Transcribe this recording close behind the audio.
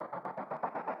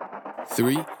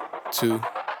3, 2, 1.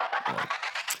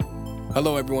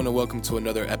 Hello, everyone, and welcome to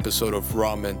another episode of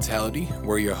Raw Mentality.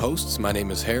 We're your hosts. My name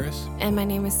is Harris. And my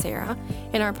name is Sarah.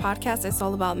 And our podcast is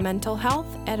all about mental health,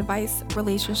 advice,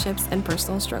 relationships, and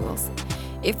personal struggles.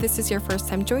 If this is your first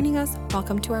time joining us,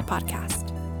 welcome to our podcast.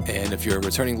 And if you're a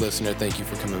returning listener, thank you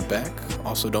for coming back.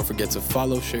 Also, don't forget to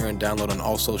follow, share, and download on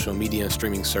all social media and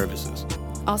streaming services.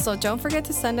 Also, don't forget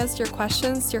to send us your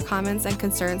questions, your comments, and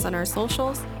concerns on our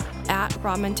socials at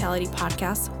Raw Mentality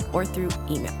Podcast or through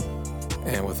email.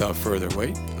 And without further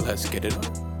wait, let's get it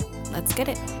on. Let's get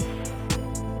it.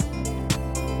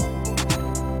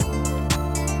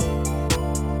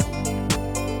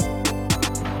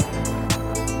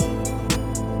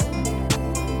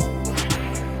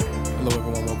 Hello,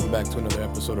 everyone. Welcome back to another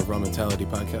episode of Raw Mentality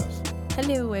Podcast.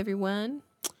 Hello, everyone.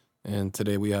 And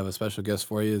today we have a special guest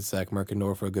for you. It's Zach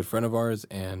Merkendorfer, a good friend of ours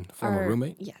and former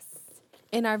roommate. Yes.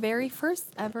 And our very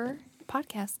first ever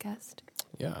podcast guest.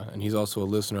 Yeah, and he's also a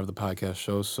listener of the podcast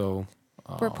show, so...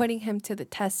 We're putting him to the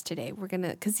test today.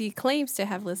 Because he claims to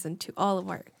have listened to all of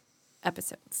our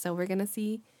episodes. So we're going to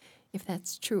see if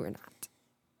that's true or not.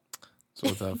 So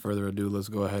without further ado, let's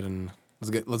go ahead and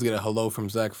let's get a hello from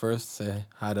Zach first. Say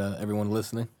hi to everyone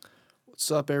listening. What's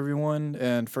up, everyone?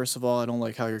 And first of all, I don't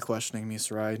like how you're questioning me,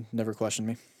 Sarai. Never question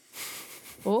me.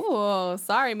 Oh,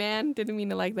 sorry, man. Didn't mean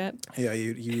to like that. Yeah,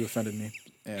 you offended me,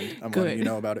 and I'm Good. letting you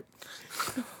know about it.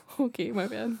 Okay, my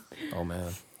bad. Oh,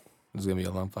 man. This is going to be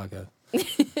a long podcast.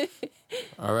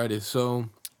 Alrighty,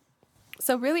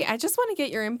 so really, I just want to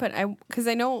get your input. Because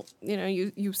I know,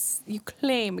 you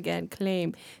claim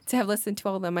to have listened to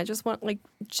all of them. I just want,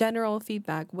 general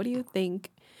feedback. What do you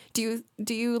think? Do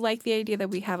you like the idea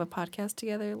that we have a podcast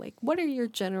together? Like, what are your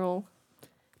general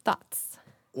thoughts?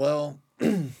 Well,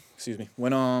 excuse me.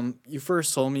 When you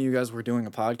first told me you guys were doing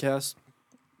a podcast,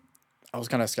 I was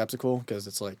kind of skeptical because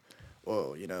it's like,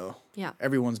 whoa, Yeah.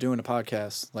 everyone's doing a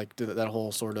podcast. Like that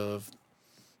whole sort of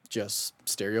just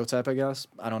stereotype, I guess.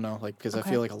 I don't know, because Okay.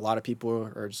 I feel like a lot of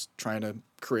people are just trying to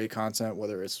create content,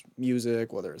 whether it's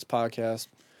music, whether it's podcasts,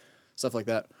 stuff like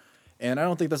that. And I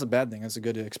don't think that's a bad thing. It's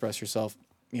good to express yourself,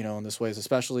 in this ways,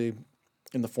 especially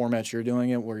in the format you're doing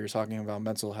it, where you're talking about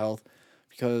mental health,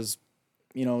 because,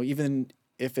 even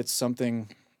if it's something,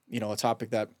 a topic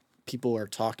that people are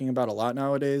talking about a lot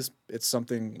nowadays, it's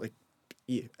something like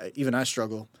even I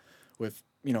struggle with,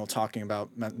 talking about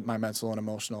my mental and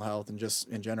emotional health and just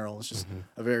in general. It's just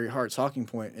a very hard talking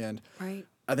point. And Right.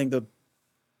 I think the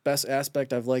best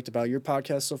aspect I've liked about your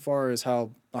podcast so far is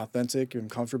how authentic and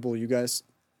comfortable you guys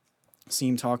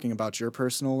seem talking about your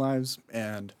personal lives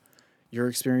and your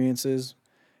experiences.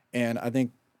 And I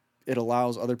think it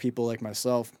allows other people like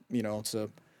myself, to,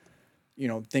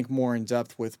 think more in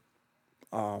depth with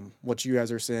what you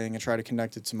guys are saying and try to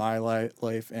connect it to my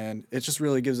life. And it just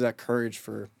really gives that courage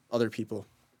for other people.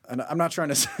 And I'm not trying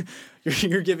to say,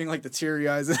 you're giving the teary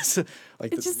eyes. It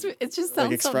just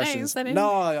sounds expressions. so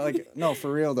nice. No,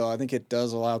 for real though. I think it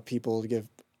does allow people to give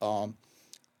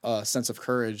a sense of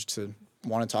courage to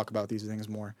want to talk about these things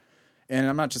more. And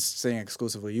I'm not just saying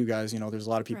exclusively you guys. There's a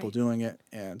lot of people Right. doing it,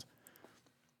 and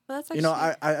Well, that's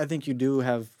actually... I think you do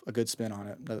have a good spin on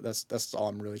it. That's all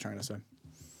I'm really trying to say.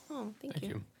 Oh, thank thank you.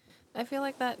 you. I feel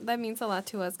like that means a lot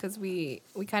to us because we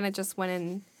kind of just went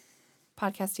in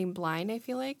podcasting blind, I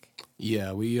feel like.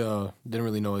 Yeah, we didn't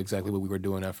really know exactly what we were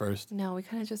doing at first. No, we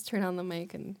kind of just turned on the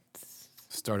mic and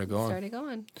Started going. started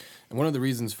going. And one of the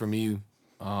reasons for me,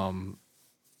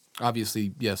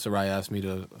 obviously, yes, Sarai asked me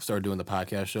to start doing the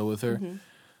podcast show with her.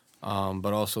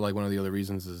 But also, one of the other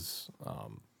reasons is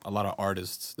a lot of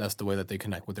artists, that's the way that they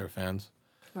connect with their fans.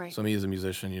 Right. So me as a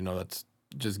musician, that's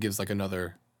just gives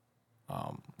another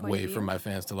way of for view. my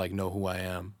fans to know who I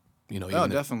am. Even Oh,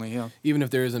 if, definitely, yeah. even if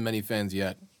there isn't many fans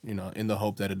yet, in the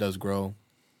hope that it does grow,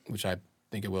 which I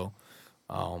think it will.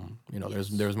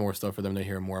 There's more stuff for them to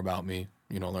hear more about me,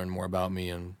 learn more about me,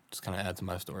 and just kind of add to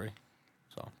my story.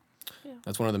 So Yeah.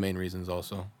 that's one of the main reasons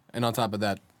also. And on top of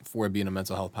that, for it being a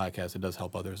mental health podcast, it does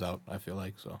help others out, I feel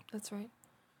like. So That's right.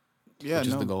 Yeah, which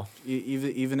is the goal.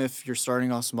 Even if you're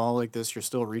starting off small like this, you're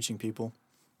still reaching people.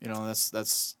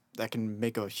 That can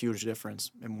make a huge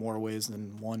difference in more ways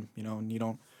than one. And you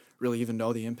don't really even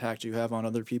know the impact you have on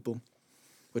other people,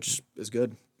 which is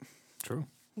good. True.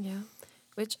 Yeah.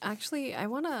 Which actually I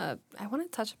wanna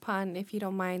touch upon, if you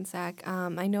don't mind, Zach.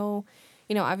 I know,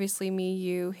 obviously me,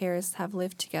 you, Harris have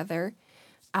lived together.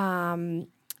 And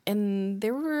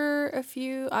there were a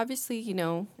few, obviously,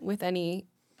 with any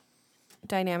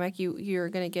dynamic, you're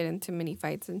gonna get into many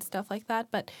fights and stuff like that.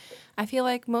 But I feel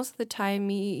like most of the time,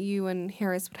 you and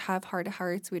Harris would have heart to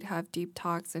hearts. We'd have deep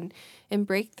talks and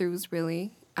breakthroughs.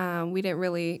 Really, we didn't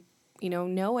really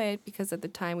know it because at the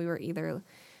time we were either,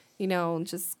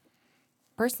 just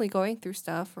personally going through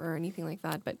stuff or anything like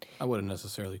that. But I wouldn't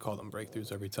necessarily call them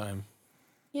breakthroughs every time.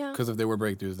 yeah, Because if they were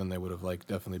breakthroughs, then they would have like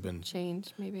definitely been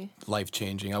change maybe. life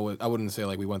changing. I wouldn't say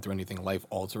like we went through anything life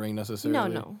altering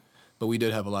necessarily. No. But we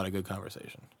did have a lot of good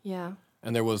conversation. Yeah.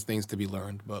 And there was things to be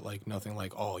learned, but like nothing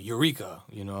like, oh, eureka,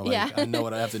 like Yeah. I know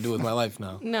what I have to do with my life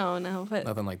now. No, but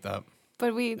Nothing like that.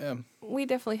 we Yeah. we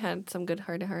definitely had some good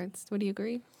heart to hearts. Would you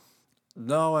agree?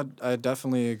 No, I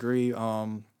definitely agree.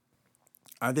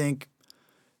 I think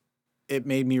it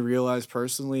made me realize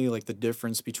personally like the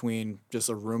difference between just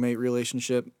a roommate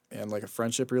relationship and like a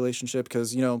friendship relationship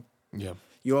because Yeah.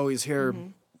 you always hear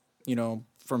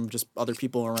from just other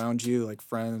people around you like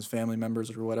friends, family members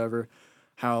or whatever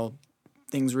how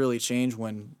things really change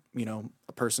when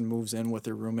a person moves in with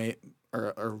their roommate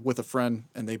or with a friend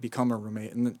and they become a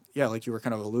roommate. And yeah, like you were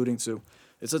kind of alluding to,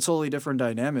 it's a totally different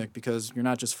dynamic because you're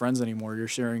not just friends anymore, you're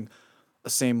sharing a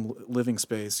same living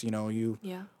space. You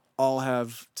Yeah. all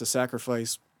have to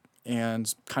sacrifice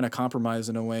and kind of compromise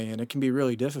in a way, and it can be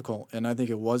really difficult. And I think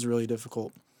it was really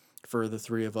difficult for the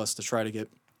three of us to try to get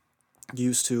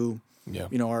used to Yeah.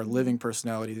 our living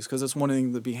personalities, because it's one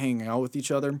thing to be hanging out with each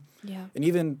other, Yeah. and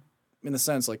even in the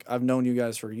sense like I've known you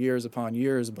guys for years upon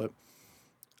years, but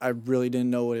I really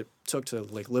didn't know what it took to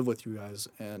like live with you guys.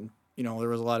 And there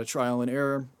was a lot of trial and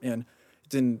error, and it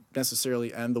didn't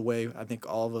necessarily end the way I think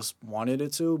all of us wanted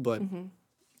it to, but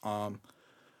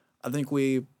I think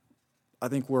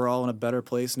we're all in a better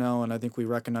place now, and I think we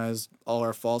recognize all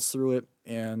our faults through it,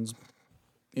 and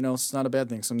it's not a bad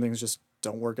thing. Some things just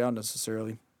don't work out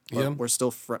necessarily. But Yeah. we're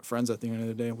still friends at the end of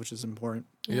the day, which is important.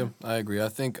 Yeah, I agree. I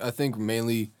think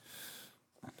mainly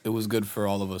it was good for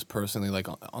all of us personally, like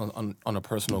on a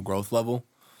personal growth level,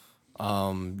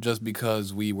 just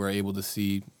because we were able to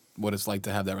see what it's like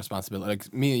to have that responsibility.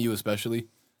 Like me and you especially,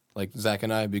 like Zach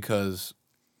and I, because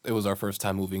it was our first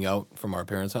time moving out from our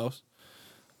parents' house.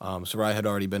 Sarai had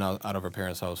already been out of her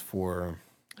parents' house for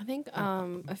I think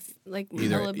like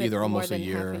Either- a little bit either more almost a than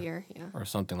year. half a year. Yeah. or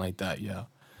something like that. Yeah.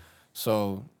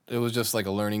 So it was just like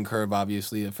a learning curve.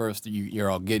 Obviously, at first you're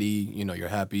all giddy. You're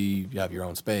happy. You have your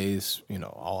own space.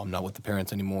 Oh, I'm not with the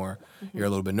parents anymore. You're a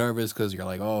little bit nervous because you're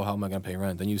like, oh, how am I gonna pay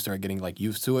rent? Then you start getting like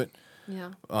used to it.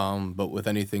 Yeah. But with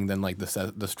anything, then like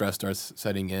the stress starts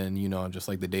setting in. Just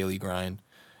like the daily grind,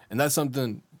 and that's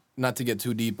something. Not to get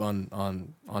too deep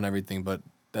on everything, but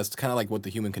that's kind of like what the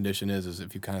human condition is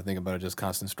if you kind of think about it, just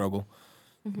constant struggle.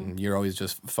 And you're always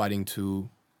just fighting to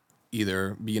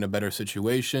either be in a better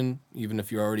situation, even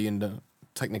if you're already in a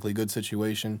technically good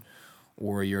situation,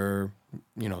 or you're,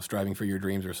 striving for your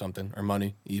dreams or something, or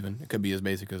money even. It could be as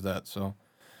basic as that. So,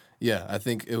 yeah, I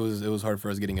think it was hard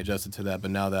for us getting adjusted to that.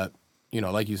 But now that,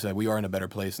 like you said, we are in a better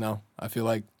place now, I feel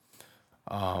like.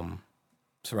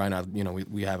 So right now,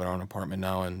 we have our own apartment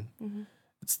now, and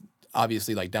it's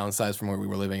obviously like downsized from where we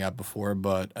were living at before,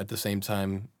 but at the same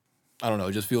time, I don't know,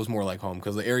 it just feels more like home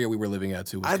because the area we were living at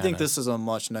too was I think kinda- this is a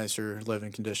much nicer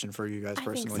living condition for you guys I think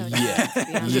personally. so, too, Yeah. to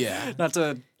be honest. Yeah. Not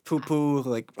to poo-poo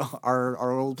like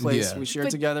our old place Yeah. we shared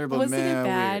But together, but wasn't man, it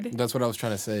bad? That's what I was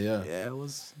trying to say, yeah. yeah, it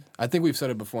was. I think we've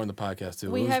said it before in the podcast too.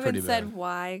 We it was haven't pretty said bad.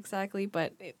 why exactly,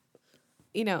 but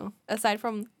aside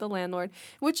from the landlord,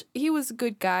 which he was a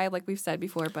good guy, like we've said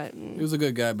before, but He was a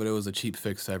good guy, but it was a cheap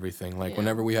fix to everything. Like Yeah.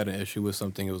 whenever we had an issue with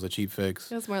something, it was a cheap fix.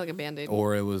 it was more like a band-aid.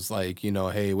 Or it was like,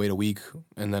 hey, wait a week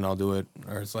and then I'll do it.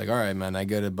 Or it's like, all right, man, I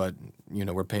get it, but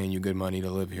we're paying you good money to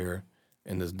live here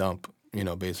in this dump,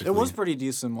 basically. It was pretty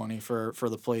decent money for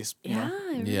the place. You Yeah, know? I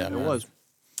really Yeah, It man. was.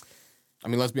 I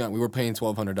mean, let's be honest, we were paying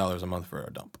 $1,200 a month for a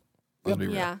dump. Let's be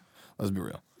real. Yeah. Let's be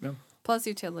real. Plus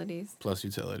utilities. Plus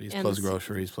utilities, And plus s-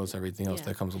 groceries, plus everything else Yeah.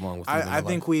 that comes along with living I a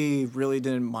think life. we really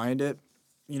didn't mind it,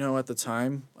 at the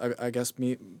time. I guess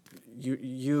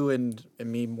you and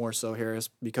me more so, Harris,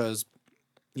 because,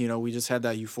 we just had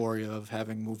that euphoria of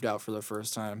having moved out for the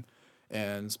first time.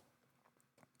 And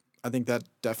I think that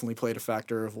definitely played a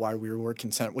factor of why we were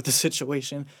content with the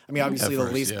situation. I mean, obviously At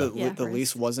first, lease, yeah. Yeah, the at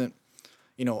lease first. wasn't,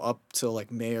 up till like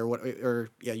May or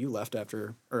yeah, you left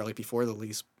after or like before the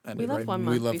lease ended, We left right? one we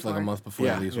month left before. like a month before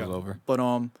Yeah, the lease yeah. was over. But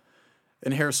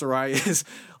and Harris Sarai is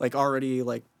like already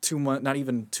like 2 months, not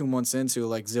even 2 months into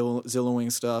like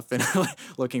Zillowing stuff and like,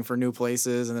 looking for new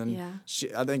places. And then Yeah.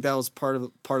 I think that was part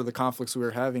of the conflicts we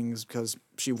were having is because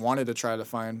she wanted to try to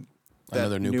find that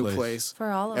Another new place.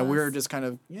 For all of and us. we were just kind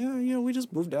of we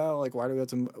just moved out. Like why do we have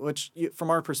to? Which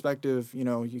from our perspective,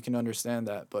 you can understand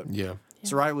that. But Yeah. Yeah.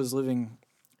 Sarai was living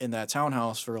in that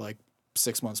townhouse for like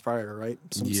 6 months prior, right?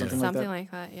 Yeah. Something something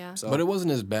like like that. Yeah. that. So But it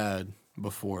wasn't as bad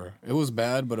before. It was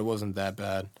bad, but it wasn't that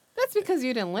bad. That's it's because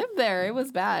you didn't live there. It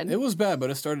was bad. It was bad, but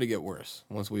it started to get worse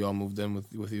once we all moved in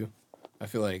with you. I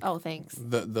feel like Oh, thanks.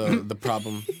 the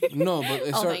problem. No, but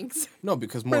it Oh, started. thanks. No,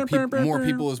 because more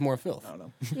people is more filth. I don't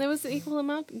know. There was an equal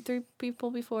amount. 3 people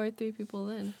before, 3 people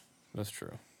then. That's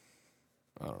true.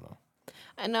 I don't know.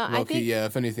 I know. I Low-key, think yeah.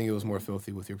 If anything, it was more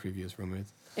filthy with your previous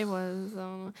roommates. it was.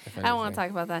 If I don't want anything. to talk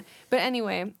about that. But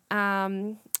anyway,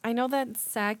 I know that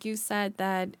Zach, you said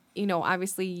that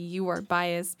obviously you are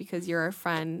biased because you're a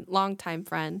friend, longtime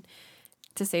friend,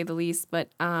 to say the least. But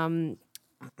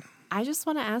I just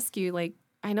want to ask you, like,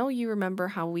 I know you remember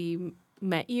how we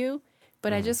met you,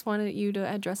 but I just wanted you to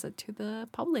address it to the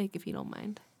public, if you don't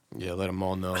mind. Yeah, let them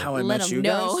all know. How I Let met them you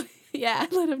know. guys? Yeah,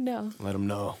 let them know. Let them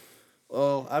know.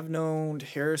 Well, I've known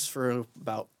Harris for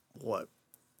about, what,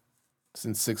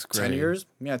 Since 6th grade. 10 years?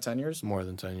 Yeah, 10 years? More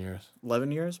than 10 years.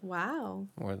 11 years? Wow.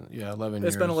 More than 11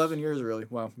 years. It's been 11 years, really.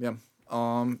 Wow, yeah.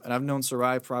 And I've known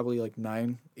Sarai probably like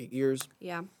 9, 8 years.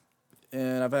 Yeah.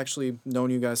 And I've actually known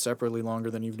you guys separately longer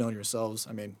than you've known yourselves.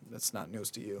 I mean, that's not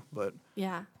news to you, but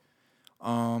Yeah.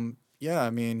 yeah, I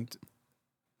mean,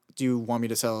 do you want me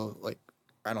to tell, like,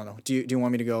 I don't know. Do you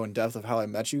want me to go in depth of how I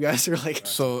met you guys, or like?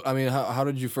 So, I mean, how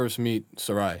did you first meet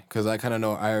Sarai? Because I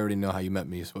already know how you met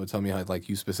me. So tell me how, like,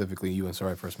 you and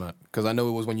Sarai first met. Because I know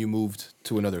it was when you moved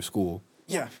to another school.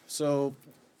 Yeah. So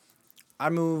I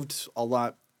moved a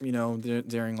lot,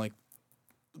 during like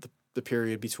the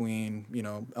period between,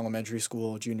 elementary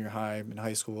school, junior high, and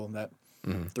high school, and that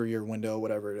 3-year window,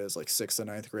 whatever it is, like 6th to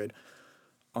 9th grade.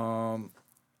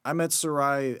 I met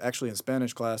Sarai actually in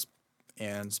Spanish class,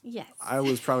 and Yes. I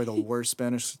was probably the worst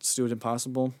Spanish student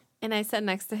possible. And I sat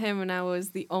next to him, and I was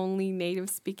the only native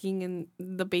speaking in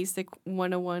the basic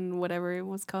 101, whatever it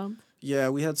was called. Yeah,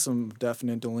 we had some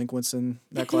definite delinquents in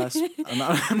that class.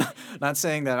 I'm not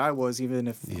saying that I was, even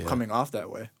if Yeah. coming off that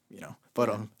way, But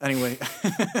anyway,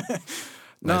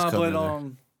 Nice cover but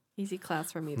there. Easy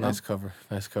class for me, though. Nice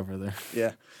cover there.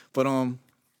 yeah, but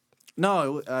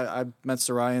no, I met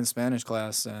Sarai in Spanish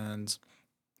class, and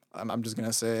I'm just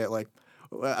gonna say it like,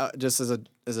 just as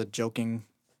a joking.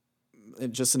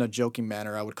 Just in a joking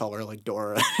manner, I would call her like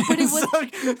Dora. But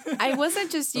it wasn't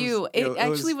just you. It it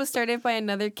actually was- was started by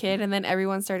another kid, and then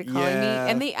everyone started calling me. Yeah.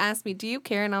 And they asked me, "Do you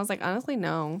care?" And I was like, "Honestly,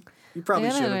 no. You probably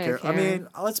I should don't have really cared. I care. mean,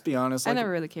 let's be honest. I Like,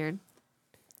 never really cared."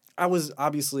 I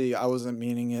wasn't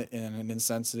meaning it in an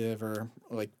insensitive or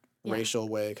like Yeah. racial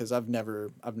way, because I've never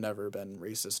been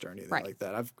racist or anything Right. like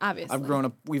that.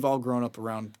 Obviously. We've all grown up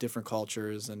around different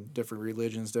cultures and different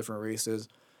religions, different races.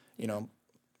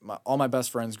 All my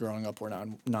best friends growing up were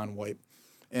non-white,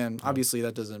 and obviously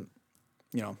that doesn't,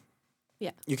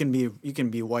 Yeah. You can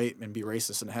be white and be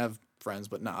racist and have friends,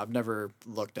 but no, I've never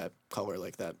looked at color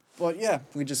like that. But yeah,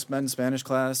 we just met in Spanish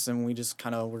class, and we just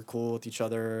kind of were cool with each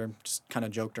other, just kind of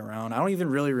joked around. I don't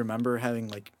even really remember having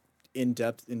like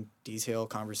in-depth, in detail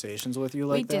conversations with you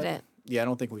like We that. didn't. Yeah, I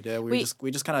don't think we did.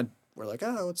 We just kind of were like,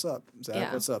 oh, what's up, Zach?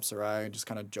 Yeah. What's up, Sarai? And just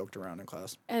kind of joked around in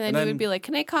class. And then you would be like,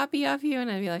 "Can I copy off you?" And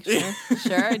I'd be like, "Sure,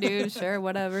 sure, dude, sure,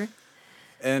 whatever."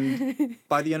 And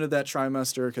by the end of that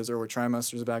trimester, because there were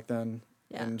trimesters back then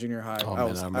Yeah. in junior high, Oh, I man,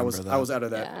 was I I was remember I was that. out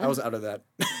of that. Yeah. I was out of that.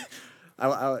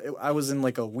 I was in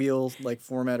like a wheel like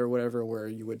format or whatever, where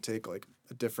you would take like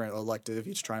a different elective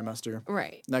each trimester.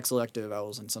 Right. Next elective, I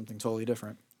was in something totally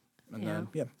different. And Yeah. then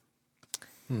yeah.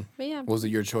 But yeah. Was it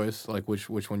your choice, like which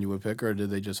one you would pick, or did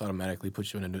they just automatically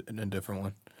put you in a different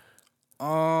one?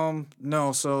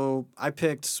 No, so I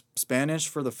picked Spanish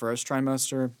for the first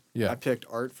trimester. Yeah. I picked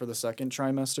art for the second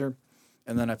trimester,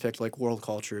 and then I picked like world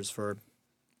cultures for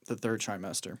the third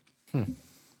trimester.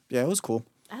 Yeah, it was cool.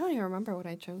 I don't even remember what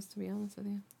I chose, to be honest with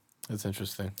you. That's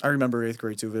interesting. I remember 8th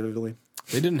grade too vividly.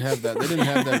 They didn't have that. They didn't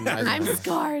have that in I'm Eisenhower.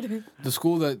 scarred. The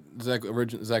school that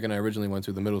Zach and I originally went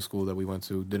to, the middle school that we went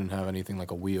to, didn't have anything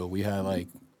like a wheel. We had like,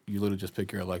 you literally just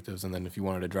pick your electives, and then if you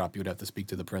wanted to drop, you would have to speak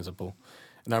to the principal.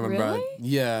 And I remember,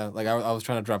 Really? I was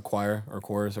trying to drop choir or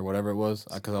chorus or whatever it was,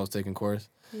 because I was taking chorus.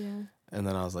 Yeah. And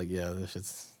then I was like, yeah, this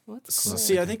shit's... What's cool?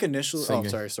 See, I think initially.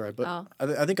 Singing. Oh, sorry, but Oh.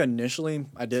 I think initially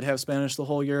I did have Spanish the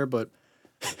whole year, but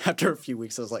after a few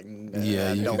weeks, I was like, nah, Yeah,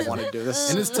 I you don't can- want to do this.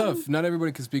 And it's tough. Not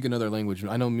everybody can speak another language.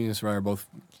 I know me and Sarai are both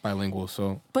bilingual,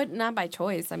 so... But not by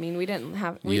choice. I mean, we didn't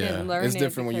yeah, learn it. it's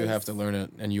different when you have to because learn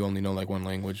it and you only know like one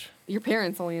language. Your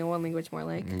parents only know one language more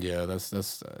like. Yeah, that's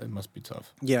it must be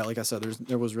tough. Yeah, like I said,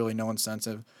 there was really no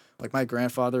incentive. Like my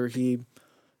grandfather, he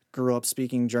grew up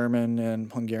speaking German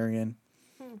and Hungarian,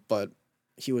 but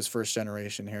he was first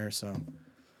generation here, so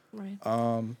Right.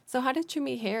 So how did you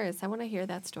meet Harris? I want to hear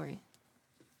that story.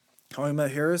 how I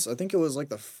met Harris, I think it was like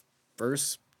the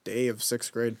first day of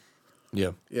 6th grade.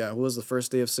 Yeah. Yeah, it was the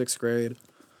first day of 6th grade.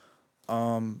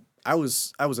 I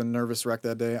was a nervous wreck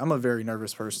that day. I'm a very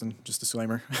nervous person. Just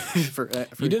disclaimer. for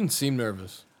You didn't seem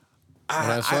nervous. When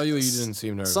I saw you didn't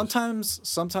seem nervous.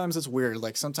 Sometimes it's weird.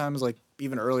 Like sometimes, like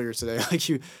even earlier today,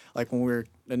 like when we were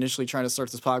initially trying to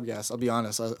start this podcast. I'll be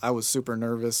honest, I was super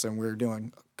nervous, and we were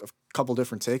doing a couple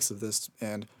different takes of this,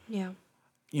 and Yeah.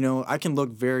 I can look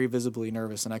very visibly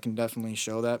nervous, and I can definitely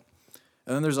show that.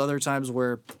 And then there's other times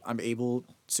where I'm able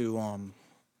to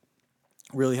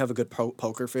really have a good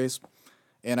poker face,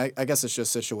 and I guess it's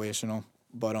just situational.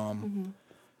 But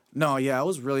no, yeah, I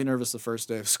was really nervous the first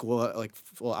day of school. Like,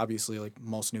 well, obviously, like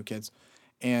most new kids,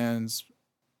 and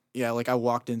yeah, like I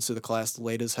walked into the class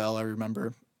late as hell. I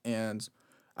remember, and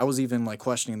I was even like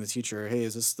questioning the teacher, "Hey,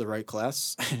 is this the right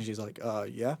class?" And she's like,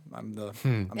 "Yeah, I'm the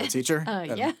teacher."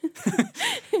 And, Yeah.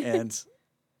 and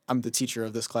I'm the teacher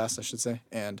of this class, I should say.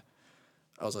 And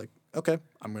I was like, "Okay,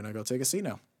 I'm gonna go take a seat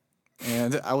now."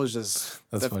 And I was just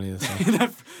That's funny as hell.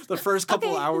 the first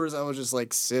couple hours, I was just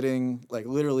like sitting, like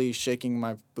literally shaking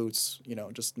my boots,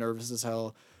 just nervous as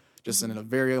hell, just in a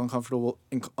very uncomfortable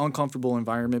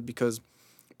environment, because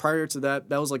prior to that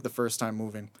was like the first time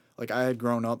moving. Like I had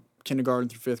grown up kindergarten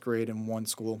through fifth grade in one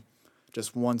school,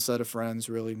 just one set of friends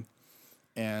really,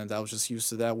 and I was just used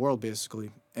to that world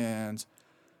basically. And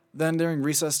then during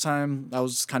recess time, I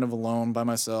was just kind of alone by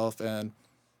myself, and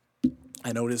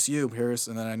I noticed you, Harris,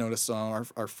 and then I noticed our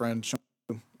friend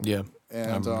Sean, Yeah.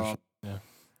 and Yeah.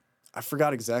 I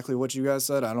forgot exactly what you guys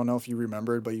said. I don't know if you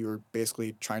remembered, but you were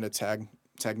basically trying to tag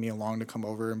me along to come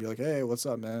over and be like, "Hey, what's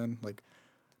up, man?" Like,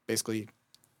 basically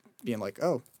being like,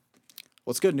 "Oh,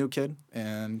 what's good, new kid?"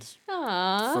 And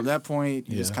Aww. from that point,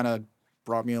 you just Yeah. kind of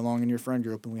brought me along in your friend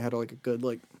group, and we had like a good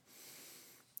like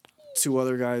 2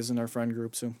 other guys in our friend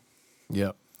group too.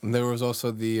 Yeah. And there was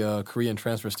also the Korean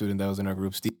transfer student that was in our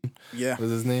group. Steven Yeah. was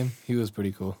his name. He was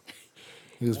pretty cool.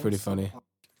 He was pretty funny.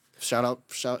 Shout out,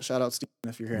 Steven,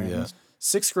 if you're hearing Yeah. this.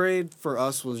 6th grade for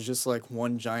us was just like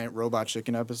one giant Robot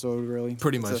Chicken episode, really.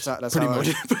 Pretty much. That's Pretty how I much.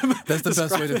 would That's the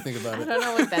best way describe to it. think about I it. don't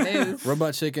know what that is.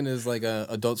 Robot Chicken is like a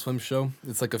Adult Swim show.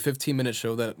 It's like a 15-minute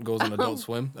show that goes on Adult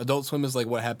Swim. Adult Swim is like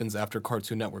what happens after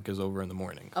Cartoon Network is over in the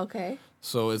morning. Okay.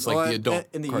 So it's like Well, the adult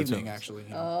in the cartoons. evening, actually.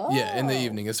 Yeah, in the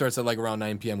evening. It starts at like around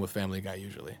 9 p.m. with Family Guy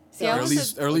usually. See, or I at was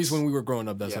least, a- or at least when we were growing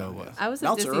up, that's Yeah, how it was. yeah. I was a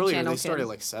Now it's Disney earlier. Channel They started kid.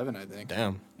 like 7, I think.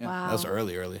 Damn. Wow. That's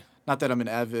early. Not that I'm an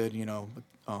avid,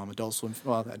 Adult Swim.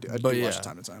 Well, I do But watch yeah. it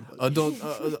time to time. But Adult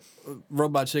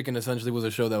Robot Chicken essentially was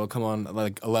a show that would come on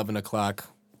like 11 o'clock,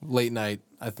 late night,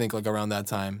 I think like around that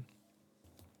time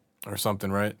or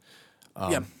something, right?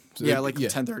 So yeah, it- like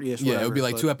 10:30ish. Yeah, it would be whatever,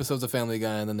 like 2 episodes of Family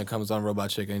Guy, and then there comes on Robot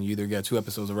Chicken. You either get 2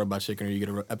 episodes of Robot Chicken, or you get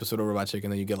an episode of Robot Chicken,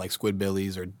 then you get like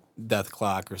Squidbillies or Death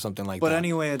Clock or something like But that.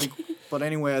 anyway,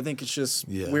 I think it's just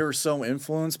Yeah. we were so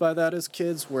influenced by that as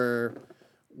kids, where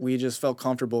we just felt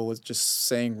comfortable with just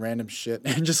saying random shit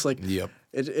and just like Yep.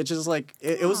 it just like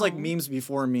it was like memes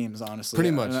before memes, honestly. Pretty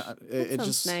And much. it Sounds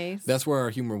just nice. That's where our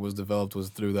humor was developed, was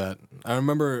through that. I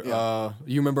remember,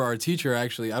 you remember our teacher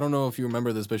actually. I don't know if you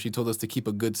remember this, but she told us to keep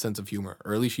a good sense of humor,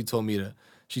 or at least she told me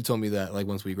that like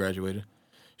once we graduated.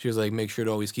 She was like, make sure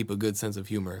to always keep a good sense of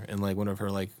humor, and like one of her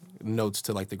like notes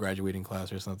to like the graduating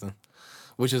class or something.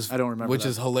 Which is I don't remember Which that.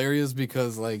 is hilarious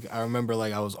because like I remember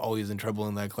like I was always in trouble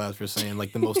in that class for saying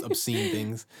like the most obscene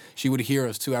things. She would hear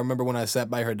us too. I remember when I sat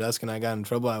by her desk and I got in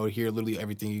trouble, I would hear literally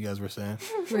everything you guys were saying.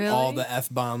 Really? All the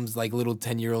F-bombs like little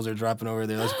 10-year-olds are dropping over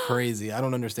there. That's crazy. I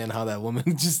don't understand how that woman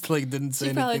just like didn't say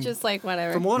She probably anything. just like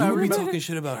whatever. from what we I would be remember. talking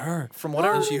shit about her. From what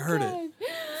I and she heard it.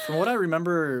 From what I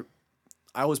remember,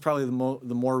 I was probably the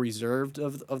more reserved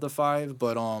of the 5,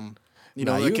 but you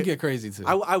know, Nah, you like, would get crazy too.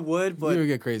 I would, you would but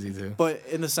get crazy too.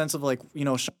 in the sense of like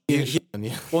Sean, Yeah, he-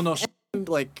 well, no, Sean,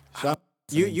 like Sean-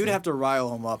 you'd have to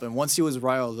rile him up, and once he was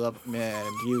riled up, man,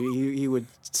 he would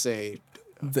say,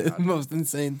 The most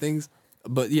insane things.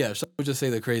 But yeah, Sean would just say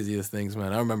the craziest things,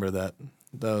 man. I remember that.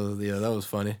 That was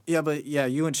funny. yeah, but yeah,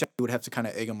 you and Shaq would have to kind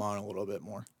of egg him on a little bit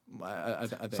more. I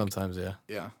think, Sometimes, yeah.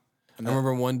 yeah. I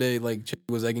remember one day, like, Chick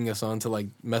was egging us on to, like,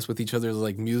 mess with each other's,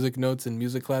 like, music notes in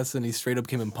music class, and he straight up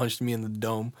came and punched me in the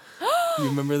dome. You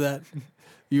remember that?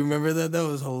 You remember that? That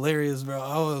was hilarious, bro.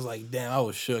 I was like, damn, I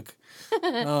was shook.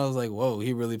 I was like, whoa,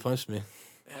 he really punched me.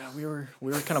 Yeah, we were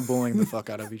kind of bullying the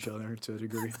fuck out of each other to a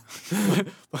degree,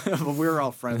 but we were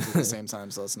all friends at the same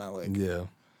time, so it's not like Yeah.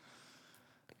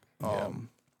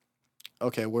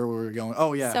 Okay, where were we going?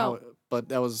 Oh yeah, So- but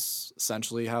that was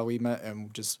essentially how we met,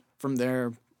 and just from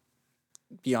there,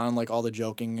 beyond like all the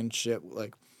joking and shit,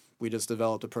 like we just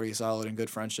developed a pretty solid and good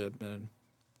friendship, and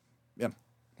yeah,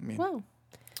 I mean, Wow.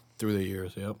 Through the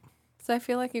years, yep. So I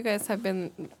feel like you guys have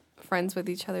been friends with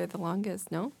each other the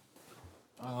longest, no?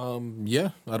 Yeah,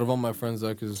 out of all my friends,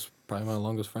 Zach is probably my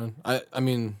longest friend. I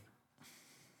mean,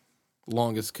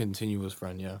 longest continuous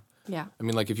friend, yeah. Yeah. I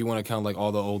mean, like, if you want to count, like,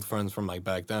 all the old friends from, like,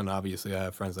 back then, obviously I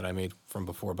have friends that I made from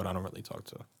before, but I don't really talk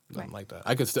to them Right. like that.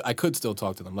 I could still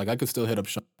talk to them. Like, I could still hit up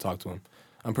Sean, talk to him.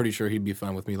 I'm pretty sure he'd be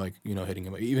fine with me, like, you know, hitting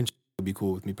him up. Even would be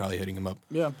cool with me probably hitting him up.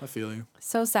 Yeah, I feel you.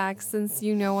 So, Zach, since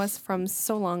you know us from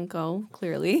so long ago,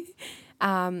 clearly,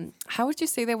 how would you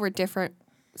say that we're different,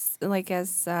 like, as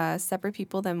separate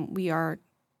people than we are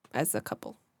as a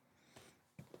couple?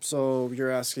 So you're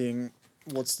asking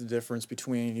what's the difference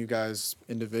between you guys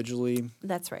individually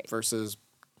That's right. versus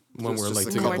When we're, just like,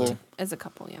 a When we're couple? as a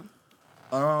couple, yeah.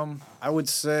 I would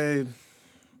say,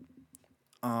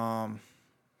 damn,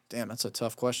 that's a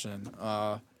tough question.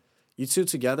 You two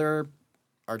together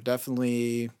are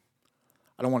definitely,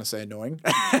 I don't want to say annoying,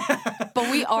 But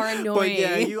we are annoying. but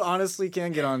yeah, you honestly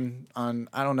can get on.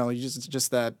 I don't know, you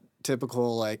just that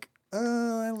typical like,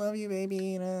 oh, I love you,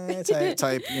 baby,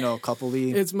 type, you know,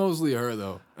 coupley. It's mostly her,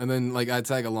 though. And then, like, I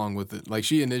tag along with it. Like,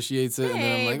 she initiates it, and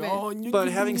then I'm like, Babe. oh, and But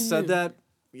having said that,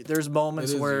 there's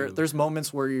moments It is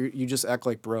where you. you just act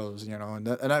like bros, you know,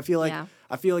 and I feel like Yeah.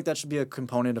 that should be a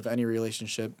component of any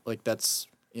relationship. Like that's,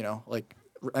 you know, like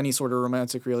any sort of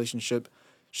romantic relationship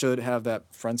should have that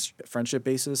friendship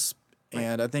basis.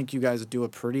 And I think you guys do a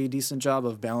pretty decent job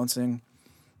of balancing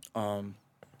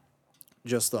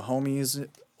just the homies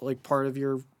like part of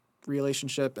your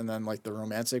relationship and then like the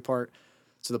romantic part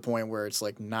to the point where it's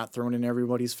like not thrown in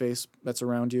everybody's face that's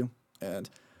around you. And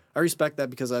I respect that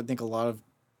because I think a lot of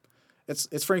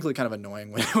it's frankly kind of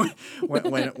annoying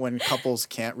when couples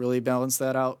can't really balance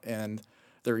that out and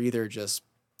they're either just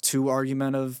too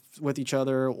argumentative with each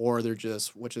other or they're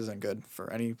just, which isn't good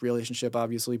for any relationship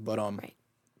obviously, but Right.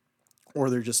 or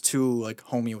they're just too like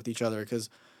homey with each other because,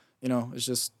 you know, it's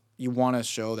just you want to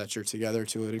show that you're together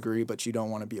to a degree, but you don't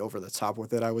want to be over the top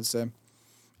with it, I would say.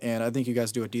 And I think you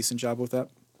guys do a decent job with that,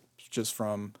 just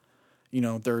from, you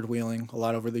know, third wheeling a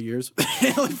lot over the years,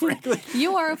 frankly.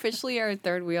 You are officially our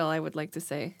third wheel, I would like to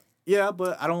say. Yeah,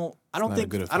 but I don't not a think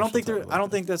good I don't think official there title, I don't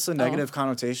but- think that's a negative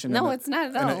connotation. No, in a- it's not at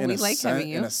in a- all. in We a like sen- having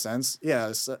you. In a sense, yeah,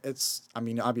 it's. I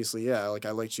mean, obviously, yeah. Like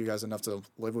I liked you guys enough to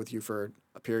live with you for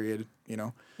a period, you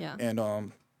know. Yeah. And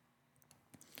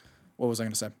what was I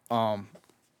gonna say?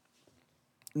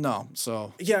 No,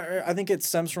 so yeah, I think it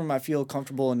stems from I feel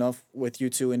comfortable enough with you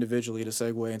two individually to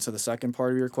segue into the second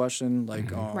part of your question,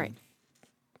 like Right.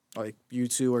 like you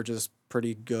two are just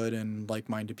pretty good and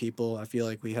like-minded people. I feel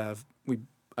like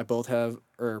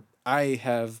I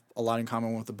have a lot in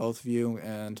common with the both of you,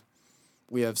 and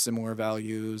we have similar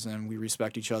values, and we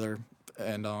respect each other,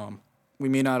 and we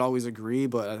may not always agree,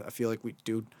 but I feel like we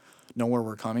do know where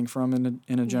we're coming from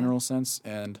in a general sense,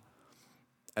 and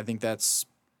I think that's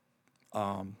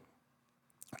a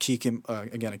key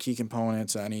component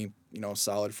to any, you know,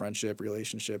 solid friendship,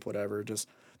 relationship, whatever. Just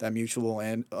that mutual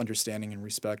and understanding and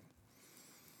respect.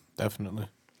 Definitely.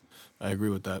 I agree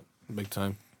with that. Big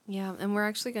time. Yeah, and we're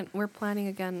actually we're planning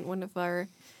again one of our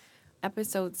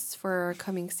episodes for our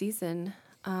coming season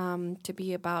to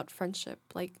be about friendship,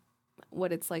 like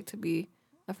what it's like to be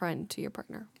a friend to your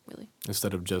partner, really.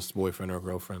 Instead of just boyfriend or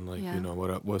girlfriend, like, Yeah. you know,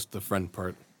 what's the friend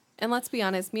part? And let's be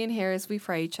honest, me and Harris, we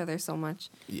fry each other so much.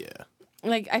 Yeah.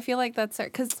 Like I feel like that's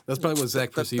because That's probably what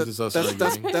Zach perceives as us That's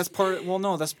arguing. that's part. Well,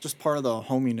 no, that's just part of the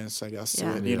hominess, I guess.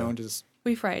 Yeah. To it, you Yeah. know, just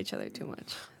we fry each other too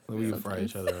much. We fry sometimes.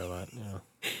 each other a lot,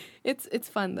 yeah. It's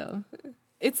fun though.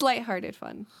 It's lighthearted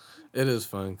fun. It is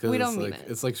fun because We it's don't mean like it.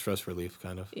 it's like stress relief,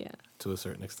 kind of, Yeah. to a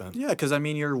certain extent. yeah, because I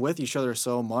mean, you're with each other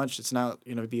so much. It's not,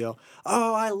 you know, be oh,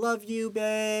 I love you,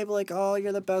 babe. Like, oh,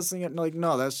 you're the best thing. Like,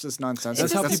 no, that's just nonsensical.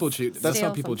 That's just how people cheat. That's how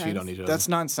stale people cheat on sometimes. each other. That's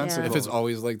nonsensical. If it's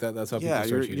always like that, that's how people yeah, start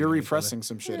you're cheating. you're on each other. repressing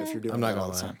some shit if you're doing I'm not that all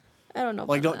gonna the lie. time. I don't know.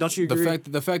 Like, about don't you The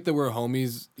agree? fact that we're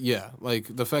homies, yeah,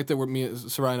 like the fact that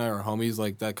Sarai and I are homies,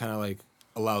 like that kind of like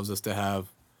allows us to have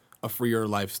a freer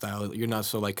lifestyle. You're not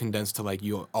so like condensed to like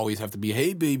you always have to be,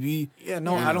 hey baby. Yeah,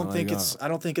 no, Yeah. I don't Like, think I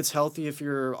don't think it's healthy if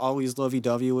you're always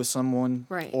lovey-dovey with someone,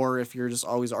 Right. or if you're just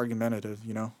always argumentative.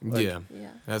 You know. Like, Yeah,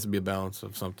 Yeah. it has to be a balance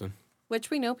of something.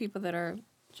 Which we know people that are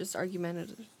just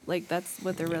argumentative. Like that's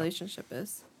what their relationship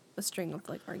is. A string of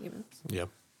like arguments. Yeah,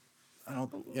 I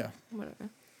don't. Yeah,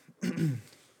 Whatever.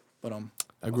 but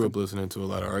I grew up listening to a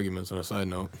lot of arguments. On a side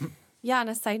note, Yeah, on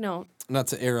a side note, not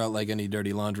to air out like any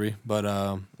dirty laundry, but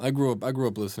I grew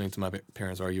up listening to my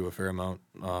parents argue a fair amount.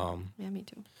 yeah, me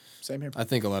too. same here. I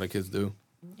think a lot of kids do.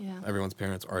 Yeah. Everyone's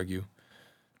parents argue,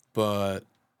 but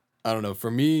I don't know.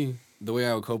 For me, the way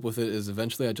I would cope with it is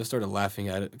eventually I just started laughing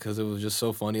at it because it was just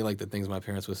so funny, like the things my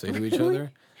parents would say to each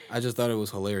other. I just thought it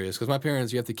was hilarious because my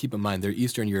parents, you have to keep in mind, they're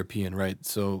Eastern European, right?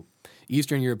 So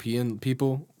Eastern European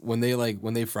people, when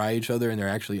they fry each other and they're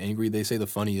actually angry, they say the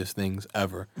funniest things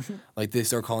ever. Like they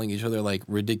start calling each other like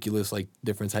ridiculous, like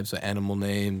different types of animal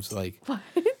names, like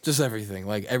just everything,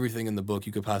 like everything in the book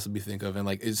you could possibly think of, and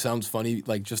like it sounds funny,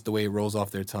 like just the way it rolls off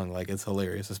their tongue, like it's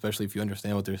hilarious. Especially if you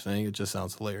understand what they're saying, it just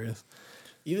sounds hilarious.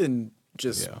 Even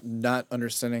just not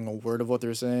understanding a word of what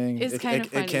they're saying, It's kind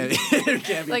of funny. It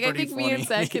can be Like I pretty think me and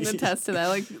funny. Zach can attest to that.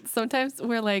 Like sometimes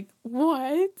we're like,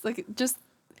 what? Like just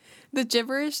the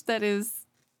gibberish that is,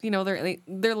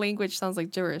 their language sounds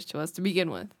like gibberish to us to begin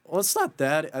with. Well, it's not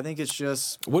that. I think it's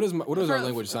just What does our For-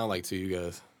 language sound like to you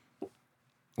guys?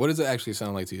 What does it actually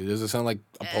sound like to you? Does it sound like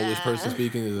a Polish person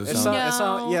speaking? Does it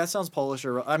sound it sounds Polish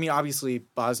or I mean, obviously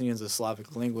Bosnian is a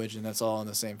Slavic language, and that's all in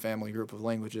the same family group of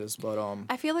languages. But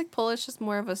I feel like Polish is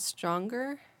more of a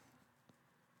stronger,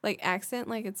 like accent.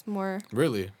 Like it's more.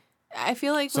 really? I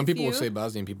feel like Some with people you, will say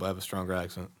Bosnian people have a stronger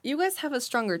accent. you guys have a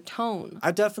stronger tone.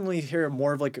 I definitely hear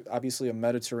more of like obviously a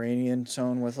Mediterranean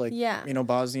tone with like Yeah.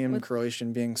 Bosnian, With-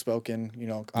 Croatian being spoken.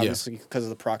 Obviously because of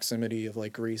the proximity of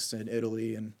like Greece and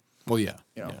Italy and. Well, yeah.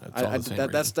 Yeah, it's all the same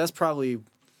region. that's probably,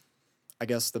 I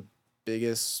guess, the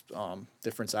biggest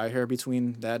difference I hear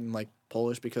between that and like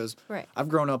Polish because Right. I've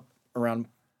grown up around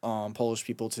Polish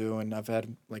people too, and I've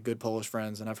had like good Polish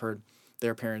friends, and I've heard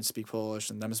their parents speak Polish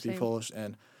and them speak Same. Polish,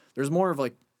 and there's more of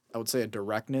like I would say a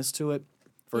directness to it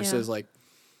versus like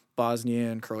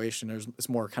Bosnian, Croatian. It's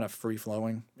more kind of free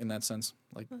flowing in that sense.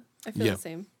 Like I feel Yeah. the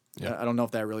same. Yeah. I don't know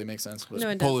if that really makes sense, but No,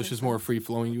 it does Polish make is more free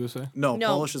flowing, you would say? no, No.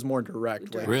 Polish is more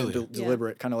direct, like Really?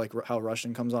 deliberate, kind of like how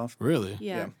Russian comes off. Really?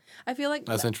 Yeah. Yeah. I feel like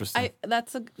That's interesting.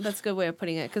 that's a good way of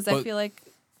putting it because I But- feel like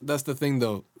That's the thing,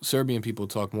 though. Serbian people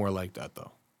talk more like that,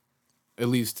 though. At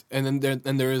least, and then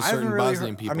there is I haven't certain really Bosnian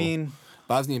heard- people. I mean,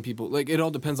 Bosnian people, like it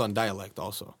all depends on dialect,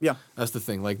 also. yeah. That's the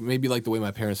thing. Like maybe like the way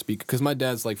my parents speak, because my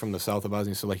dad's like from the south of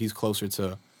Bosnia, so like he's closer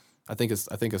to, I think it's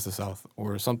the south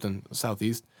or something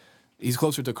southeast. He's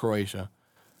closer to Croatia,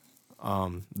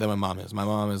 than my mom is. My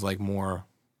mom is like more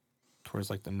towards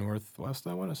like the northwest.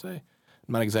 I want to say.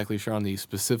 I'm not exactly sure on the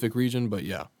specific region, but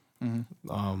yeah.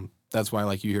 That's why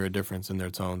like you hear a difference in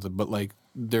their tones. But like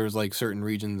there's like certain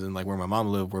regions in like where my mom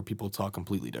lived where people talk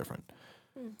completely different.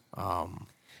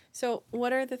 So,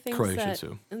 what are the things Croatia,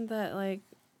 too. that like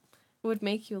would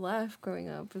make you laugh growing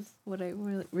up? Is what I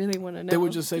really want to know. They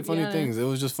would just say to be funny honest. things. It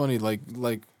was just funny. Like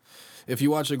if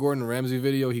you watch a Gordon Ramsay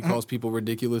video, he calls people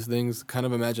ridiculous things. Kind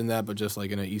of imagine that, but just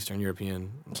like in an Eastern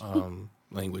European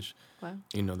language. Wow.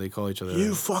 They call each other.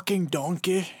 You fucking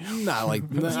donkey. Not like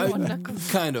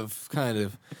kind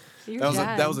of. Your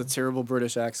That dad. was a terrible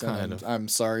British accent. Kind and of. I'm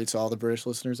sorry to all the British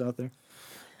listeners out there.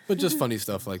 But just funny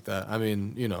stuff like that. I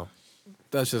mean,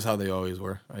 that's just how they always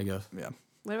were, I guess. Yeah.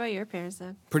 What about your parents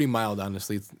then? Pretty mild,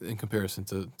 honestly, in comparison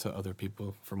to other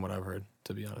people, from what I've heard,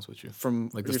 to be honest with you. From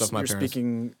Like the you're, stuff my you're parents-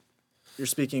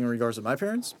 speaking in regards to my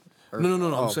parents? Or- No.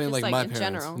 Oh. I'm saying Just, like, like, my in parents.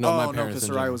 general. No, my no, parents. because in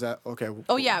Sarai general. was at okay.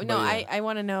 Oh yeah, no, But, yeah. I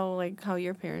want to know like how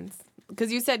your parents,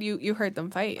 because you said you heard them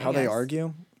fight. I How they guess.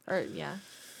 argue? Or yeah.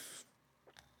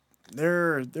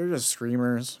 They're just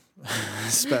screamers.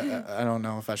 I don't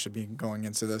know if I should be going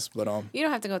into this, but You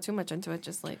don't have to go too much into it.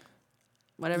 Just like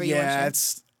whatever you want. yeah, to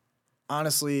it's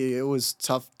honestly it was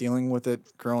tough dealing with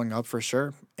it growing up for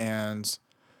sure, and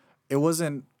it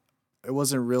wasn't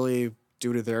really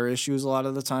due to their issues a lot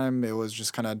of the time. It was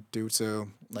just kind of due to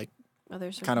like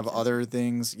Other kind of circumstances. other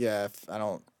things. Yeah, if I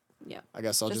don't. Yeah. I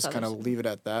guess I'll Just just other kind of circum- leave it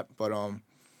at that. But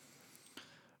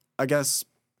I guess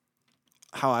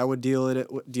how I would deal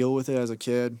with it as a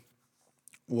kid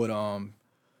would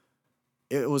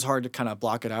it was hard to kind of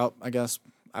block it out. I guess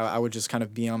I would just kind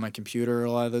of be on my computer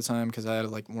a lot of the time because I had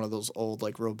like one of those old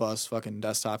like robust fucking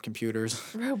desktop computers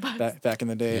Robust. back in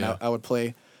the day, Yeah. and I would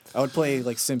play like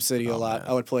SimCity a Oh, lot. man.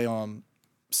 I would play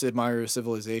Sid Meier's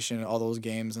Civilization, all those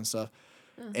games and stuff.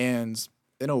 And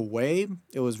in a way,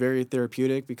 it was very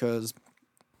therapeutic because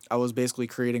I was basically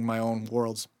creating my own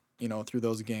worlds, through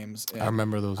those games. And I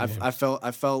remember those games. I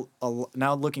felt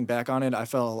now looking back on it, I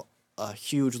felt a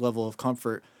huge level of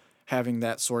comfort having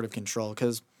that sort of control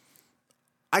because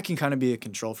I can kind of be a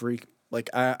control freak. Like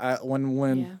when Yeah, I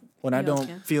we all don't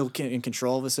can. feel in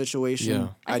control of a situation, Yeah.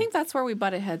 I think that's where we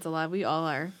butted heads a lot. We all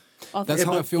are. All That's three.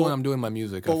 how I but- feel when well- I'm doing my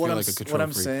music. I But feel what I'm like a control what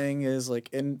I'm freak. saying is like,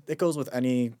 and it goes with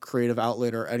any creative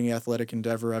outlet or any athletic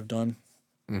endeavor I've done.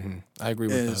 I agree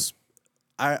with Is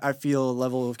I feel a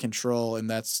level of control, and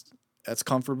that's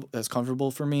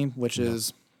comfortable for me, which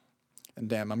is, and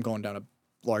damn, I'm going down a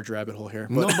large rabbit hole here.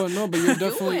 No, But but you're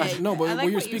definitely it. no, but I like what you're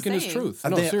what you're speaking is saying. truth. I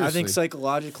No, think seriously.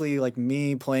 psychologically, like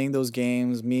me playing those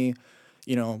games,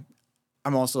 you know,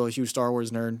 I'm also a huge Star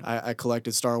Wars nerd. I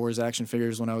collected Star Wars action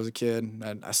figures when I was a kid,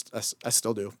 and I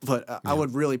still do. But I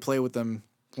would really play with them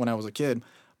when I was a kid.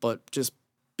 But just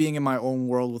being in my own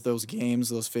world with those games,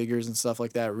 those figures and stuff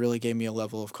like that really gave me a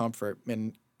level of comfort.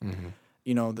 And,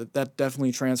 you know, that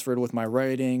definitely transferred with my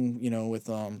writing, you know, with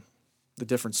the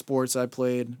different sports I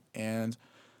played. And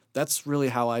that's really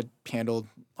how I handled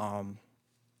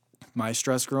my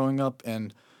stress growing up.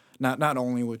 And not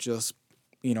only with just,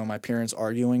 you know, my parents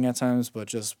arguing at times, but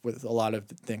just with a lot of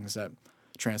things that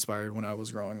transpired when I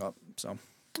was growing up. So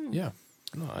Yeah,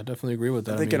 no, I definitely agree with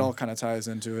that. I think it mean, all kind of ties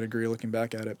into a degree looking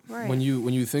back at it. Right. when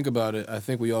you think about it, I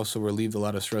think we also relieved a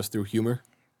lot of stress through humor.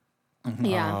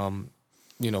 yeah.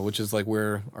 You know, which is like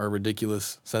where our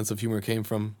ridiculous sense of humor came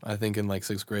from. I think in like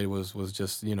 6th grade was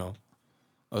just, you know,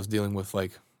 us dealing with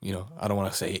like, you know, I don't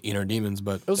want to say inner demons,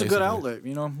 but It was a good basically- outlet,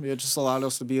 you know. It just allowed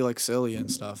us to be like silly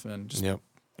and stuff, and just Yep.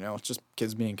 you know, it's just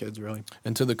kids being kids, really.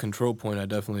 And to the control point, I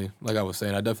definitely, like I was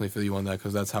saying, I definitely feel you on that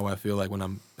because that's how I feel like when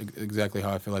I'm exactly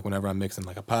how I feel like whenever I'm mixing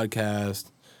like a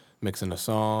podcast, mixing a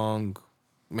song,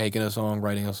 making a song,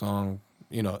 writing a song.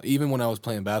 You know, even when I was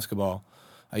playing basketball,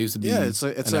 I used to be It's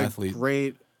an a athlete.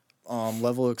 great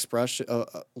level of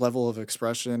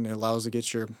expression. It allows to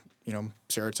get your, you know,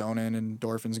 serotonin and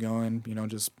endorphins going. You know,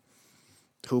 just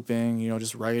hooping. You know,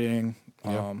 just writing.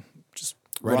 Yeah. Just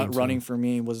Writing too. running for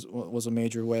me was a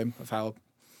major way of how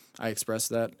I express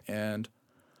that, and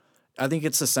I think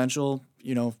it's essential,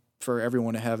 you know, for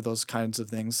everyone to have those kinds of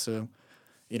things to,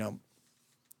 you know,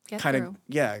 Get kind through.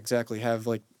 of exactly, have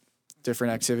like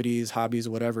different activities, hobbies,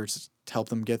 whatever, to help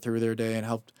them get through their day and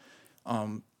help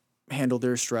handle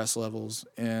their stress levels.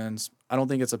 And I don't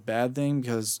think it's a bad thing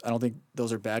because I don't think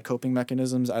those are bad coping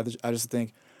mechanisms. I just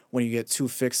think when you get too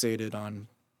fixated on,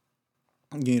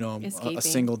 you know, Escaping. a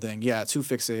single thing, too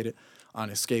fixated on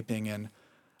escaping and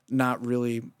not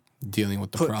really Dealing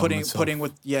with the problem itself.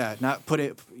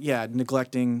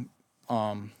 neglecting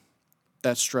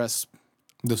that stress.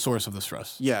 The source of the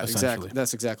stress. Yeah, essentially. exactly.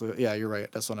 That's exactly. Yeah, you're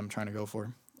right. That's what I'm trying to go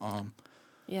for.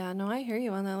 Yeah, no, I hear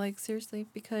you on that. Like, seriously,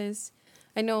 because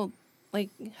I know, like,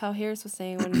 how Harris was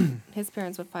saying when his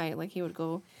parents would fight, like, he would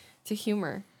go to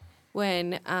humor.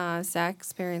 When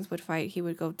Zach's parents would fight, he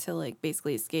would go to, like,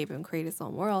 basically escape and create his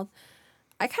own world.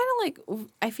 I kind of, like,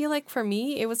 I feel like for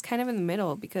me, it was kind of in the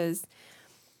middle because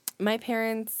my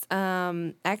parents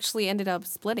actually ended up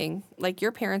splitting. Like,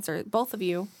 your parents are, both of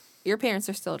you, your parents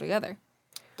are still together.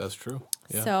 That's true.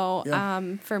 Yeah. So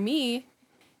Yeah. for me,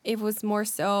 it was more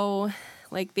so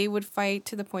like they would fight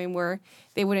to the point where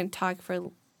they wouldn't talk for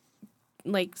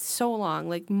like so long,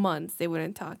 like months, they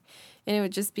wouldn't talk. And it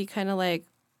would just be kind of like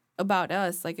about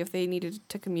us, like if they needed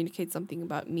to communicate something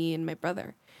about me and my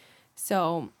brother.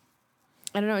 So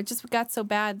I don't know, it just got so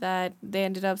bad that they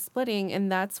ended up splitting.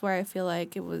 And that's where I feel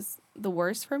like it was the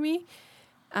worst for me.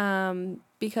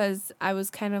 Because I was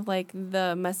kind of like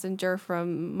the messenger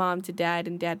from mom to dad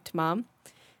and dad to mom.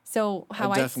 So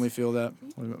how I definitely feel that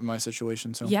with my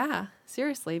situation. So yeah,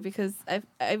 seriously, because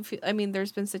I mean,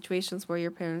 there's been situations where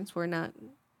your parents were not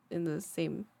in the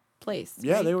same place.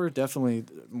 yeah, right? they were definitely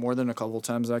more than a couple of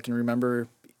times I can remember.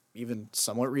 Even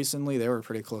somewhat recently, they were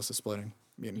pretty close to splitting.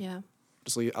 I mean, Yeah.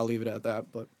 I'll leave it at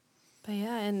that. But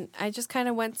Yeah, and I just kind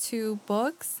of went to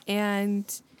books, and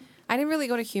I didn't really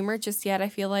go to humor just yet. I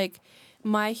feel like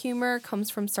my humor comes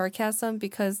from sarcasm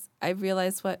because I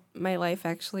realized what my life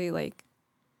actually like.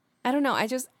 I don't know.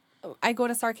 I go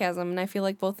to sarcasm, and I feel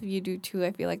like both of you do too.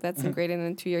 I feel like that's ingrained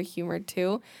into your humor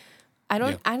too. I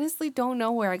don't honestly don't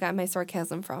know where I got my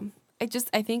sarcasm from. I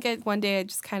think one day I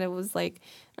just kind of was like,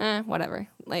 whatever.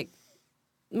 Like,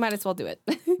 might as well do it.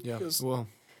 Yeah. Well,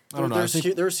 I don't know. I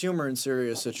think there's humor in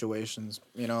serious situations.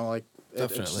 You know, like it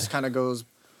Definitely. just kind of goes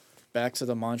back to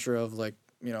the mantra of like,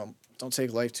 you know, don't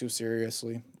take life too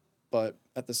seriously, but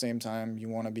at the same time, you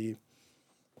want to be,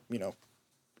 you know,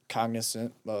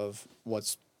 cognizant of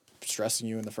what's stressing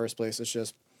you in the first place. It's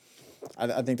just,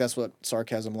 I think that's what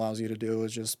sarcasm allows you to do,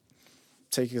 is just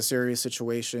take a serious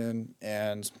situation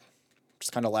and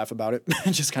just kind of laugh about it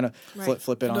and just kind of Right.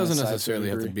 flip it it on doesn't its side to a necessarily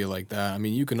have to degree. be like that. I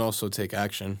mean, you can also take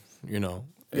action. You know,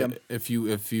 Yeah. if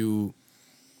you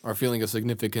are feeling a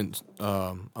significant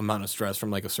amount of stress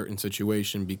from like a certain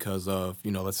situation because of,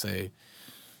 you know, let's say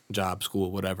job,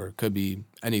 school, whatever, could be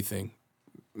anything.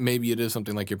 Maybe it is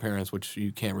something like your parents, which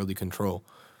you can't really control,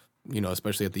 you know,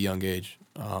 especially at the young age.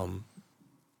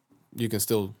 You can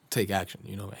still take action,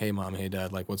 you know, hey mom, hey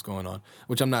dad, like what's going on?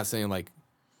 Which I'm not saying like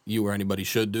you or anybody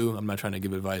should do. I'm not trying to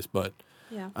give advice, but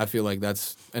Yeah. I feel like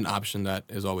that's an option that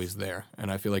is always there, and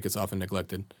I feel like it's often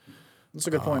neglected. That's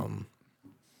a good point.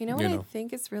 You know You what I know.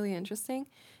 think is really interesting?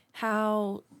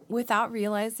 How, without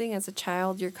realizing as a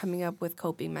child, you're coming up with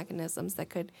coping mechanisms that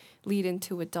could lead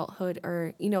into adulthood,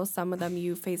 or, some of them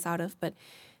you phase out of, but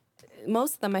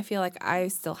most of them I feel like I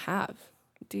still have.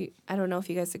 I don't know if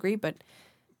you guys agree, but,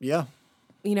 Yeah.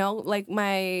 like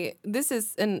this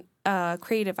is an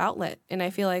creative outlet, and I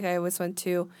feel like I always went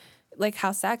to, like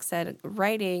how Zach said,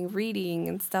 writing, reading,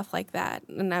 and stuff like that.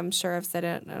 And I'm sure I've said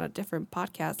it on a different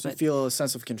podcast, To but feel a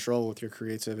sense of control with your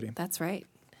creativity. that's right.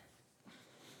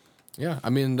 Yeah, I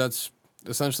mean that's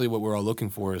essentially what we're all looking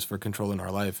for is for control in our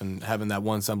life, and having that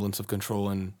one semblance of control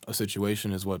in a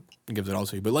situation is what gives it all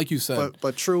to you. But like you said,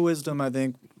 But true wisdom, I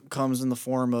think, comes in the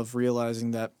form of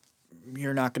realizing that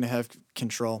you're not going to have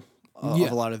control Yeah.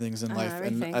 of a lot of things in life, and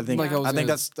everything. I think Like I was I think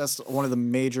gonna- that's one of the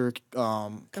major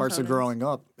parts Components. of growing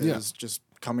up is Yeah. just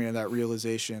coming to that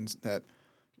realization that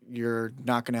you're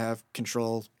not going to have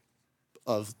control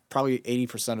of probably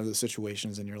 80% of the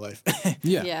situations in your life.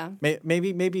 yeah, Yeah.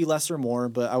 Maybe less or more,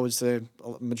 but I would say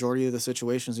a majority of the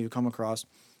situations you come across,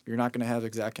 you're not going to have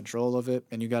exact control of it,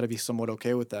 and you got to be somewhat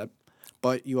okay with that.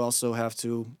 But you also have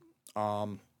to,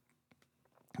 you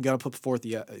got to put forth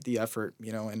the effort,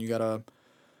 and you got to,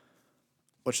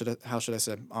 how should I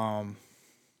say,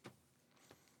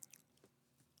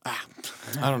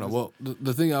 I don't know. Well,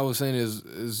 the thing I was saying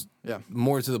is yeah,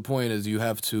 more to the point is you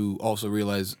have to also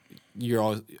realize you're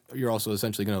also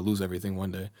essentially going to lose everything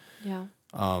one day. Yeah.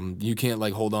 You can't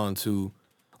like hold on to,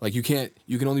 like you can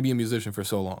only be a musician for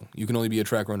so long. You can only be a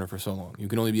track runner for so long. You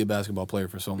can only be a basketball player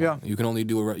for so long. Yeah. You can only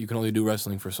do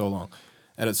wrestling for so long,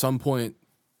 and at some point,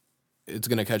 it's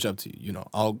gonna catch up to you.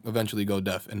 I'll eventually go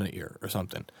deaf in an ear or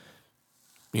something.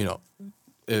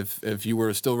 If you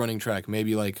were still running track,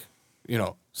 maybe like,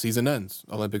 season ends,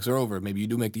 Olympics are over, maybe you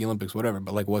do make the Olympics, whatever.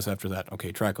 But like, what's after that?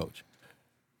 Okay, track coach.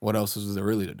 What else is there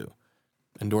really to do?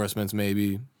 Endorsements,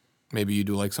 maybe you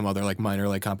do like some other like minor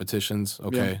like competitions.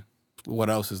 Okay, what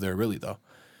else is there really though?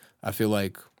 I feel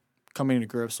like coming to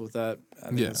grips with that, I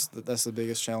think Yeah. that's the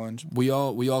biggest challenge. we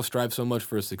all strive so much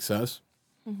for success,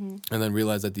 and then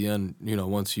realize at the end,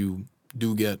 once you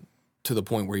do get to the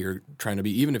point where you're trying to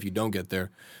be, even if you don't get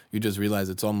there, you just realize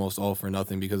it's almost all for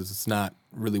nothing because it's not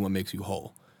really what makes you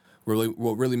whole. Really,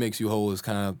 what really makes you whole is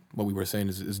kind of what we were saying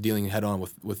is dealing head on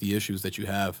with the issues that you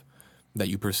have, that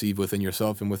you perceive within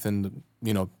yourself and within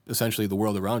essentially the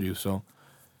world around you. So,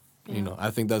 I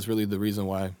think that's really the reason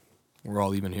why we're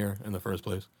all even here in the first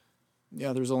place.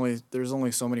 Yeah, there's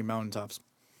only so many mountaintops.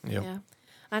 Yep. Yeah.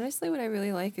 Honestly, what I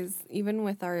really like is even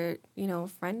with our,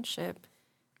 friendship,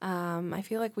 I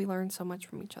feel like we learn so much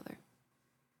from each other.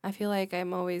 I feel like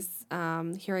I'm always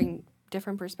hearing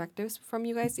different perspectives from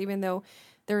you guys, even though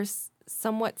they're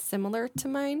somewhat similar to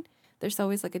mine. There's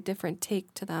always like a different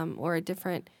take to them, or a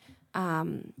different,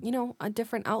 a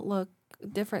different outlook,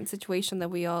 different situation that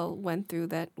we all went through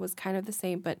that was kind of the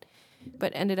same, but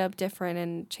ended up different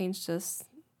and changed us.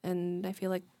 And I feel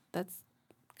like that's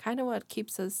kind of what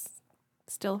keeps us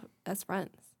still as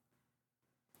friends.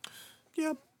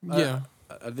 Yeah, Yeah.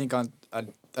 I think I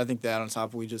think that on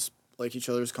top we just like each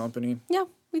other's company. Yeah,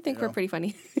 we think Yeah. we're pretty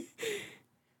funny.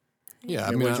 Yeah. I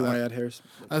And mean, what do you want I, to add, Harris?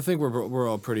 I think we're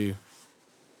all pretty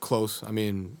close. I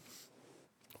mean,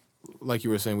 like you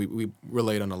were saying, we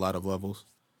relate on a lot of levels.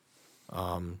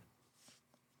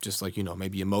 Just like,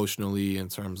 maybe emotionally in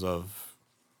terms of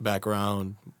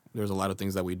background, there's a lot of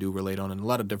things that we do relate on and a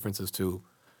lot of differences too.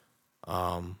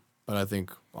 But I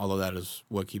think all of that is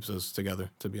what keeps us together,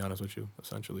 to be honest with you,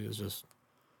 essentially, is just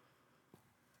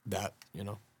that.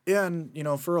 Yeah,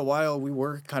 and for a while we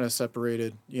were kind of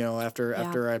separated. After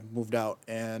I moved out,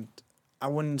 and I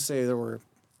wouldn't say there were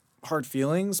hard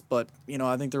feelings, but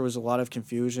I think there was a lot of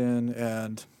confusion,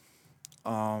 and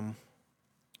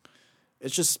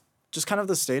it's just kind of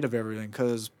the state of everything.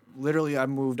 Because literally, I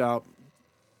moved out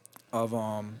of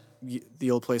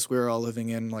the old place we were all living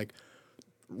in, like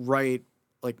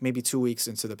maybe 2 weeks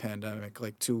into the pandemic,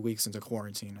 like 2 weeks into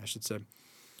quarantine, I should say.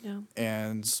 Yeah.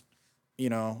 And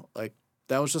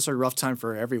that was just a rough time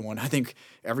for everyone. I think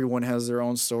everyone has their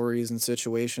own stories and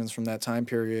situations from that time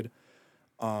period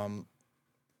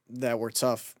that were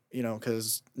tough,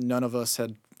 because none of us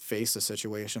had faced a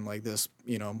situation like this,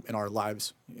 in our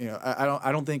lives.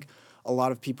 I don't think a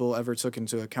lot of people ever took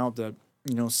into account that,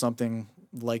 something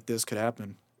like this could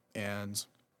happen. And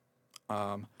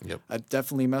Yep. I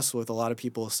definitely messed with a lot of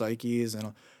people's psyches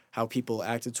and how people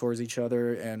acted towards each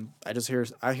other. And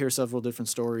I hear several different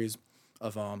stories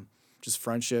of just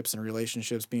friendships and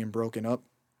relationships being broken up,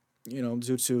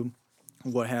 due to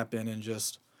what happened, and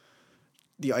just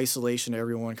the isolation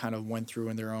everyone kind of went through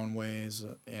in their own ways,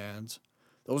 and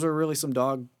those are really some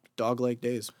dog-like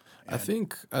days. I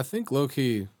think low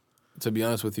key, to be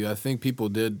honest with you, I think people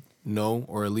did know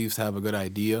or at least have a good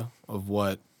idea of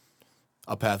what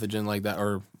a pathogen like that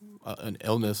or an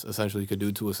illness essentially could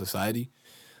do to a society.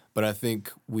 But I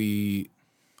think we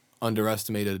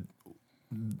underestimated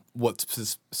what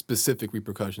specific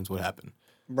repercussions would happen.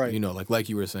 Right. You know, like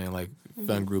you were saying, like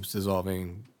fan groups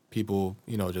dissolving, people,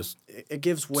 you know, just It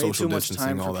gives way social too much time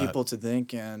distancing, for all that. people to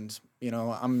think, and you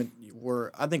know,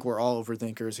 I think we're all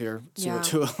overthinkers here Yeah,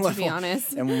 to a level. to be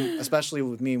honest. And especially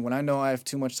with me, when I know I have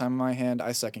too much time in my hand,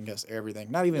 I second guess everything.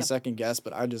 Not even Yep. second guess,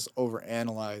 but I just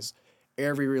overanalyze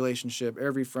every relationship,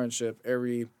 every friendship,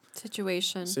 every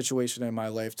Situation. situation in my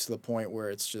life to the point where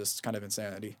it's just kind of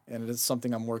insanity, and it's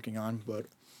something I'm working on. But,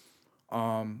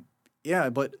 yeah,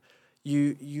 but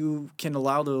you can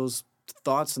allow those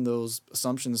thoughts and those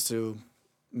assumptions to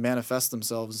manifest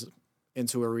themselves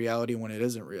into a reality when it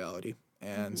isn't reality,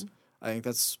 and I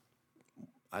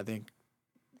think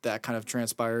that kind of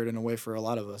transpired in a way for a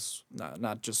lot of us,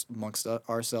 not just amongst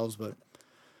ourselves, but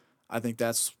I think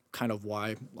that's kind of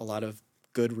why a lot of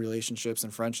good relationships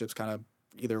and friendships kind of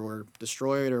either were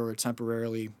destroyed or were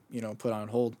temporarily, put on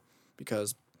hold,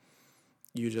 because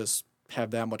you just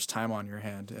have that much time on your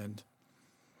hand, and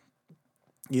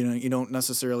you don't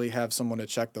necessarily have someone to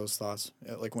check those thoughts,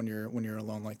 like when you're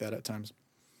alone like that at times.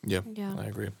 yeah, Yeah. I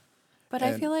agree. But I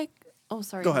And- feel like, oh,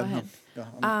 sorry, Go go ahead. ahead. No,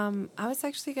 go. I was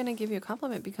actually going to give you a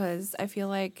compliment because I feel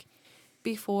like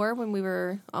before when we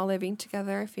were all living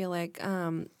together, I feel like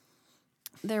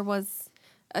there was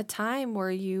a time where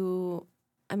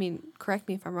correct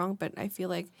me if I'm wrong, but I feel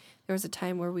like there was a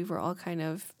time where we were all kind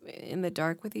of in the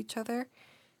dark with each other.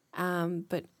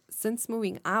 But since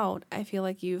moving out, I feel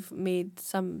like you've made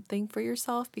something for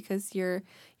yourself because you're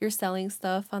selling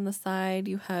stuff on the side,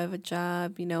 you have a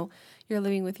job, you're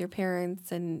living with your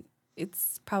parents, and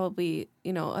it's probably,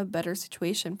 a better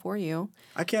situation for you.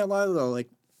 I can't lie though, like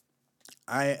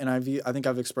I think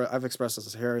I've expressed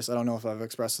this to Harris. I don't know if I've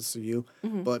expressed this to you,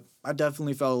 but I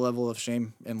definitely felt a level of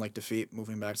shame and like defeat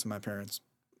moving back to my parents.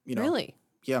 Really?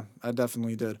 Yeah, I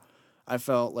definitely did. I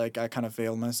felt like I kind of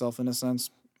failed myself in a sense.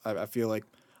 I feel like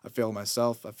I failed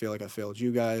myself. I feel like I failed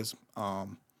you guys.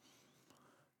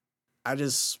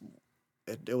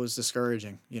 It was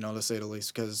discouraging, to say the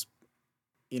least, because,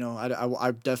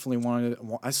 I definitely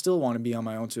I still want to be on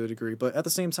my own to a degree, but at the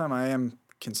same time, I am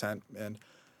content and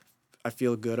I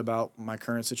feel good about my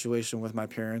current situation with my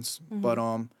parents. But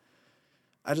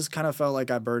I just kind of felt like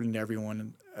I burdened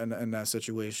everyone in that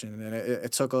situation, and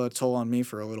it took a toll on me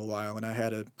for a little while, and I had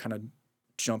to kind of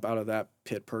jump out of that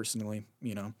pit personally,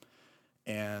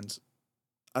 and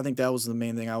I think that was the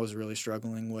main thing I was really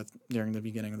struggling with during the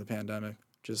beginning of the pandemic,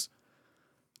 just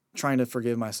trying to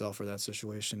forgive myself for that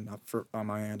situation on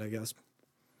my end, I guess.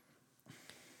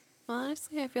 Well,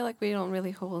 honestly, I feel like we don't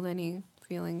really hold any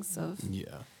feelings of.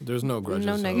 Yeah, there's no grudges.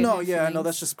 No so- negative No, yeah, no, feelings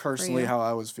that's just for personally you. how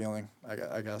I was feeling,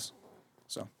 I guess.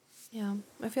 So, Yeah,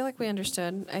 I feel like we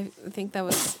understood. I think that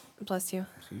was. Bless you.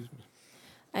 Excuse me.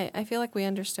 I feel like we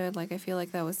understood. Like, I feel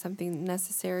like that was something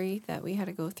necessary that we had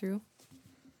to go through.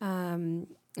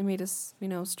 It made us,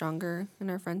 stronger in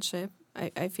our friendship.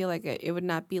 I feel like it would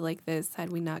not be like this had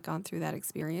we not gone through that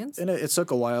experience. and it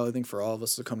took a while, I think, for all of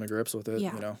us to come to grips with it,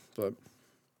 Yeah. but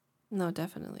No,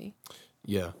 definitely.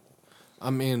 Yeah. I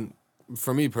mean,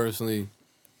 for me personally,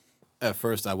 at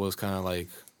first I was kind of like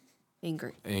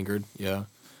Angry. angered, yeah.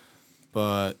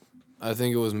 But I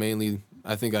think it was mainly,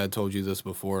 I think I had told you this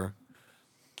before.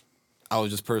 I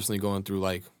was just personally going through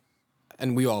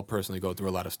and we all personally go through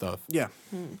a lot of stuff. yeah.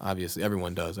 Obviously,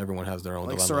 everyone does. Everyone has their own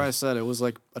Like dilemmas. Sarai said, it was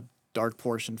like a dark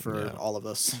portion for Yeah. all of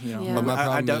us. Yeah. But my I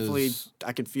problem definitely is-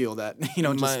 I could feel that. Just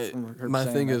my from her my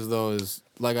saying thing that. is though is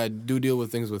like I do deal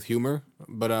with things with humor,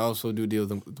 but I also do deal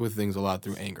with things a lot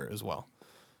through anger as well.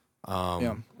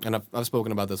 Yeah. And I've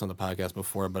spoken about this on the podcast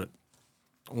before, but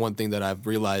one thing that I've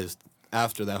realized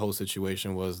after that whole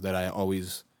situation was that I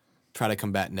always try to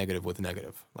combat negative with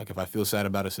negative. Like if I feel sad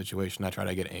about a situation, I try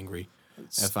to get angry.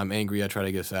 If I'm angry, I try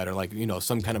to get sad, or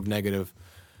some kind of negative.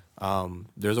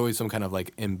 There's always some kind of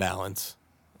like imbalance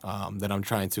that I'm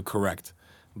trying to correct,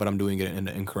 but I'm doing it in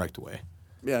the incorrect way.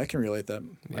 Yeah, I can relate that.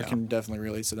 I Yeah. can definitely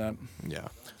relate to that. Yeah.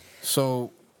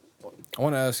 So I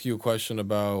want to ask you a question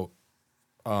about.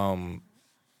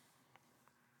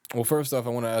 Well, first off, I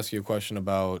want to ask you a question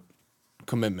about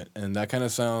commitment, and that kind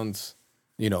of sounds,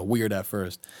 weird at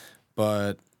first,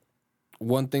 but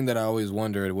one thing that I always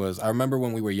wondered was, I remember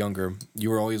when we were younger,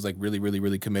 you were always like really, really,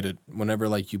 really committed. Whenever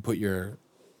like you put your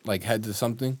head to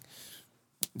something,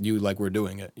 you were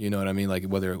doing it. You know what I mean? Like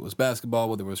whether it was basketball,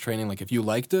 whether it was training, like if you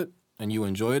liked it and you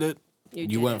enjoyed it, You you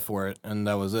did went it. for it, and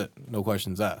that was it. No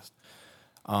questions asked.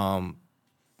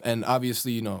 And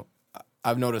obviously,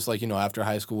 I've noticed, like, after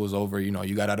high school was over,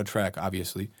 you got out of track,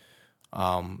 obviously.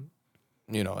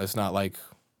 It's not like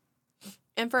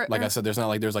And for I said, there's not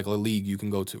like there's like a league you can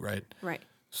go to, right? right.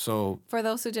 So For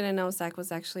those who didn't know, Zach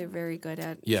was actually very good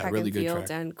at Yeah, track really and good field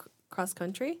track. and cross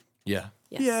country. yeah,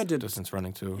 Yes. Yeah, I did. distance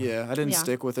running too. Yeah, I didn't Yeah.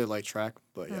 stick with it like track,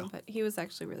 but yeah. But he was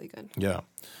actually really good. Yeah.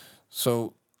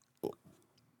 So,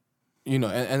 and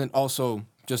then also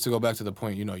just to go back to the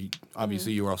point,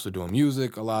 obviously you were also doing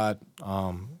music a lot,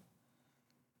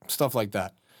 stuff like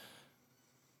that.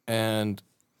 And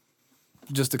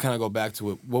just to kind of go back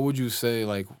to it, what would you say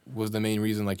like was the main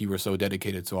reason like you were so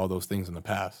dedicated to all those things in the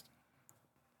past?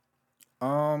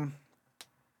 Damn,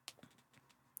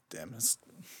 it's,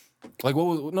 Like what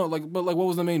was what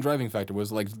was the main driving factor?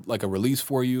 Was it like a release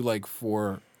for you, like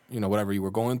for whatever you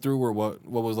were going through, or what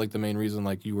was like the main reason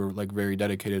like you were like very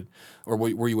dedicated, or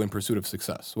were you in pursuit of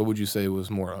success? What would you say it was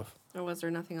more of? Or was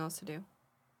there nothing else to do?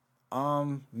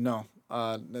 no.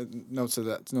 No to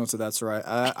that. No to that's right.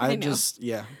 I I know. just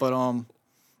yeah, but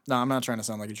no, I'm not trying to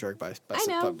sound like a jerk I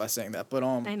know. by saying that, but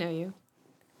I know you.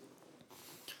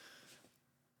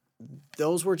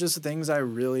 those were just the things I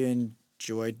really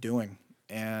enjoyed doing,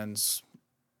 and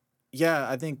yeah,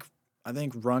 I think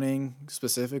running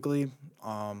specifically,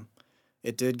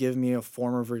 it did give me a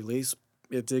form of release.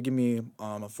 It did give me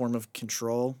a form of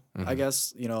control. I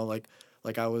guess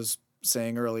like I was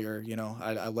saying earlier,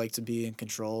 I like to be in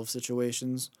control of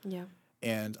situations, Yeah.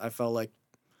 and I felt like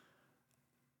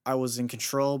I was in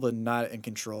control, but not in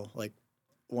control. Like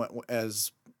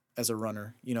as a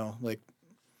runner, like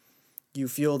you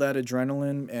feel that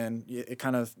adrenaline, and it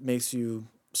kind of makes you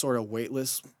sort of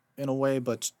weightless in a way,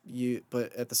 but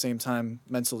at the same time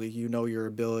mentally you know your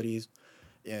abilities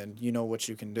and you know what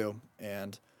you can do,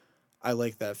 and I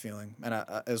like that feeling. And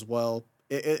I as well,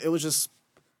 it was just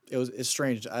it's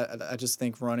strange. I just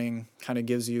think running kind of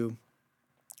gives you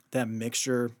that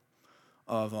mixture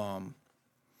of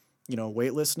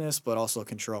weightlessness but also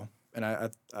control, and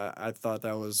I thought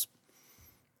that was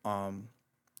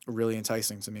really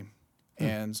enticing to me.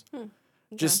 And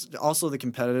just also the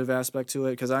competitive aspect to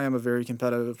it, because I am a very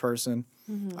competitive person.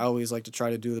 I always like to try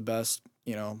to do the best,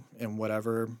 in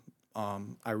whatever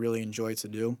I really enjoy to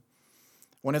do.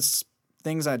 When it's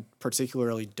things I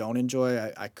particularly don't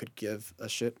enjoy, I could give a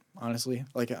shit, honestly.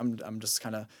 Like I'm just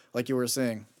kind of like you were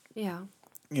saying, Yeah.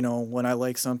 when I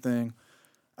like something,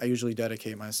 I usually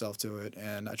dedicate myself to it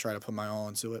and I try to put my all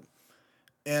into it.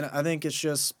 And I think it's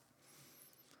just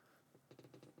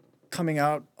coming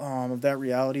out of that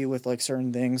reality with like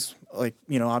certain things. Like,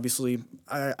 obviously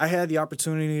I had the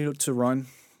opportunity to run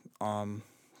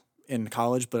in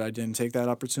college, but I didn't take that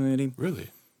opportunity. Really,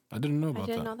 I didn't know I about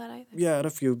didn't that. know that either. Yeah, I had a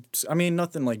few. I mean,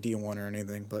 nothing like D1 or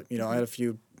anything, but I had a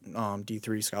few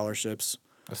D3 scholarships.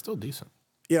 That's still decent.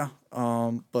 Yeah,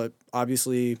 but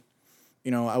obviously,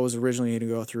 I was originally to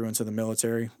go through into the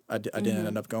military. I didn't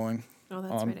end up going. Oh,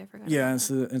 that's right. I forgot. Yeah, about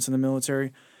that. into the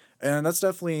military, and that's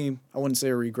definitely, I wouldn't say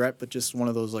a regret, but just one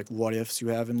of those like what ifs you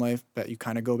have in life that you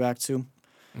kind of go back to,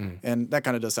 and that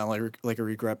kind of does sound like a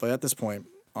regret. But at this point,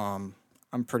 I'm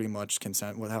pretty much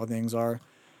content with how things are.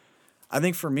 I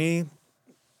think for me,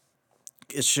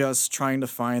 it's just trying to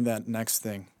find that next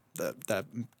thing that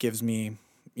gives me,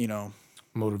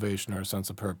 Motivation or a sense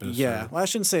of purpose. yeah. or- Well, I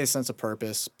shouldn't say a sense of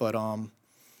purpose, but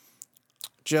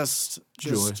just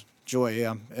joy,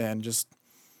 yeah, and just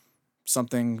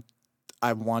something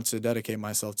I want to dedicate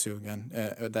myself to again.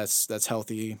 That's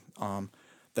healthy.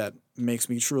 That makes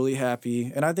me truly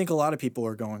happy, and I think a lot of people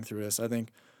are going through this. I think,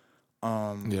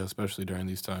 yeah, especially during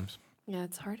these times. Yeah,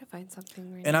 it's hard to find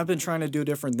something right and now. I've been trying to do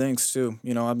different things too.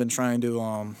 I've been trying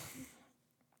to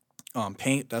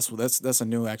paint. That's a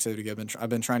new activity. I've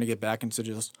been trying to get back into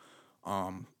just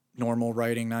normal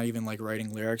writing, not even like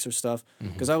writing lyrics or stuff.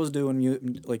 Because I was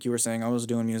doing like you were saying, I was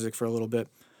doing music for a little bit,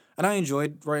 and I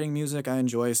enjoyed writing music. I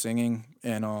enjoy singing,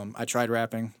 and I tried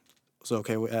rapping. Was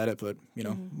okay at it, but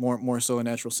more so a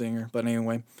natural singer. But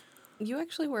anyway, You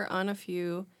actually were on a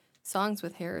few songs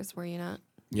with Harris, were you not?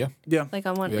 Yeah, yeah. Like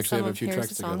on one We actually some have a of few Harris'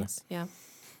 tracks together. songs. Yeah. make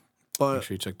But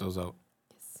sure you check those out.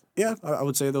 yeah, I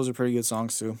would say those are pretty good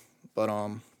songs too. But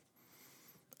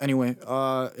anyway,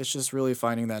 it's just really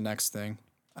finding that next thing,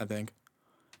 I think.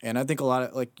 And I think a lot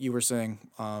of, like you were saying,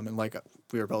 and like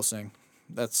we were both saying,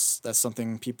 that's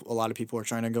something a lot of people are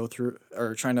trying to go through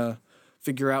or trying to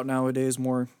figure out nowadays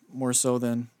more so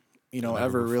than ever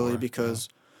ever really, before, because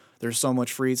there's so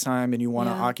much free time and you want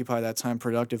to Yeah. occupy that time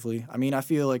productively. I mean, I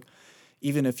feel like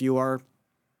even if you are,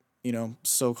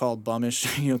 so-called bummish,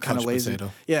 kind Couch of lazy.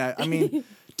 potato. Yeah, I mean,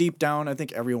 deep down, I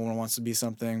think everyone wants to be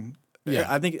something Yeah.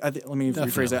 I think let me rephrase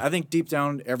Definitely. that. I think deep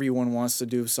down, everyone wants to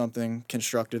do something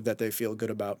constructive that they feel good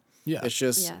about. Yeah. It's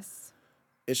just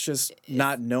Yes.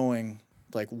 not knowing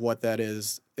like what that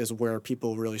is where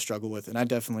people really struggle with, and I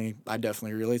definitely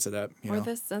relate to that. You Or know,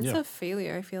 the sense Yeah. of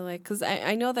failure, I feel like. Because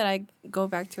I know that I go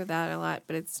back to that a lot,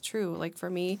 but it's true. Like, for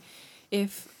me,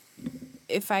 if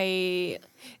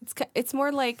it's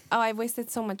more like, oh, I've wasted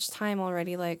so much time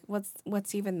already. Like,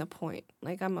 what's even the point?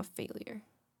 Like, I'm a failure.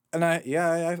 and I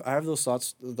have those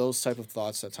thoughts, those type of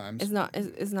thoughts at times. Is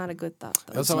not a good thought,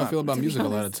 though. That's how I not, feel about to be music a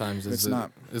lot of honest. times. It's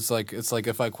not. It's like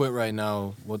if I quit right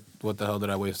now, what the hell did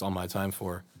I waste all my time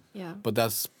for? Yeah. But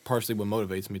that's partially what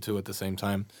motivates me too. At the same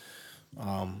time,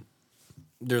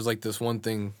 there's like this one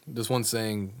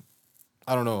saying.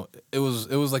 I don't know. It was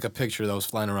like a picture that was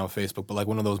flying around Facebook, but like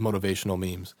one of those motivational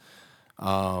memes.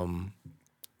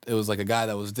 It was like a guy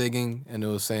that was digging, and it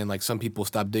was saying like some people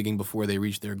stop digging before they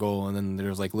reach their goal, and then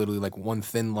there's like literally like one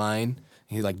thin line.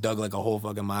 He like dug like a whole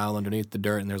fucking mile underneath the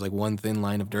dirt, and there's like one thin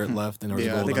line of dirt left, and there was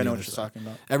Yeah, I gold think on I the know other what you're side. talking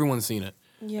about. Everyone's seen it.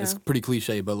 Yeah. It's pretty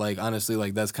cliche, but like honestly,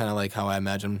 like that's kind of like how I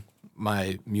imagine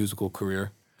my musical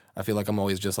career. I feel like I'm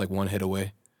always just like one hit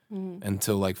away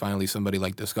until like finally somebody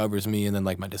like discovers me, and then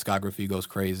like my discography goes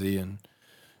crazy, and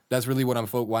that's really what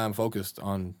why I'm focused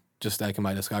on just stacking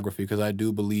my discography, because I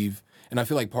do believe, and I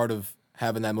feel like part of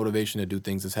having that motivation to do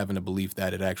things is having a belief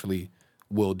that it actually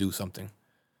will do something.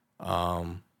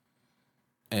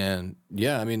 And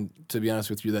yeah, I mean, to be honest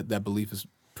with you, that belief is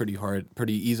pretty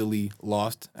easily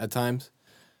lost at times.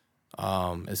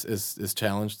 It's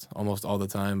challenged almost all the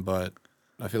time, but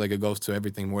I feel like it goes to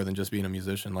everything more than just being a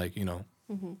musician. Like, you know,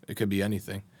 it could be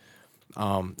anything.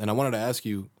 And I wanted to ask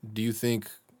you, do you think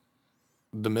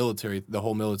the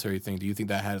whole military thing, do you think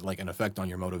that had like an effect on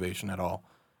your motivation at all?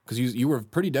 Because you were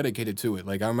pretty dedicated to it.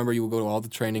 Like I remember you would go to all the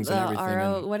trainings and everything.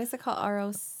 And What is it called?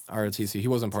 ROTC. He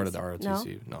wasn't part of the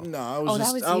ROTC. No. No, I Oh, was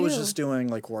that just was you. just doing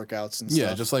like workouts and stuff.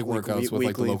 Yeah, just like workouts with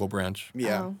like the local branch.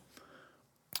 Yeah,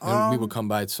 Oh. And we would come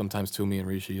by sometimes to me and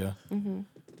Rishi. Yeah.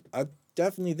 I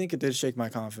definitely think it did shake my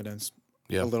confidence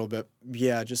Yeah. a little bit.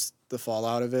 Yeah, just the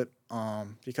fallout of it.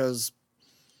 Because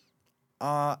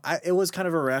it was kind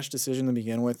of a rash decision to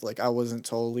begin with. Like I wasn't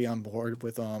totally on board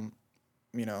with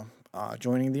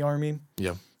joining the Army,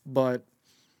 Yeah. but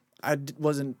I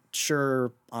wasn't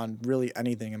sure on really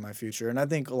anything in my future. And I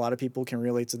think a lot of people can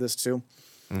relate to this too.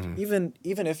 Even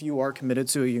if you are committed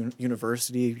to a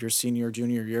university your senior or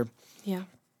junior year, Yeah.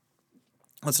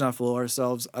 let's not fool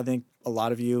ourselves. I think a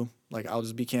lot of you, like I'll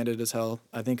just be candid as hell,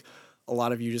 I think a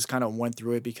lot of you just kind of went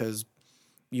through it because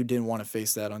you didn't want to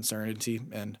face that uncertainty.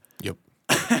 And Yep.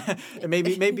 and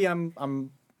maybe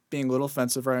I'm being a little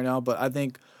offensive right now, but I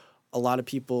think a lot of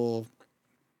people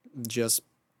just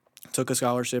took a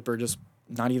scholarship, or just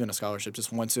not even a scholarship,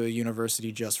 just went to a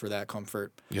university just for that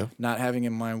comfort, Yeah. not having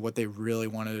in mind what they really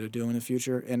wanted to do in the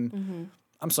future. And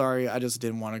I'm sorry, I just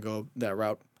didn't want to go that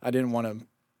route. I didn't want to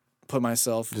put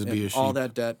myself Just be in a all sheep.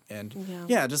 that debt, and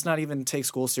just not even take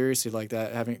school seriously like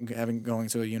that, having going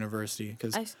to a university,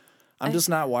 because I'm just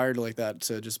not wired like that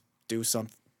to just do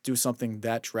something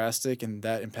that drastic and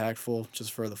that impactful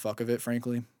just for the fuck of it,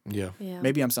 frankly. Yeah. Yeah.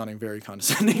 Maybe I'm sounding very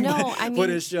condescending. No, but, I but mean,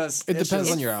 it's just It depends on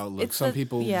just- your outlook. it's Some the-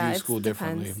 people yeah, view it school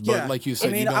differently. depends. But like you said,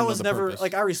 I mean, you don't I know was the never purpose.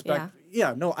 like I respect.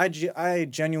 Yeah, no, I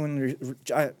genuinely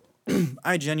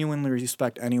I genuinely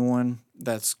respect anyone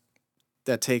that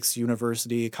takes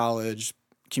university, college,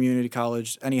 community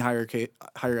college, any higher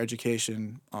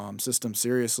education system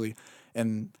seriously,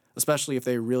 and especially if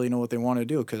they really know what they want to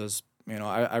do. Because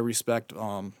I respect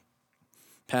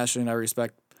passion. I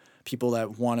respect people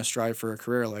that want to strive for a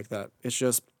career like that. It's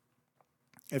just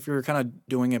if you're kind of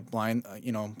doing it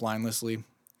blindlessly.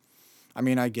 I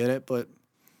mean, I get it, but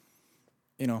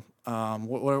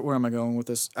where am I going with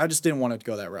this? I just didn't want to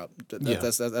go that route. Yeah.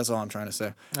 That's all I'm trying to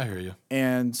say. I hear you.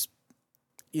 And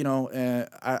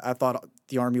I thought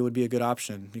the Army would be a good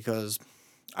option because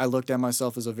I looked at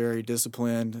myself as a very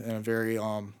disciplined and a very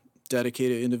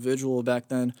dedicated individual back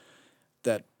then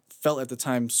that felt at the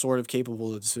time sort of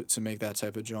capable to make that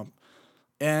type of jump.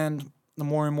 And the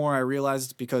more and more I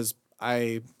realized, because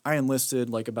I enlisted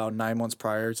like about 9 months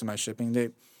prior to my shipping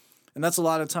date, and that's a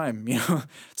lot of time,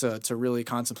 to really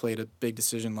contemplate a big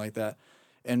decision like that.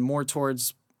 And more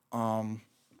towards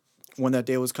when that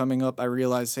day was coming up, I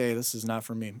realized, hey, this is not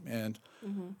for me. And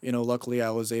luckily I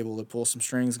was able to pull some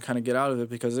strings and kind of get out of it,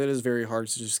 because it is very hard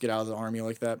to just get out of the Army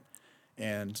like that.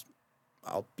 And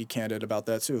I'll be candid about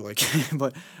that too. Like,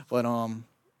 but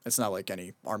it's not like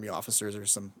any Army officers or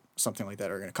something like that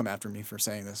are gonna come after me for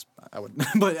saying this. I would,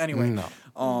 but anyway, No.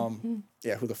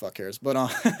 yeah, who the fuck cares? But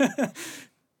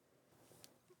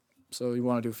so you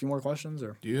want to do a few more questions,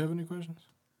 or Do you have any questions?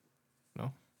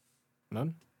 No?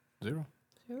 None? Zero?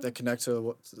 that connect to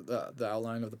what the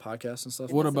outline of the podcast and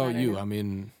stuff. What doesn't about matter you? now. I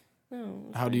mean,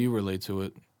 No, how do you relate to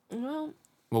it? Well,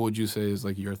 What would you say is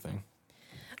like your thing?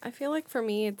 I feel like for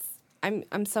me,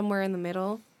 I'm somewhere in the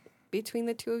middle between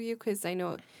the two of you because I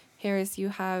know, Harris, you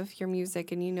have your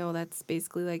music and you know that's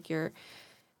basically like your,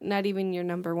 not even your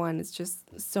number one. It's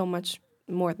just so much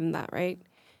more than that, right?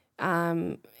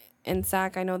 And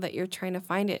Zach, I know that you're trying to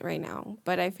find it right now,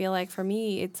 but I feel like for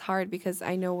me, it's hard because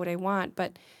I know what I want,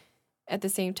 but at the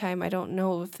same time, I don't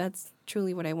know if that's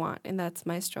truly what I want, and that's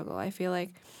my struggle. I feel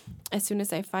like as soon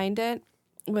as I find it,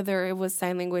 whether it was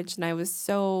sign language, and I was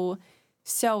so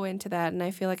into that, and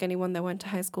I feel like anyone that went to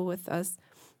high school with us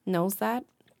knows that,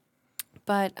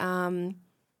 but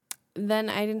then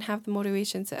I didn't have the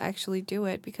motivation to actually do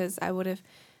it because I would have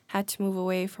had to move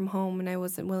away from home, and I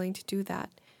wasn't willing to do that.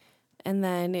 And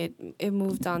then it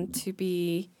moved on to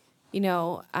be,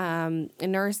 a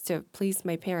nurse to please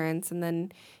my parents, and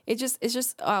then it's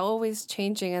just always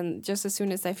changing. And just as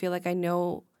soon as I feel like I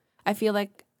know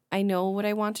what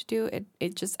I want to do,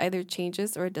 it just either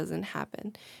changes or it doesn't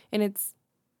happen. And it's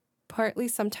partly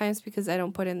sometimes because I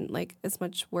don't put in like as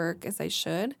much work as I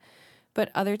should, but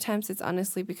other times it's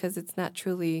honestly because it's not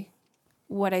truly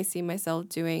what I see myself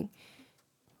doing.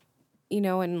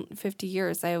 In 50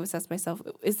 years, I always ask myself,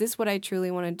 is this what I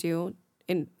truly want to do?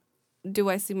 And do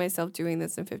I see myself doing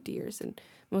this in 50 years? And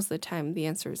most of the time, the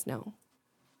answer is no.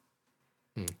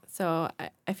 So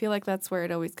I feel like that's where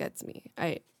it always gets me.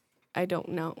 I don't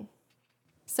know.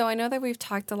 So I know that we've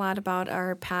talked a lot about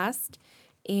our past.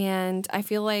 And I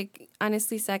feel like,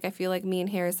 honestly, Zach, I feel like me and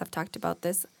Harris have talked about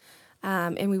this.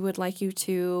 And we would like you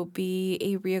to be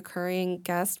a reoccurring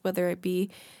guest, whether it be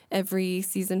every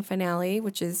season finale,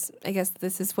 which is, I guess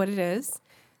this is what it is,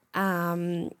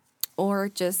 or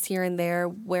just here and there,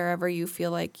 wherever you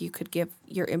feel like you could give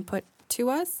your input to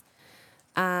us.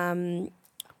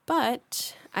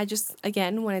 But I just,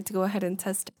 again, wanted to go ahead and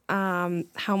test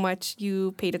how much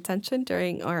you paid attention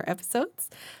during our episodes.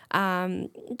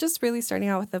 Just really starting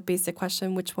out with a basic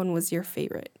question, which one was your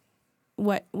favorite?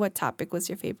 What topic was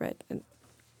your favorite?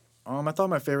 I thought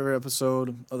my favorite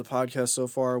episode of the podcast so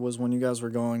far was when you guys were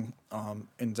going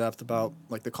in depth about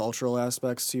like the cultural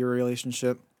aspects to your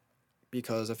relationship,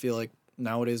 because I feel like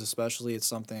nowadays especially it's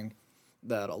something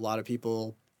that a lot of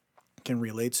people can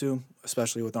relate to,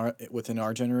 especially within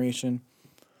our generation,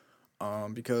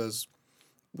 because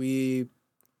I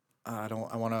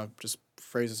want to just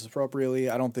phrase this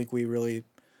appropriately. I don't think we really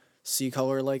see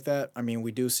color like that. I mean,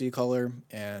 we do see color,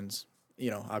 and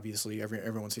obviously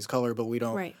everyone sees color, but we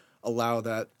don't allow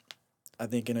that, I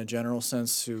think, in a general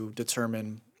sense, to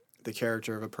determine the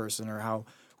character of a person or how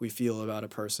we feel about a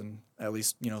person, at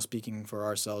least, speaking for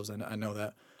ourselves. And I know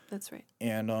that. That's right.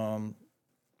 And,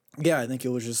 I think it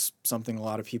was just something a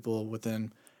lot of people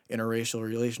within interracial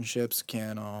relationships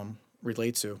can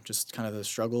relate to, just kind of the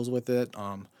struggles with it,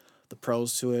 the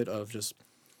pros to it of just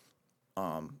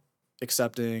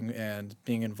accepting and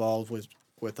being involved with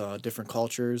different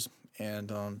cultures,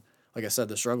 and like I said,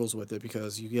 the struggles with it,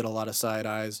 because you get a lot of side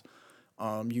eyes,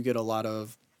 you get a lot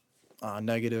of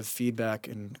negative feedback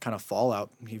and kind of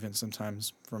fallout even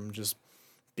sometimes from just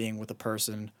being with a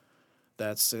person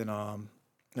that's in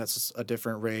that's a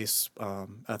different race,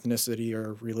 ethnicity,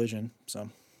 or religion. So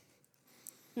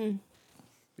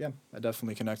yeah, I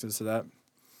definitely connected to that.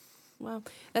 Wow,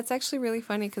 that's actually really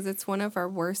funny because it's one of our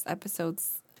worst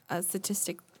episodes,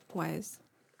 statistic wise.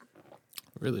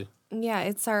 Really? Yeah,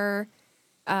 it's our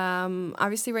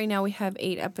obviously right now we have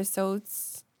 8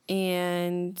 episodes,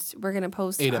 and we're gonna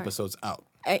post 8 episodes out.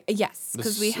 Yes,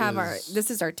 because we have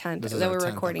this is our 10th that we're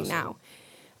recording episode.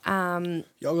 now.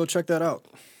 Y'all go check that out.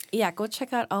 Yeah, go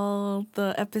check out all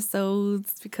the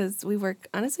episodes because we work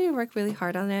really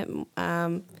hard on it.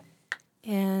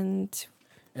 And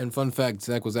fun fact,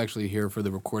 Zach was actually here for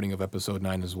the recording of episode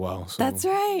 9 as well. So that's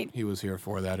right. He was here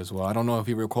for that as well. I don't know if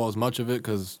he recalls much of it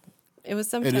because it was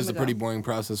some it time is a ago. pretty boring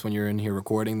process when you're in here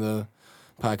recording the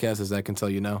podcast, as Zach can tell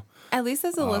you now. At least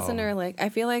as a listener, like I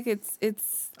feel like it's.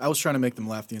 I was trying to make them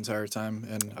laugh the entire time,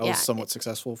 and I was somewhat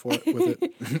successful with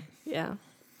it. Yeah.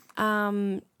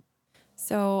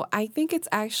 So I think it's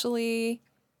actually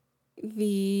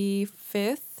the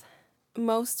 5th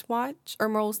most watched or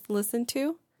most listened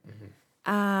to.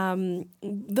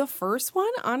 The first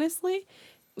one, honestly,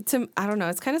 I don't know,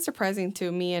 it's kind of surprising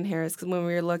to me and Harris because when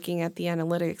we were looking at the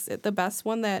analytics, the best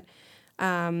one that,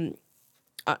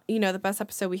 the best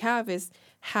episode we have is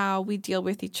how we deal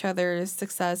with each other's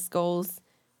success, goals,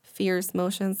 fears,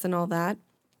 emotions, and all that.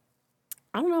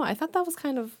 I don't know. I thought that was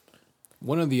kind of.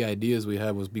 One of the ideas we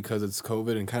had was because it's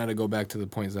COVID, and kind of to go back to the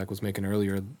point Zach was making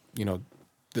earlier,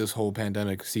 this whole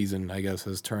pandemic season, I guess,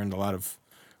 has turned a lot of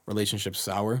relationships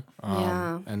sour.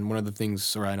 Yeah. And one of the things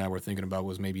Soraya and I were thinking about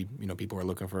was maybe, people are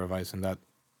looking for advice in that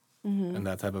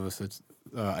type of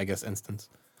I guess, instance.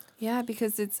 Yeah,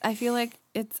 because I feel like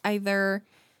it's either,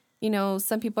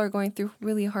 some people are going through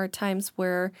really hard times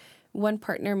where one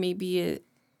partner maybe,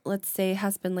 let's say,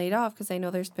 has been laid off, because I know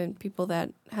there's been people that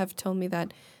have told me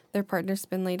that their partner's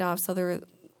been laid off, so they're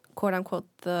quote unquote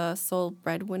the sole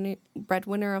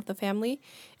breadwinner of the family,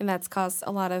 and that's caused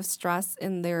a lot of stress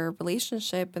in their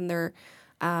relationship and their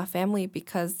family,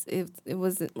 because it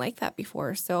wasn't like that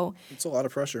before. So It's a lot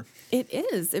of pressure. it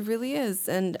is. It really is.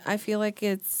 And I feel like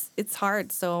it's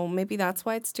hard. So maybe that's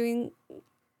why it's doing,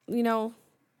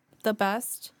 the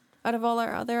best out of all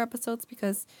our other episodes,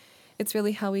 because it's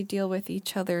really how we deal with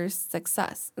each other's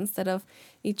success instead of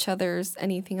each other's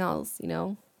anything else,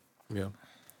 Yeah.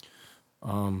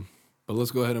 But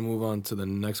let's go ahead and move on to the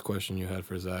next question you had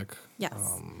for Zach.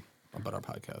 Yes. About our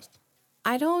podcast.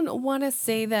 I don't want to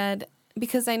say that,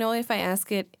 because I know if I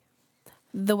ask it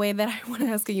the way that I want to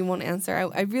ask it, you won't answer.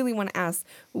 I really want to ask,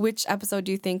 which episode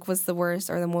do you think was the worst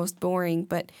or the most boring?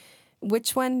 But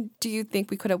which one do you think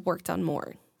we could have worked on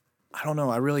more? I don't know.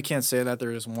 I really can't say that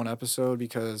there is one episode,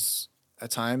 because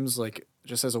at times, like,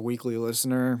 just as a weekly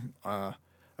listener, I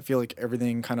feel like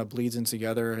everything kind of bleeds in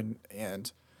together,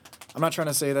 and I'm not trying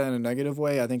to say that in a negative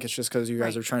way. I think it's just because you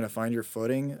guys Right. are trying to find your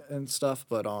footing and stuff.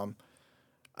 But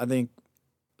I think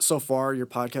so far your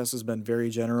podcast has been very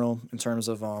general in terms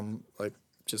of like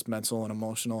just mental and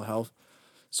emotional health.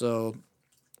 So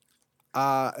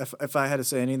if I had to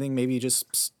say anything, maybe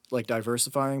just like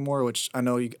diversifying more, which I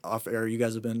know you off air you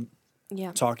guys have been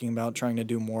Yeah. talking about trying to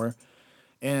do more.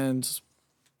 And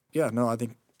yeah, no, I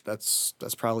think that's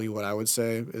probably what I would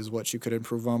say is what you could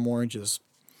improve on more. Just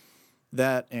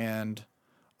that, and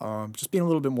just being a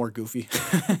little bit more goofy.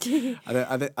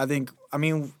 I think, I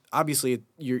mean, obviously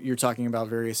you're talking about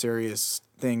very serious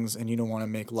things, and you don't want to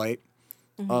make light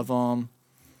of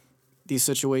these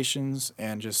situations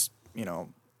and just,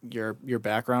 your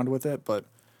background with it, but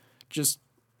just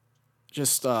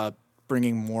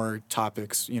bringing more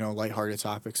topics, lighthearted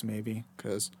topics maybe,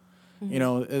 because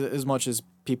as much as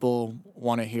people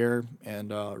want to hear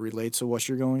and relate to what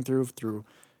you're going through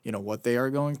what they are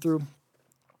going through,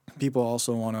 people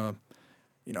also want to,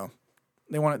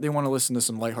 they want to listen to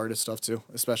some lighthearted stuff too,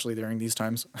 especially during these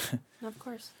times. Of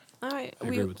course. All right. I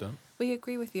agree with that. We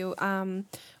agree with you.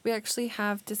 We actually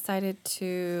have decided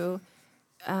to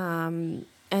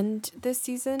end this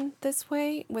season this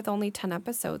way with only 10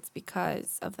 episodes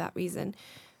because of that reason.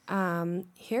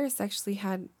 Harris actually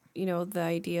had, the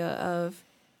idea of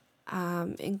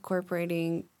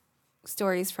incorporating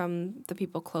stories from the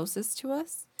people closest to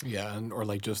us. Yeah, or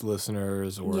like just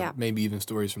listeners, or Yeah. maybe even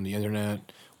stories from the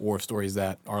internet, or stories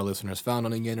that our listeners found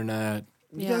on the internet.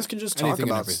 You Yeah. guys can just talk Anything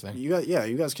and about everything.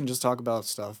 you guys can just talk about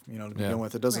stuff, to begin Yeah.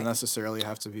 with. It doesn't Right. necessarily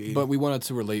have to be. But we wanted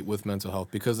to relate with mental health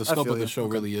because the scope feel of the you. show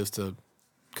Okay. really is to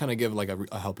kind of give like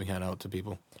a helping hand out to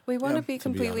people, We want to Yeah, be to be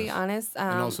completely honest.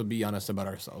 honest. and also be honest about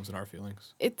ourselves and our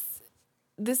feelings.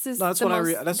 This is No, that's the what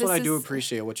most, that's what I this do is-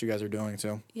 appreciate what you guys are doing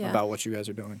too. Yeah. About what you guys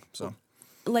are doing. So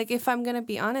Like, if I'm gonna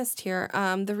be honest here,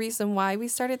 the reason why we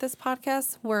started this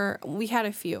podcast we had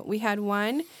a few. We had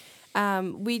one.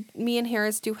 Me and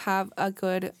Harris do have a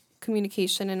good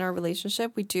communication in our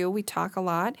relationship. We do. We talk a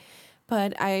lot,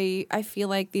 but I feel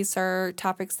like these are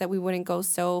topics that we wouldn't go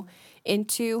so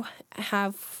into.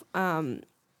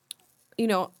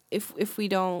 If we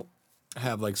don't.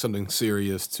 Have like something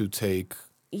serious to take,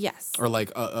 Yes. or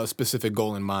like a specific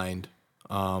goal in mind,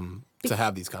 to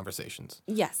have these conversations.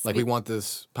 Yes. Like we want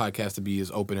this podcast to be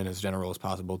as open and as general as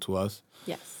possible to us,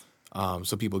 Yes.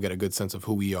 so people get a good sense of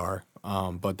who we are.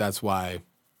 But that's why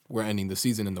we're ending the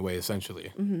season in the way,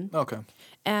 essentially. okay,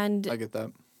 And I get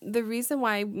that. the reason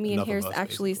why me and Enough of Harris us,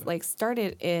 actually basically. like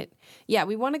started it, yeah,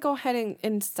 we want to go ahead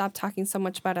and stop talking so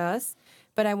much about us,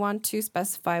 but I want to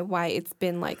specify why it's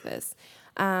been like this.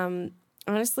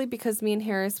 Honestly, because me and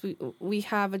Harris, we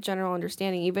have a general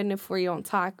understanding. Even if we don't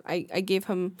talk, I give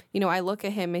him, I look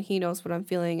at him and he knows what I'm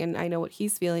feeling and I know what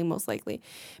he's feeling most likely.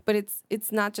 But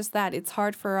it's not just that. It's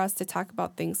hard for us to talk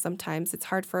about things sometimes. It's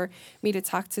hard for me to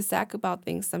talk to Zach about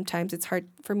things sometimes. It's hard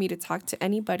for me to talk to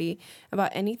anybody about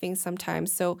anything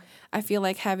sometimes. So I feel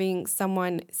like having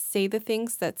someone say the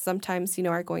things that sometimes,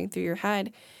 are going through your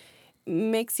head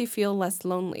makes you feel less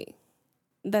lonely.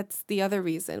 That's the other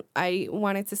reason. I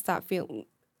wanted to stop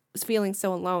feeling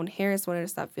so alone. Harris wanted to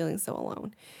stop feeling so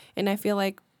alone. And I feel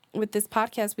like with this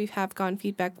podcast, we have gotten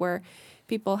feedback where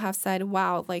people have said,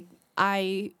 wow, like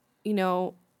I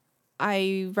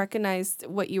recognized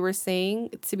what you were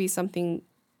saying to be something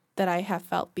that I have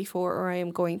felt before or I am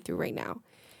going through right now.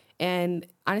 And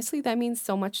honestly, that means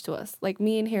so much to us. Like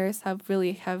me and Harris have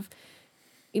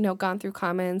gone through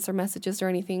comments or messages or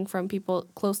anything from people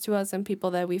close to us and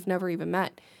people that we've never even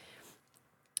met.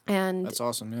 And That's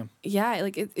awesome. Yeah. yeah,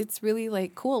 like it's really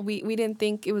like cool. We didn't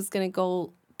think it was gonna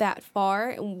go that far,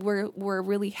 and we're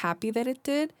really happy that it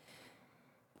did,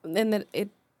 and that it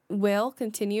will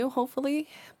continue hopefully.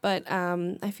 But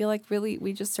I feel like really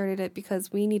we just started it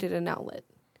because we needed an outlet.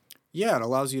 Yeah, it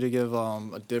allows you to give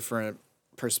a different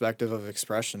perspective of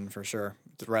expression for sure.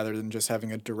 Rather than just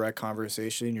having a direct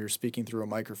conversation, you're speaking through a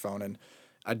microphone, and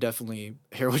I definitely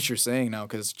hear what you're saying now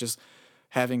because just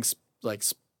having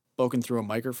spoken through a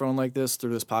microphone like this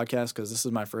through this podcast, because this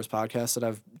is my first podcast that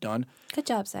I've done. Good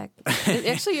job, Zach.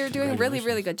 Actually, you're doing a really,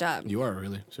 really good job. You are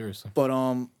really, seriously. But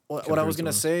what I was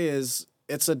gonna to us. say is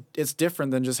it's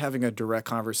different than just having a direct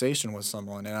conversation with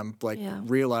someone, and I'm like Yeah.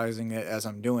 realizing it as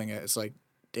I'm doing it. It's like,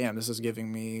 damn, this is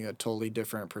giving me a totally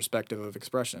different perspective of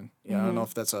expression. Yeah, I don't know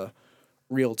if that's a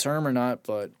real term or not,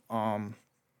 but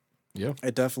Yeah.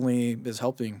 it definitely is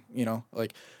helping.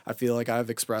 Like I feel like I've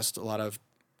expressed a lot of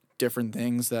different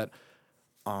things that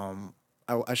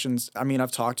I shouldn't. I mean,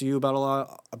 I've talked to you about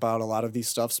a lot of these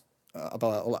stuffs.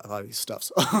 About a lot of these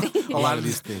stuffs, a lot of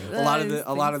these things.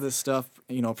 a lot of this stuff,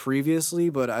 previously.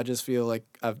 But I just feel like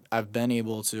I've been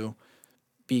able to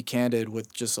be candid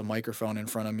with just a microphone in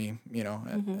front of me,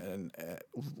 and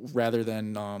rather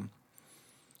than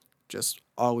just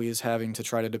always having to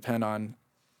try to depend on,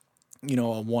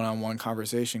 a one-on-one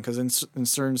conversation. Because in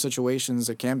certain situations,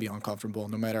 it can be uncomfortable,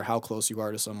 no matter how close you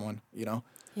are to someone. Yeah.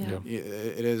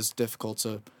 It is difficult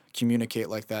to communicate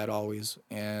like that always,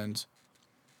 and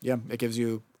yeah, it gives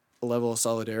you a level of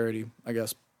solidarity, I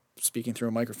guess, speaking through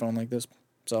a microphone like this.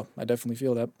 So I definitely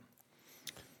feel that.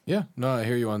 Yeah, no, I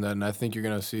hear you on that, and I think you're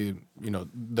gonna see,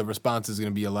 the response is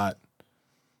gonna be a lot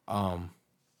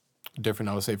different,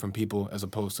 I would say, from people as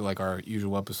opposed to like our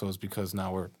usual episodes, because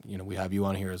now we have you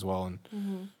on here as well,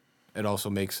 and it also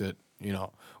makes it,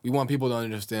 we want people to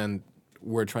understand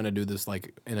we're trying to do this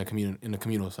like in a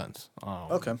communal sense.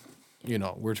 Okay.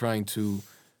 We're trying to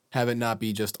have it not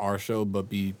be just our show, but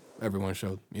be everyone's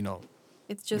show.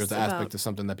 It's just there's an about, aspect of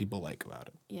something that people like about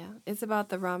it. yeah, it's about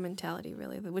the raw mentality,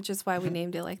 really, which is why we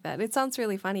named it like that. It sounds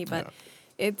really funny, but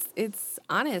it's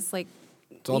honest. Like,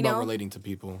 It's all about relating to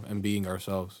people and being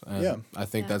ourselves. And Yeah. I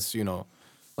think Yeah. that's,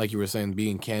 like you were saying,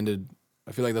 being candid.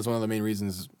 I feel like that's one of the main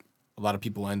reasons a lot of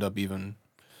people end up even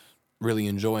really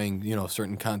enjoying,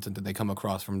 certain content that they come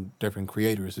across from different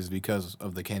creators is because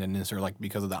of the candidness or like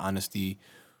because of the honesty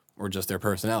or just their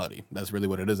personality. That's really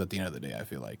what it is at the end of the day, I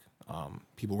feel like.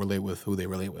 People relate with who they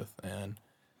relate with. And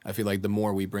I feel like the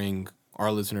more we bring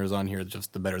our listeners on here,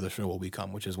 just the better the show will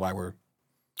become, which is why we're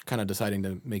kind of deciding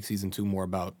to make season 2 more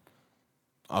about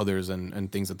others and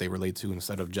things that they relate to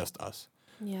instead of just us.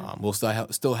 Yeah. We'll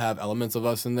still have elements of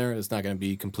us in there. It's not going to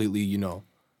be completely,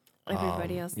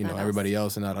 Everybody else. not us. everybody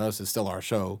else and not us. It's still our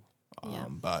show. Yeah.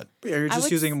 But Yeah, you're I just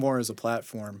would using it more as a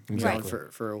platform, Exactly.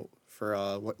 for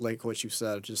what you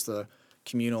said, just the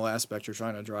communal aspect you're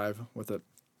trying to drive with it.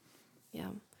 Yeah.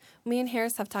 Me and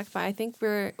Harris have talked about, I think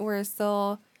we're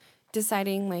still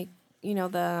deciding, like,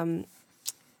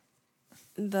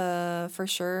 the for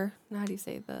sure, how do you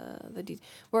say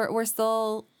we're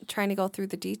still trying to go through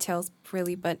the details,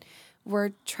 really, but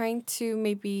we're trying to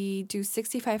maybe do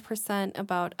 65%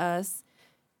 about us,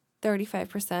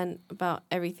 35% about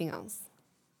everything else.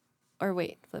 Or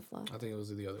wait, flip-flop. I think it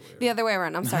was the other way. The other way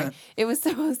around. I'm sorry. It was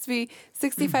supposed to be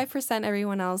 65%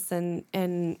 everyone else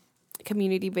and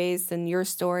community based and your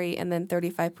story, and then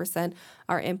 35%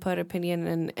 our input, opinion,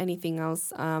 and anything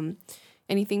else.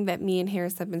 Anything that me and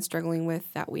Harris have been struggling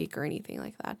with that week or anything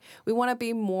like that. We want to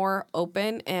be more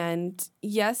open, and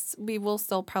yes, we will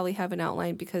still probably have an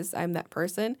outline because I'm that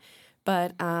person,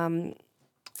 but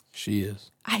She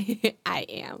is. I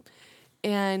am.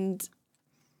 And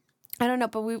I don't know,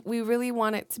 but we really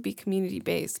want it to be community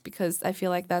based because I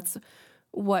feel like that's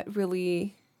what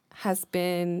really has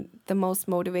been the most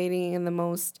motivating and the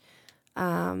most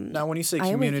Now, when you say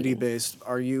eye-awakening. community based,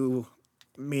 are you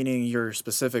meaning your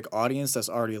specific audience that's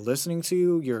already listening to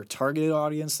you, your targeted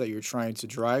audience that you're trying to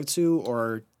drive to,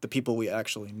 or the people we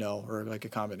actually know, or like a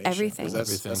combination? 'Cause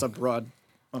Everything. That's a broad.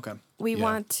 Okay, we Yeah.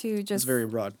 want to it's just very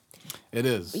broad. It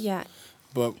is. yeah.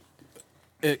 But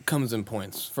it comes in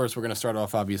points. First, we're going to start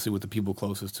off, obviously, with the people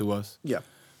closest to us. Yeah,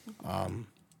 Then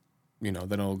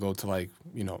it'll go to, like,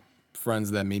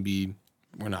 friends that maybe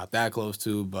we're not that close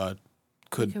to, but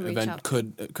could can reach out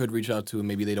could reach out to, and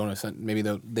maybe they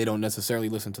don't necessarily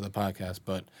listen to the podcast,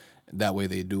 but that way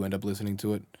they do end up listening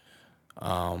to it.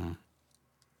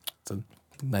 It's a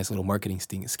Nice little marketing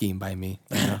scheme by me.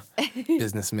 You know?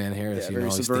 Businessman Harris, Yeah, you know,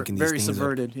 very, he's thinking these very things up.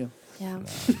 subverted. Yeah.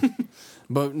 Yeah.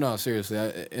 But no, seriously,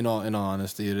 in all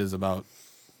honesty, it is about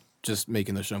just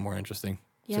making the show more interesting.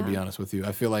 To be Yeah. honest with you,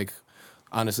 I feel like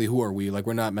honestly, who are we? Like,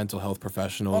 we're not mental health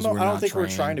professionals. Oh, no, We're I don't not think we're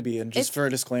trained. trying to be. And just It's- for a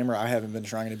disclaimer, I haven't been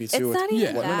trying to be It's too. not even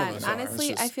Yeah, none of that. us are. It's Honestly,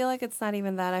 just- I feel like it's not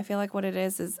even that. I feel like what it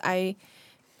is I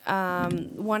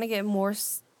want to get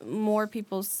more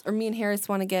people's, or me and Harris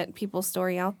want to get people's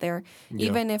story out there, Yeah.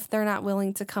 even if they're not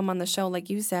willing to come on the show like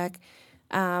you, Zach.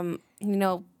 You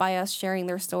know, by us sharing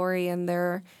their story and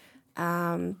their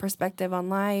perspective on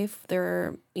life,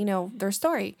 their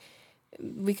story,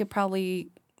 we could probably,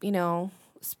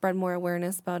 spread more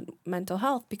awareness about mental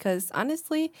health because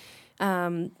honestly,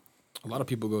 A lot of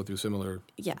people go through similar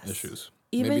yes. issues.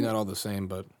 Even- Maybe not all the same,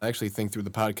 but I actually think through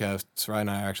the podcast, Sarai and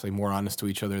I are actually more honest to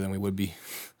each other than we would be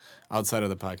outside of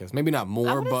the podcast. Maybe not I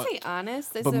more, wouldn't but say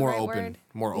honest. Is but the more right open. word?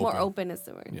 More More open. open is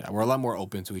the word. Yeah, we're a lot more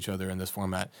open to each other in this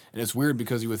format. And it's weird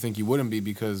because you would think you wouldn't be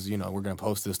because, we're going to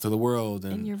post this to the world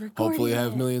and you're recording hopefully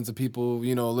have it. millions of people,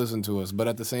 listen to us. But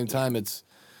at the same time, it's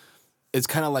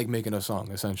kind of like making a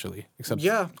song, essentially, except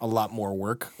Yeah. a lot more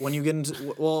work. When you get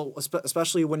into, well,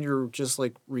 especially when you're just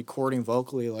like recording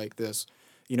vocally like this,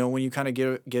 when you kind of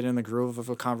get in the groove of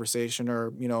a conversation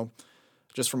or,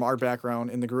 just from our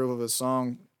background in the groove of a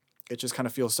song, it just kind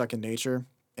of feels second nature.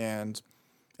 And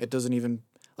it doesn't even,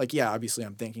 like, yeah, obviously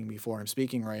I'm thinking before I'm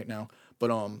speaking right now,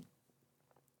 but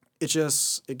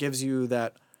it gives you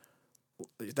that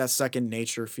second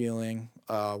nature feeling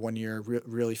when you're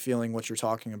really feeling what you're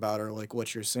talking about or like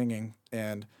what you're singing,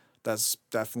 and that's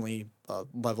definitely a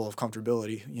level of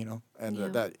comfortability, and Yeah.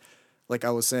 that, like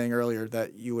I was saying earlier,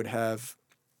 that you wouldn't have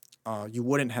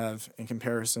in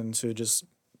comparison to just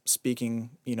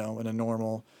speaking, in a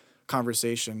normal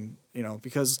conversation,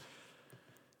 because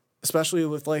especially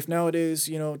with life nowadays,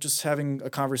 just having a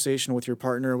conversation with your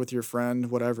partner, with your friend,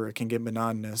 whatever, it can get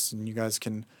monotonous and you guys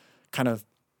can kind of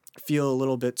feel a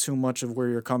little bit too much of where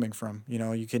you're coming from.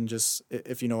 You can just,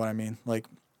 if you know what I mean, like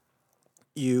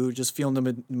you just feel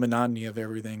the monotony of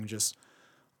everything, just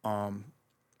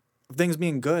things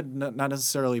being good, not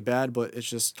necessarily bad, but it's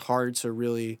just hard to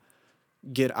really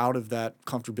get out of that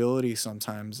comfortability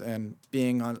sometimes. And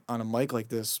being on a mic like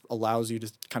this allows you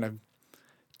to kind of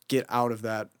get out of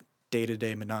that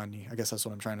day-to-day monotony. I guess that's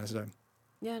what I'm trying to say.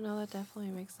 Yeah, no, that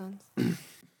definitely makes sense.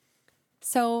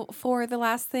 So for the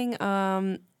last thing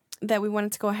that we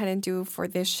wanted to go ahead and do for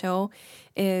this show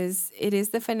is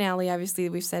the finale. Obviously,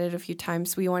 we've said it a few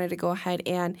times. We wanted to go ahead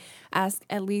and ask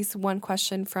at least one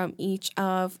question from each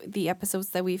of the episodes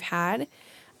that we've had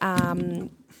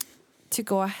to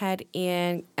go ahead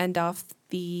and end off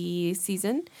the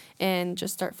season and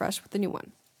just start fresh with the new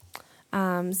one.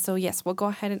 So yes, we'll go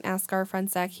ahead and ask our friend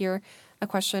Zach here a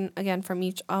question again from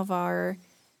each of our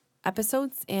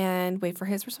episodes and wait for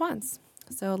his response.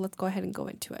 So let's go ahead and go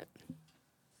into it.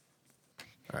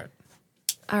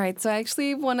 All right. So I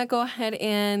actually want to go ahead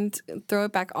and throw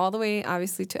it back all the way,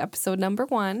 obviously, to episode number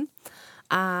 1.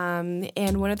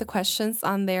 And one of the questions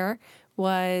on there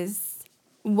was,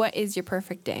 what is your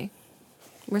perfect day?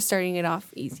 We're starting it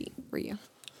off easy for you.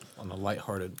 On a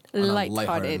lighthearted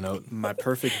Lighthearted. note. My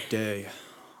perfect day.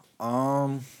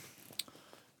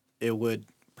 It would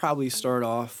probably start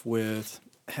off with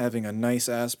having a nice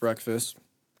ass breakfast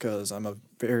because I'm a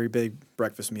very big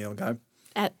breakfast meal guy.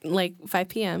 At like 5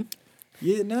 p.m.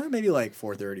 Yeah, no, maybe like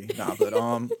 4:30. Nah, but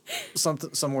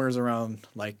somewhere's around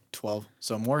like 12.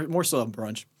 So more so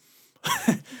brunch.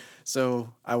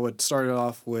 So I would start it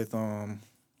off with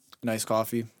nice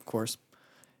coffee, of course,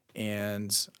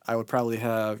 and I would probably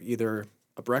have either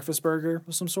a breakfast burger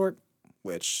of some sort,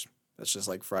 which that's just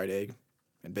like fried egg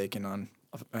and bacon on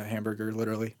a hamburger,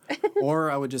 literally,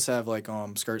 or I would just have like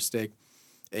skirt steak,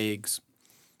 eggs,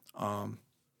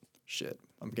 shit.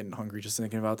 I'm getting hungry just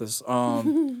thinking about this.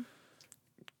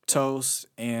 Toast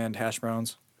and hash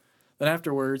browns. Then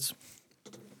afterwards,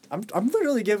 I'm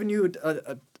literally giving you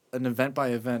an event by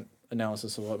event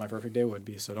analysis of what my perfect day would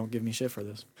be. So don't give me shit for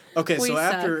this. Okay, We so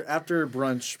suck. after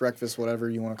brunch, breakfast, whatever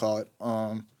you want to call it.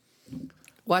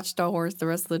 Watch Star Wars the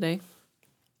rest of the day.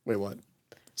 Wait, what?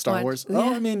 Star What? Wars? Yeah.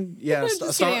 Oh, I mean, yeah.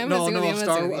 Just kidding, I'm messing with you, I'm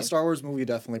messing with A you. Star Wars movie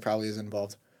definitely probably is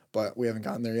involved, but we haven't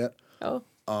gotten there yet. Oh.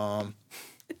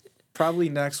 Probably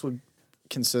next would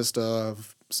consist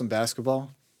of some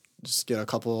basketball. Just get a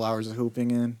couple of hours of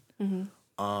hooping in.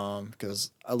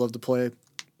 Because I love to play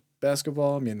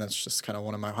basketball. I mean, that's just kind of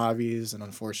one of my hobbies. And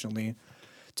unfortunately,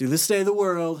 to this day of the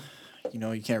world,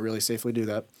 you can't really safely do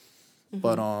that.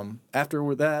 But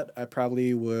after that, I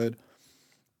probably would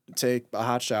take a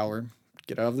hot shower,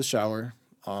 get out of the shower,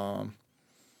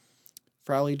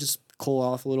 probably just cool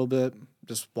off a little bit,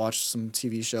 just watch some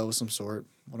TV show of some sort,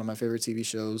 one of my favorite TV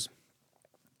shows,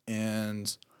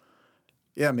 and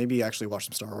yeah, maybe actually watch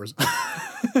some Star Wars.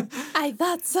 I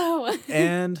thought so.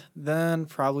 And then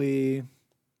probably,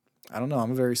 I don't know,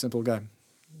 I'm a very simple guy.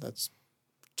 That's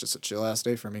just a chill ass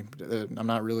day for me. I'm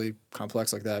not really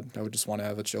complex like that. I would just want to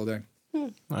have a chill day.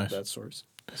 Nice. That sort,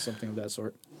 something of that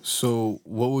sort. So,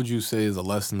 what would you say is a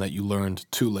lesson that you learned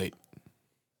too late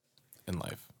in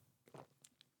life?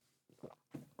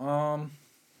 I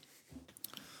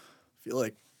feel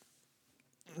like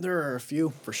there are a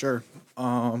few for sure.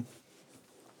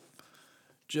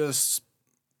 Just,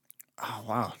 oh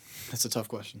wow, that's a tough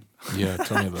question. Yeah,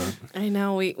 tell me about it. I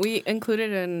know. We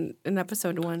included in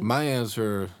episode 1. My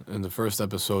answer in the first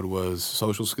episode was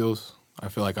social skills. I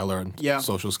feel like I learned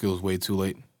social skills way too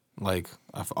late. Like,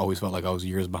 I've always felt like I was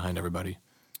years behind everybody.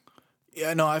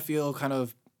 Yeah, no, I feel kind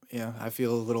of, I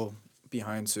feel a little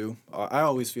behind too. I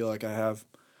always feel like I've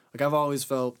always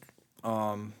felt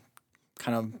kind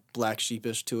of black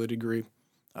sheepish to a degree.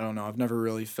 I don't know. I've never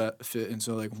really fit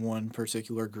into like one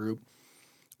particular group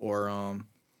or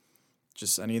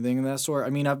just anything of that sort. I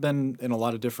mean, I've been in a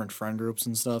lot of different friend groups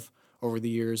and stuff over the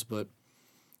years, but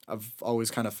I've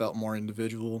always kind of felt more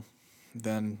individual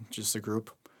than just a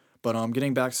group. But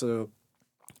getting back to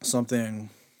something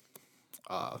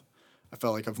I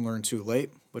felt like I've learned too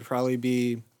late would probably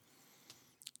be,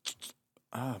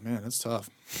 man, that's tough.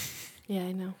 Yeah,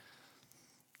 I know.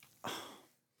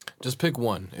 Just pick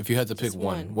one. If you had to pick Just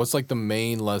one, one. what's like the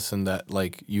main lesson that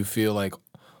like you feel like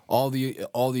all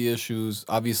the issues?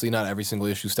 Obviously, not every single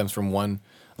issue stems from one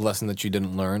lesson that you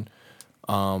didn't learn.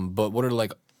 But what are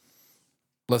like,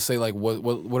 let's say like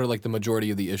what are like the majority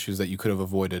of the issues that you could have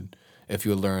avoided if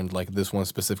you had learned like this one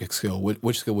specific skill?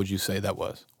 Which skill would you say that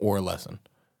was, or a lesson?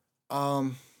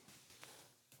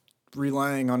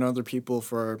 Relying on other people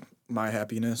for my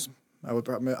happiness. I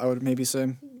would maybe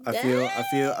say. I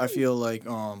feel like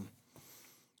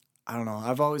I don't know.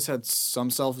 I've always had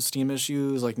some self-esteem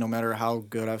issues. Like no matter how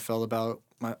good I felt about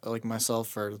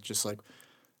myself, or just like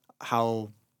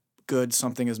how good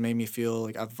something has made me feel.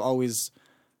 Like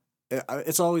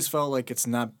it's always felt like it's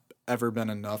not ever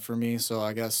been enough for me. So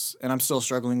I guess, and I'm still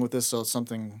struggling with this. So it's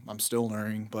something I'm still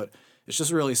learning. But it's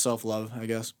just really self-love, I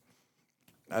guess.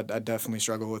 I definitely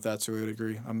struggle with that to a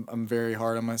degree. I'm very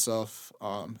hard on myself.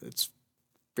 It's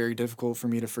very difficult for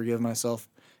me to forgive myself.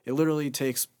 It literally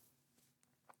takes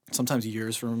sometimes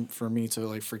years for me to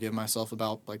like forgive myself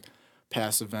about like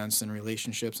past events and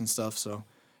relationships and stuff. So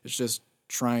it's just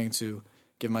trying to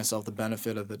give myself the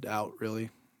benefit of the doubt, really.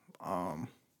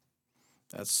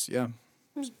 That's yeah.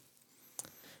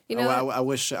 You know, I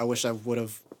wish I would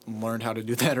have learned how to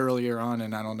do that earlier on,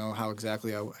 and I don't know how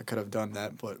exactly I could have done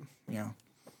that, but you know,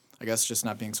 I guess just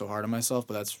not being so hard on myself.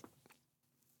 But that's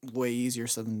way easier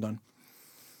said than done.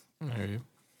 I hear you.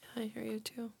 I hear you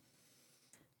too.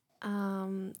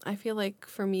 I feel like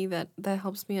for me that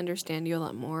helps me understand you a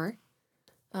lot more.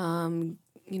 You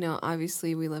know,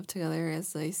 obviously we live together,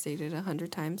 as I stated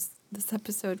 100 times this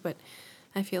episode, but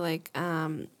I feel like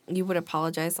you would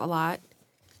apologize a lot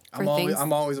for things.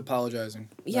 I'm always apologizing.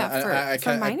 Yeah,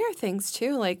 for minor things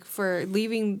too, like for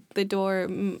leaving the door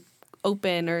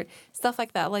open or stuff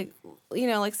like that. Like,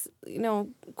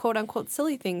 quote unquote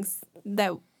silly things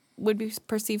that would be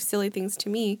perceived silly things to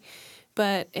me,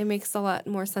 but it makes a lot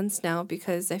more sense now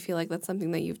because I feel like that's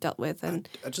something that you've dealt with. And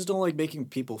I just don't like making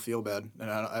people feel bad, and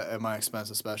at my expense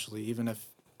especially, even if,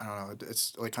 I don't know,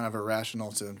 it's like kind of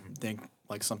irrational to think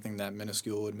like something that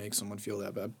minuscule would make someone feel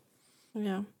that bad.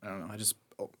 yeah, I don't know. I just,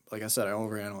 like I said, I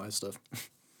overanalyze stuff,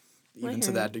 even hear to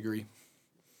you. that degree.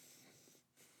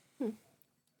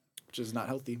 Which is not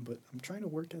healthy, but I'm trying to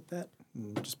work at that.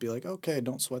 And just be like, okay,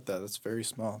 don't sweat that. That's very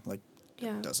small. Like,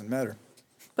 yeah. it doesn't matter.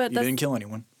 But You that's didn't kill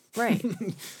anyone. right.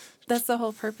 That's the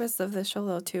whole purpose of the show,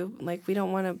 though, too. Like, we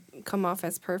don't want to come off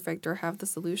as perfect or have the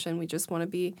solution. We just want to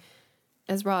be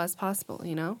as raw as possible,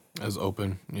 you know? As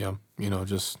open, yeah.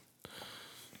 Just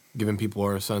giving people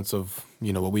our sense of,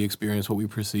 what we experience, what we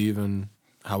perceive, and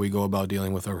how we go about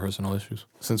dealing with our personal issues.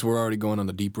 Since we're already going on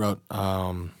the deep route,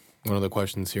 one of the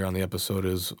questions here on the episode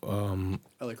is... I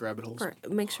like rabbit holes.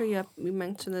 Make sure you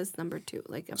mention this number 2.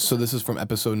 So this is from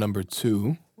episode number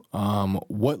 2.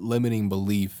 What limiting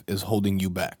belief is holding you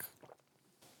back?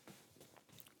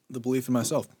 The belief in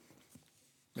myself.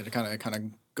 It kind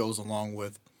of goes along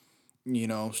with,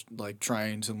 like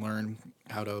trying to learn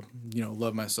how to,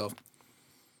 love myself.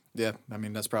 Yeah, I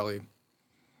mean, that's probably,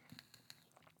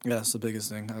 that's the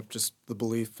biggest thing. Just the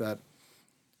belief that,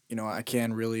 I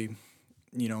can really,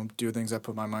 do things I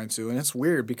put my mind to. And it's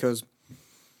weird because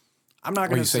I'm not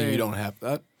going to say... you don't have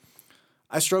that?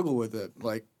 I struggle with it.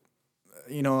 Like,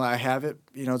 I have it.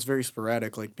 It's very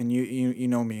sporadic. Like, and you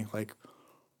know me. Like,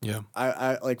 Yeah.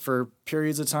 I like for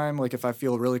periods of time. Like, if I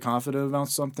feel really confident about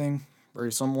something or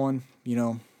someone,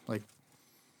 like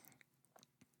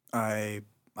I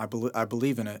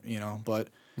believe in it. But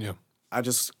Yeah.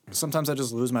 sometimes I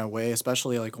just lose my way,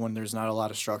 especially like when there's not a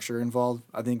lot of structure involved.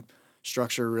 I think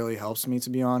structure really helps me, to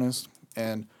be honest.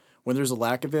 And when there's a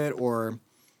lack of it, or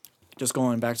just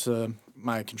going back to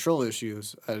my control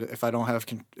issues, if I don't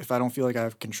feel like I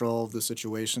have control of the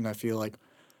situation, I feel like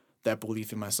that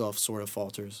belief in myself sort of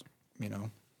falters.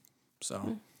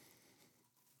 So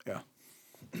yeah.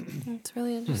 It's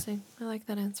really interesting. I like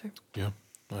that answer. Yeah,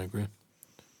 I agree.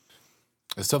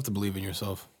 It's tough to believe in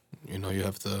yourself. You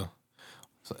have to,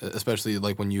 especially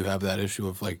like when you have that issue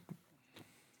of like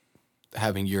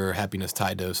having your happiness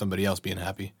tied to somebody else being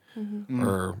happy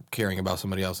or caring about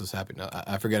somebody else's happiness.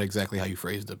 I forget exactly how you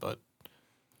phrased it, but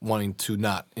wanting to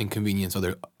not inconvenience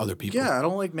other people. Yeah, I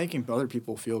don't like making other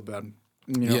people feel bad.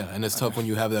 Yeah, and it's tough when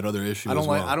you have that other issue. I don't as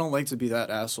well. I don't like to be that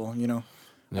asshole. Yeah.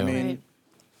 I mean, Right.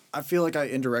 I feel like I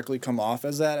indirectly come off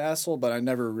as that asshole, but I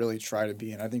never really try to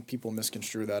be, and I think people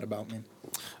misconstrue that about me.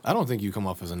 I don't think you come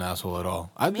off as an asshole at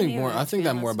all. I Me think neither, more. I to think be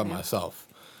that more honest about with you. myself,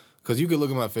 because you could look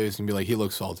at my face and be like, "He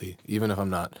looks salty," even if I'm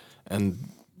not, and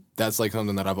that's like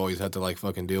something that I've always had to like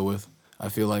fucking deal with. I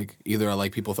feel like either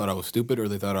like people thought I was stupid or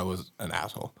they thought I was an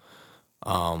asshole.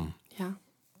 Yeah.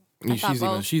 I thought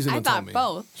both. She's even I told thought me.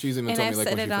 both. She's even And told I've me like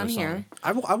said when she it on first saw here.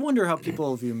 me. I wonder how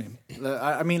people view me.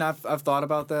 I mean, I've thought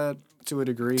about that to a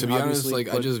degree. To be honest, obviously, like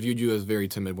I but just viewed you as very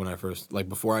timid when I first, like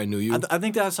before I knew you. I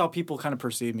think that's how people kind of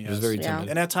perceive me Just as. very Yeah. timid.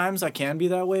 And at times I can be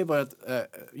that way, but a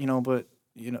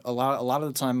lot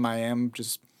of the time I am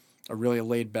just a really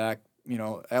laid back.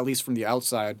 At least from the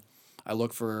outside, I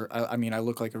look for. I mean, I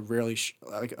look like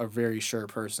like a very sure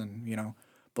person.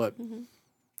 But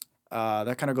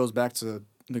that kind of goes back to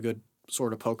the good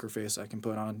sort of poker face I can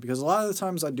put on, because a lot of the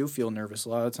times I do feel nervous. A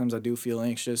lot of the times I do feel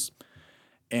anxious,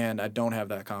 and I don't have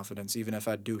that confidence, even if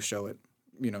I do show it.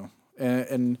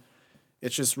 And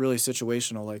it's just really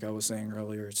situational, like I was saying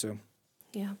earlier too.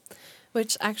 Yeah.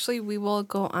 Which actually we will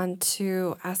go on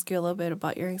to ask you a little bit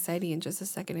about your anxiety in just a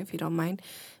second, if you don't mind.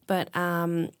 But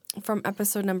from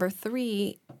episode number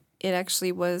 3, it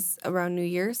actually was around New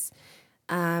Year's.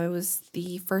 It was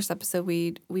the first episode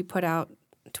we put out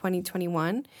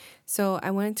 2021. So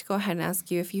I wanted to go ahead and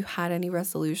ask you if you had any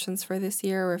resolutions for this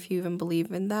year, or if you even believe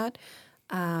in that.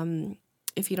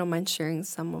 If you don't mind sharing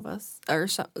some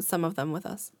of them with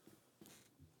us.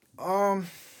 I'll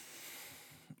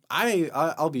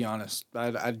be honest.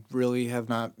 I really have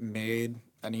not made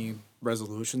any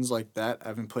resolutions like that. I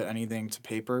haven't put anything to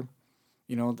paper.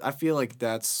 I feel like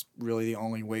that's really the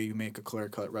only way you make a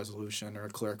clear-cut resolution or a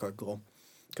clear-cut goal.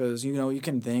 Because, you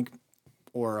can think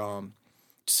or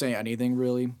say anything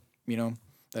really,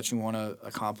 that you want to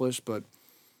accomplish. But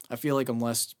I feel like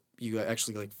unless you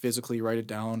actually like physically write it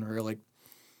down, or like,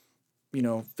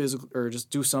 physical, or just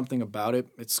do something about it,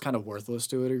 it's kind of worthless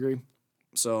to a degree.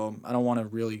 So I don't want to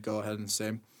really go ahead and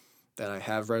say that I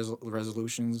have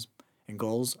resolutions and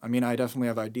goals. I mean, I definitely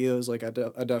have ideas. Like I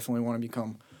definitely want to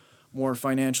become more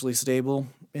financially stable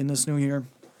in this new year.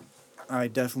 I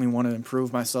definitely want to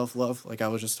improve my self-love, like I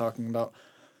was just talking about.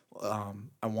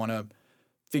 I want to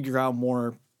figure out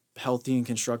more healthy and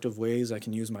constructive ways I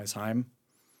can use my time.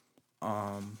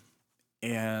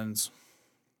 And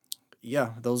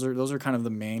yeah, those are kind of the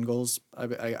main goals,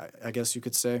 I guess you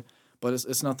could say, but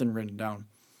it's nothing written down.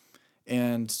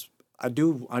 And I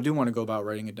do want to go about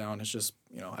writing it down. It's just,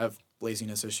 I have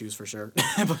laziness issues for sure.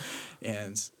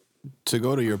 And To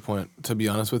go to your point, to be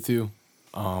honest with you,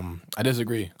 I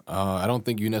disagree. I don't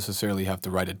think you necessarily have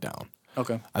to write it down.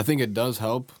 okay. I think it does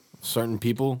help certain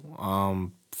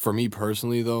people. For me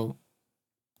personally, though,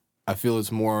 I feel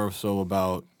it's more so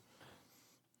about,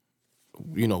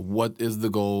 what is the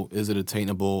goal? Is it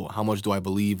attainable? How much do I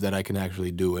believe that I can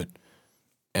actually do it?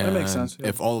 And That makes sense, yeah.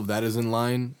 if all of that is in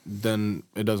line, then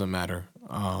it doesn't matter.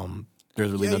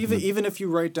 There's really Yeah, nothing. even if you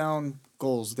write down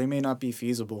goals, they may not be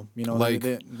feasible. Like,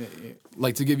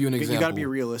 like to give you an example, you got to be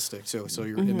realistic too. So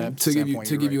you're in that to give you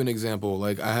standpoint, you're an example,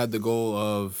 like I had the goal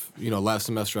of last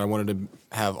semester I wanted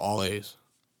to have all A's.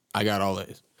 I got all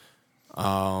A's,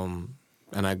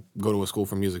 and I go to a school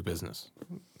for music business.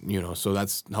 So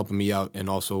that's helping me out, and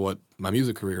also what my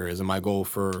music career is. And my goal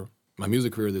for my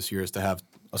music career this year is to have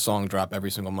a song drop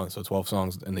every single month, so 12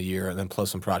 songs in the year, and then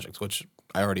plus some projects, which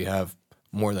I already have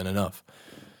more than enough.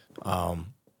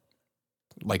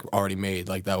 Like already made.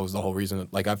 Like that was the whole reason.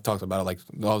 Like I've talked about it. Like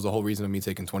that was the whole reason of me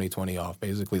taking 2020 off.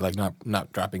 Basically, like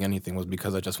not dropping anything was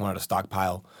because I just wanted to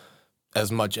stockpile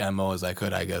as much ammo as I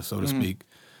could, I guess, so to speak.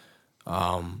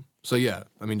 So yeah,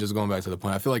 I mean, just going back to the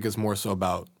point, I feel like it's more so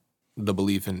about the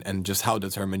belief and just how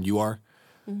determined you are.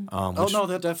 Oh no,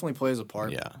 that definitely plays a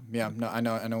part. Yeah. Yeah. No, I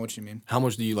know what you mean. How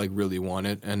much do you like really want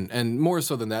it? And more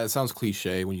so than that, it sounds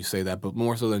cliche when you say that, but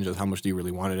more so than just how much do you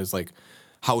really want it is like,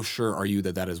 how sure are you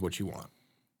that that is what you want?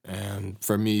 And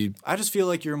for me, I just feel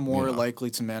like you're more Yeah. likely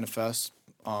to manifest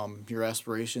your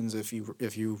aspirations if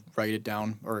you write it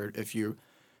down or if you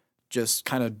just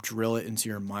kind of drill it into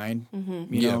your mind. You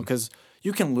Yeah. know, because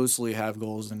you can loosely have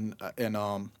goals and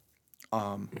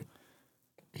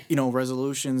you know,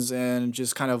 resolutions and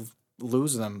just kind of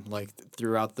lose them like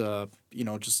throughout the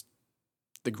just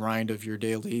the grind of your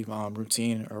daily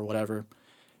routine or whatever,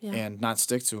 Yeah. and not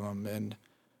stick to them. And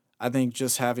I think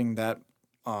just having that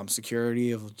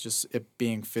security of just it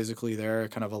being physically there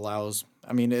kind of allows.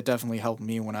 I mean, it definitely helped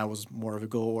me when I was more of a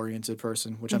goal oriented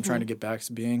person, which I'm trying to get back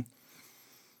to being.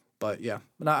 But yeah,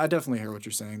 but I definitely hear what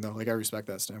you're saying though. Like I respect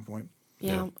that standpoint.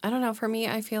 Yeah, I don't know. For me,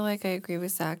 I feel like I agree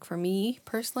with Zach. For me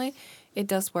personally, it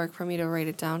does work for me to write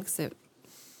it down because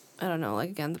I don't know,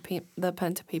 like again, the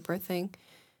pen to paper thing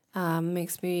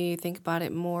makes me think about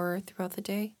it more throughout the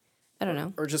day. I don't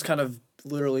know. Or just kind of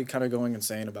literally kind of going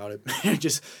insane about it.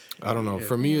 just I don't know.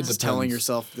 For me, it just depends. telling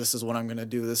yourself this is what I'm gonna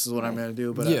do. This is what I'm gonna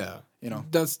do. But Yeah. you know.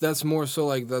 That's more so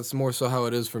how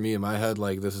it is for me in my head.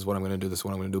 Like, this is what I'm gonna do. This is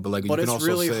what I'm gonna do. But like, But you can it's also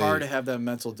really say, hard to have that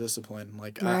mental discipline.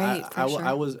 Like Right, for sure.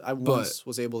 I once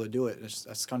was able to do it.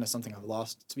 That's kind of something I've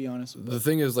lost, to be honest. the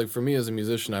thing is, like, for me as a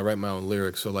musician, I write my own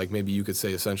lyrics. So like, maybe you could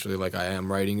say essentially like I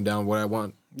am writing down what I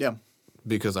want Yeah,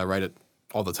 because I write it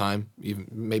all the time. Even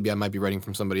maybe I might be writing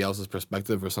from somebody else's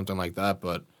perspective or something like that.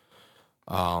 But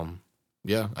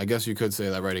yeah, I guess you could say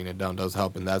that writing it down does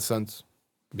help in that sense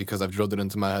because I've drilled it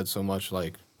into my head so much,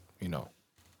 like, you know,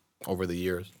 over the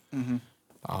years.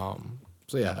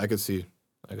 So yeah, I could see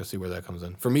where that comes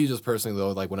in. For me, just personally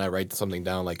though, like when I write something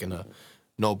down, like in a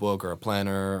notebook or a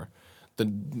planner, I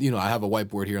have a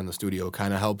whiteboard here in the studio. It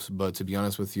kind of helps, but to be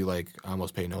honest with you, like I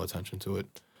almost pay no attention to it.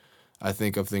 I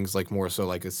think of things like more so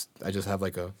like I just have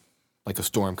like a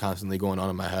storm constantly going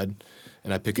on in my head,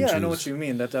 and I pick and choose. I know what you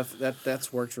mean.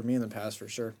 That's worked for me in the past for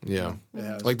sure. Yeah. It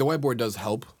has. Like the whiteboard does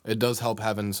help. It does help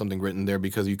having something written there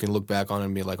because you can look back on it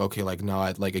and be like, okay, like no,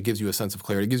 it gives you a sense of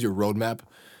clarity. It gives you a roadmap.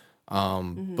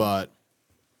 But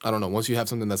I don't know. Once you have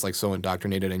something that's like so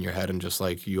indoctrinated in your head and just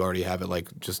like you already have it like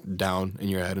just down in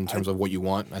your head in terms of what you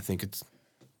want, I think it's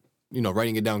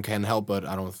writing it down can help, but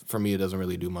for me it doesn't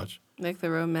really do much. Like the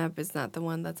roadmap is not the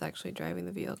one that's actually driving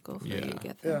the vehicle for you to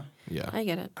get there. Yeah. I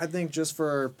get it. I think just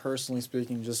for personally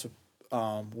speaking, just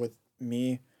with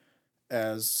me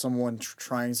as someone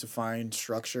trying to find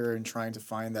structure and trying to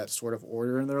find that sort of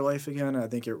order in their life again, I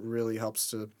think it really helps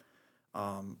to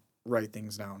write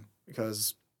things down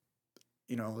because,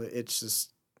 it's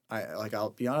just, I'll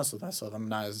be honest with myself, I'm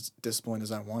not as disciplined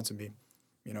as I want to be,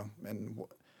 and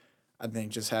I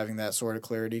think just having that sort of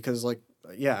clarity, because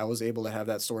I was able to have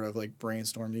that sort of like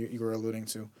brainstorm you were alluding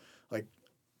to, like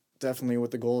definitely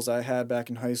with the goals I had back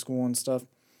in high school and stuff,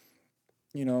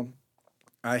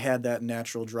 I had that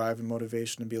natural drive and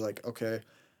motivation to be like, okay,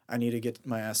 I need to get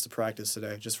my ass to practice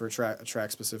today just for a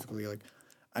track specifically. Like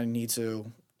I need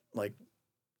to like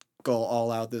go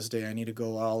all out this day. I need to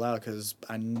go all out because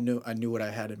I knew what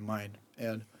I had in mind.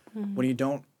 And when you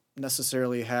don't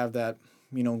necessarily have that,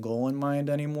 goal in mind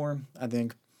anymore, I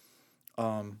think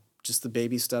just the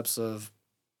baby steps of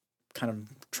kind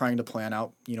of trying to plan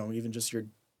out, even just your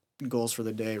goals for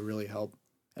the day really help.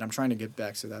 And I'm trying to get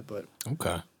back to that, but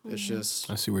Okay. it's just,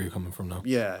 I see where you're coming from now.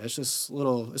 yeah, it's just a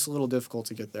little difficult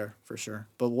to get there for sure.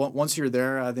 But once you're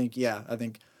there, I think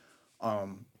it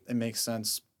makes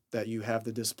sense that you have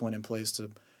the discipline in place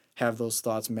to have those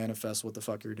thoughts manifest what the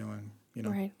fuck you're doing,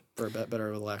 Right. for a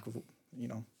better lack of,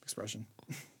 expression.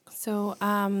 So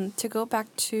to go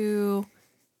back to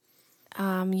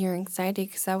your anxiety,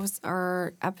 because that was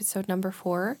our episode number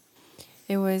 4.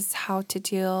 It was how to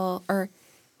deal, or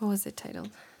what was it titled?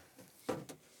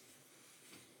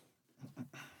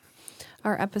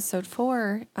 Our episode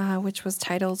 4, which was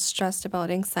titled Stressed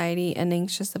About Anxiety and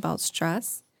Anxious About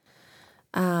Stress.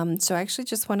 So I actually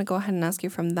just want to go ahead and ask you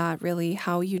from that, really,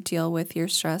 how you deal with your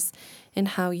stress and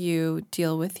how you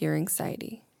deal with your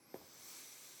anxiety.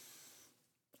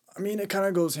 I mean, it kind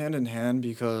of goes hand in hand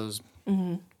because,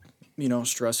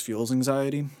 stress fuels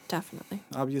anxiety, Definitely.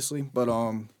 obviously. But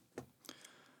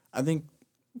I think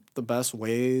the best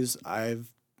ways I've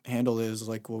handled it is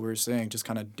like what we were saying, just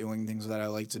kind of doing things that I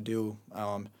like to do,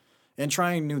 and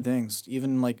trying new things.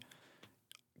 Even like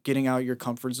getting out your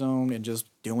comfort zone and just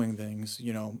doing things,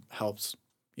 helps.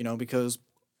 Because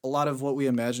a lot of what we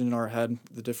imagine in our head,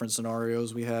 the different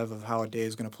scenarios we have of how a day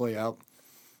is going to play out,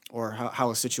 or how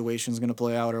a situation's going to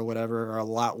play out or whatever are a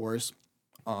lot worse,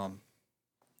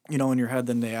 you know, in your head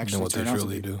than they Than actually what they turn out to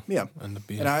truly be. do. Yeah. End up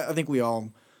being. And I think we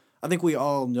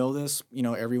all know this, you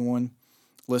know, everyone,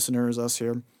 listeners, us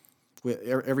here,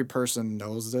 every person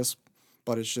knows this,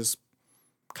 but it's just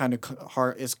kind of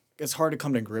hard. It's hard to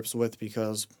come to grips with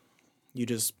because you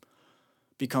just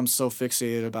become so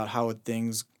fixated about how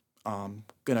things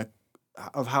gonna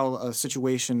of how a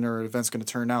situation or event's gonna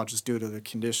turn out just due to the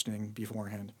conditioning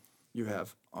beforehand you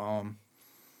have.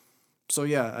 So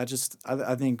yeah,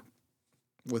 I think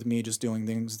with me just doing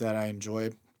things that I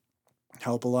enjoy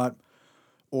help a lot,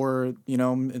 or you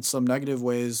know, in some negative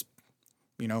ways,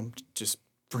 you know, just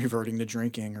reverting to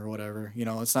drinking or whatever. You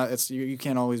know, you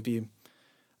can't always be,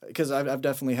 because I've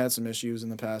definitely had some issues in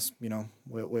the past, you know,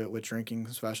 with drinking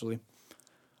especially.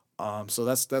 So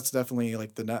that's definitely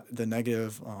like the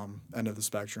negative end of the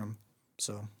spectrum.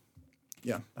 So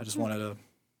yeah, I just wanted to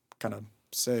kind of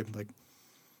say like,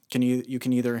 you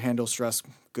can either handle stress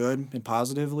good and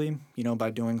positively, you know, by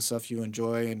doing stuff you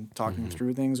enjoy and talking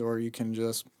through things, or you can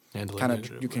just Handle it kind of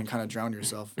negatively. drown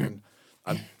yourself. And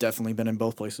I've definitely been in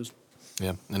both places.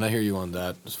 Yeah, and I hear you on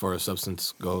that. As far as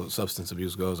substance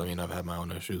abuse goes, I mean, I've had my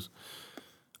own issues.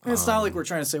 And it's not like we're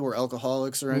trying to say we're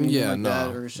alcoholics or anything like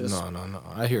that, or it's just no.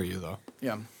 I hear you though.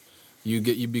 yeah.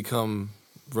 You become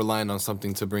reliant on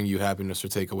something to bring you happiness or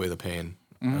take away the pain,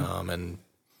 and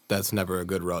that's never a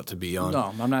good route to be on.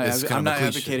 No, I'm not. It's kind I'm of a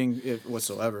not cliche. advocating it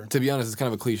whatsoever. To be honest, it's kind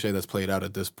of a cliche that's played out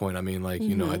at this point. I mean, like,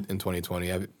 you know, in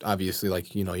 2020, obviously,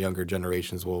 like, you know, younger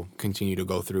generations will continue to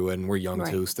go through it, and we're young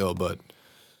Right. too still, but,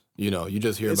 you know, you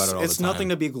just hear about it all It's the time. nothing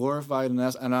to be glorified,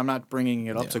 and I'm not bringing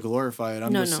it up to glorify it.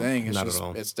 I'm No, just no. saying Not at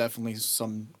all. it's definitely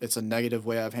it's a negative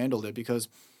way I've handled it because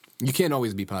You can't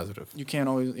always be positive. you can't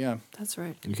always That's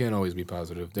right. You can't always be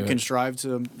positive. you can strive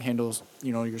to handle,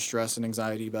 you know, your stress and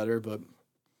anxiety better, but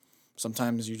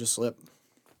sometimes you just slip,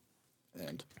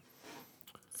 and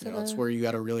So you know, that's where you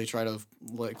got to really try to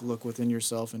like look within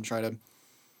yourself and try to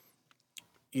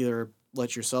either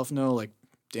let yourself know like,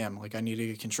 damn, like I need to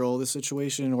get control of this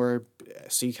situation, or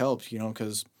seek help, you know,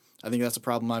 because I think that's a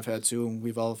problem I've had too, and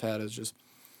we've all had, is just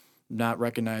not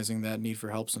recognizing that need for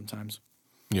help sometimes.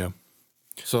 Yeah.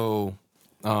 So,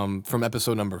 from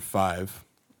episode number 5,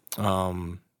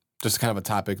 just kind of a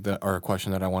topic that, or a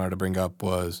question that I wanted to bring up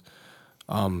was,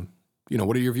 you know,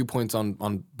 what are your viewpoints on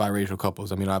biracial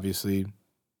couples? I mean, obviously,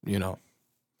 you know,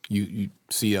 you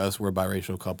see us, we're a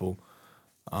biracial couple.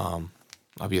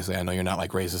 Obviously, I know you're not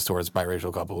like racist towards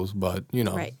biracial couples, but you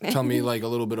know, Right. tell me like a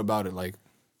little bit about it. Like,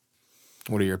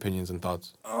 what are your opinions and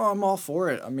thoughts? Oh, I'm all for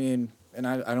it. I mean, and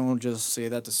I don't just say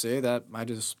that to say that. I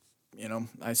just, you know,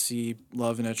 I see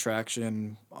love and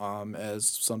attraction as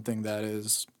something that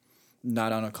is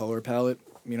not on a color palette.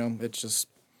 You know,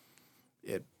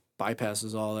 it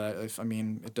bypasses all that. I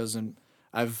mean, it doesn't.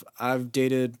 I've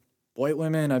dated white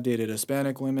women. I've dated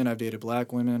Hispanic women. I've dated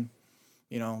black women.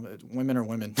 You know, women are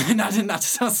women. not to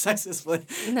sound sexist, but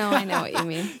No, I know what you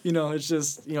mean. you know, it's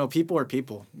just, you know, people are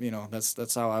people. You know,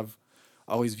 that's how I've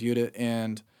always viewed it.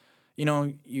 And you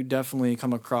know, you definitely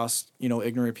come across, you know,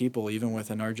 ignorant people even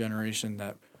within our generation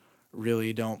that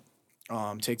really don't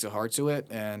take to heart to it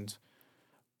and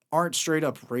aren't straight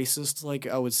up racist, like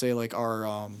I would say, like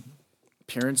our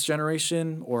parents'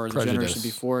 generation or the generation Prejudice.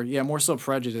 before. Yeah, more so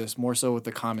prejudice, more so with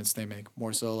the comments they make,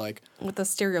 more so like With the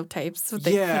stereotypes what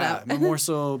they put yeah, out. but more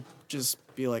so just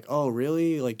be like, oh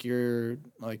really, like you're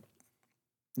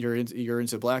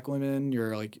into black women,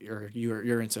 you're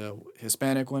into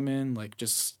Hispanic women, like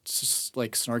just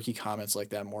like snarky comments like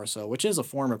that more so, which is a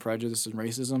form of prejudice and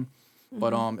racism,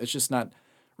 but it's just not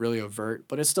really overt,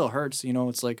 but it still hurts, you know.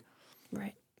 It's like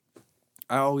Right.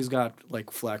 I always got like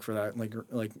flack for that,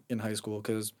 like in high school,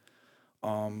 because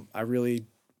I really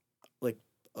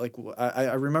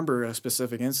I remember a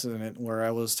specific incident where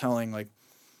I was telling like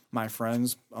my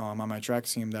friends on my track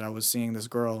team that I was seeing this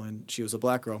girl and she was a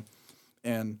black girl,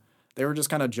 and they were just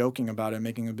kind of joking about it,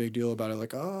 making a big deal about it,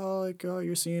 like oh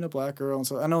you're seeing a black girl, and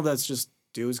so I know that's just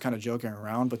dudes kind of joking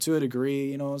around, but to a degree,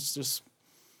 you know, it's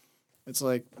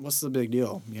like what's the big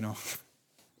deal, you know?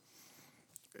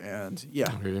 And yeah,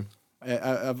 I hear you.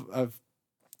 I've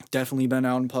definitely been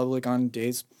out in public on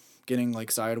dates, getting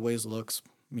like sideways looks,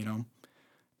 you know,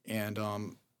 and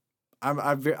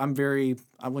I'm very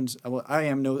I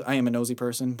am a nosy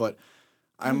person, but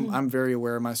I'm very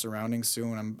aware of my surroundings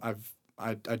too, and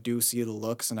I do see the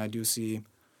looks, and I do see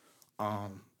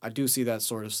that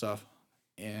sort of stuff,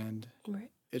 and Right.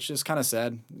 it's just kind of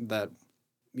sad that,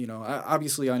 you know,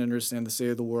 obviously I understand the state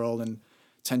of the world and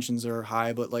tensions are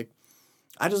high, but like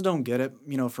I just don't get it,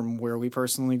 you know, from where we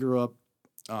personally grew up,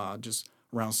 just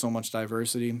around so much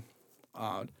diversity.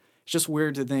 it's just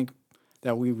weird to think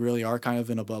that we really are kind of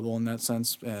in a bubble in that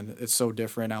sense, and it's so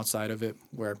different outside of it,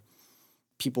 where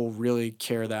people really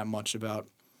care that much about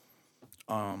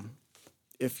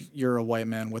if you're a white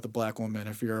man with a black woman,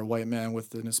 if you're a white man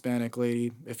with an Hispanic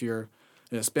lady, if you're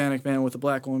a Hispanic man with a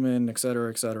black woman, et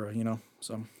cetera, you know.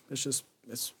 So it's just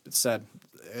it's sad.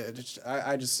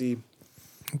 I just see,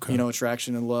 Okay. you know,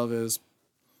 attraction and love is,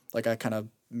 like I kind of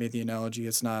made the analogy,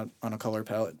 it's not on a color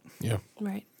palette. Yeah.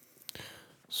 Right.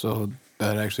 So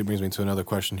that actually brings me to another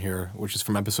question here, which is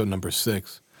from episode number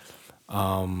 6.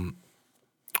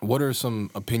 What are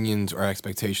some opinions or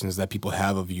expectations that people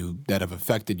have of you that have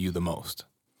affected you the most?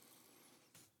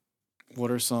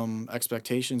 What are some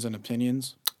expectations and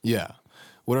opinions? Yeah.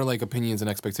 What are like opinions and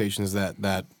expectations that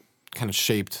kind of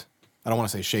shaped, I don't want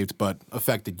to say shaped, but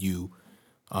affected you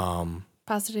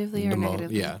Positively or the most?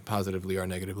 negatively? Yeah, positively or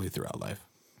negatively throughout life.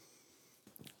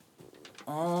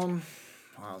 Wow,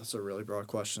 that's a really broad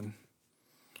question.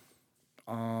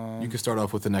 You could start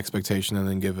off with an expectation and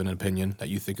then give an opinion that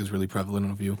you think is really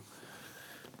prevalent of you.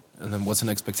 And then what's an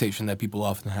expectation that people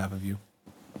often have of you?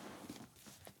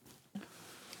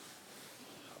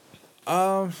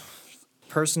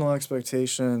 Personal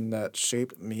expectation that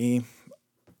shaped me.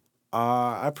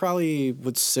 I probably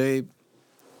would say,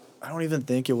 I don't even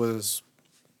think it was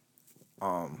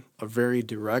a very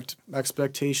direct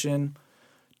expectation,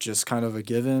 just kind of a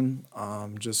given.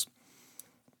 Just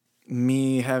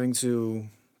me having to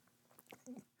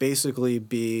basically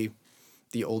be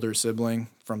the older sibling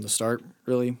from the start,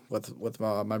 really, with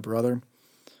my brother.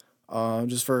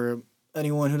 Just for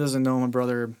anyone who doesn't know, my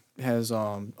brother has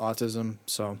autism,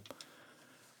 so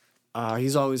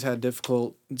he's always had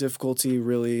difficulty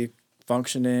really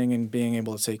functioning and being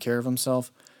able to take care of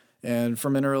himself. And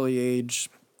from an early age,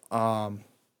 I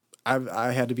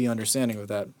had to be understanding of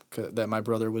that my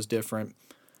brother was different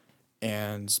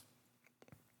and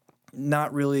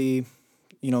not really,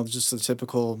 you know, just the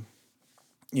typical,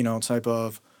 you know, type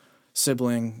of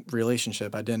sibling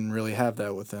relationship. I didn't really have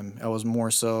that with him. I was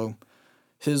more so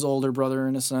his older brother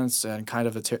in a sense and kind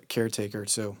of a caretaker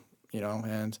too, you know,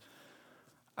 and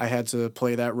I had to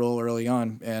play that role early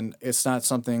on. And it's not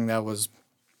something that was,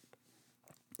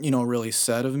 you know, really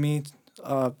said to me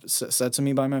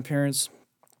by my parents,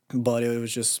 but it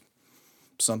was just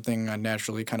something I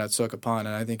naturally kind of took upon.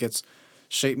 And I think it's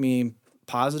shaped me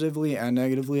positively and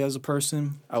negatively as a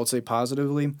person. I would say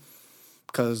positively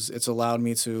because it's allowed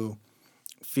me to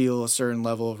feel a certain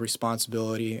level of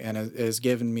responsibility, and it has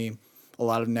given me a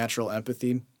lot of natural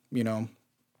empathy, you know,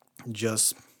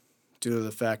 just due to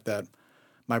the fact that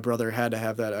my brother had to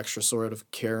have that extra sort of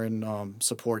care and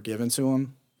support given to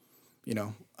him, you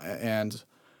know, and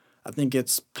I think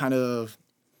it's kind of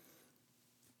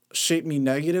shaped me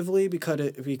negatively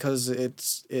because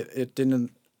it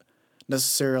didn't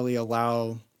necessarily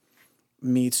allow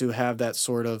me to have that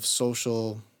sort of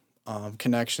social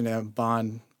connection and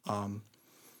bond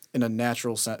in a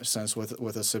natural sense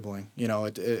with a sibling. You know,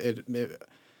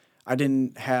 I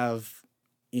didn't have,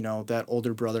 you know, that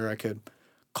older brother I could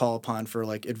call upon for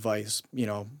like advice, you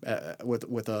know,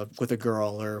 with a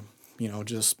girl or, you know,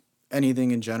 just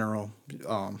anything in general,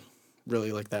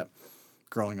 really like that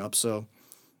growing up. So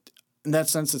in that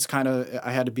sense, it's kind of,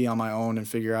 I had to be on my own and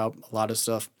figure out a lot of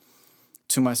stuff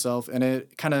to myself, and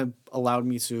it kind of allowed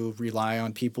me to rely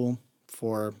on people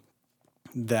for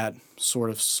that sort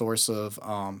of source of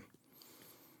I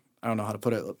don't know how to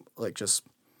put it, like just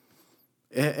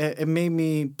it made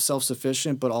me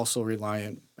self-sufficient but also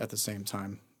reliant at the same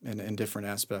time in different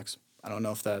aspects. I don't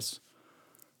know if that's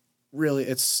really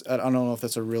I don't know if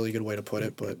that's a really good way to put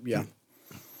it, but yeah.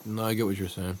 No, I get what you're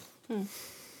saying.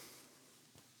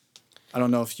 I don't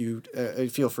know if you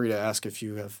feel free to ask if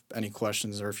you have any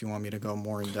questions or if you want me to go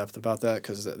more in depth about that,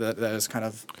 because that is kind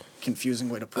of confusing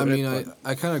way to put it. I mean,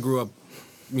 I kind of grew up,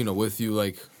 you know, with you,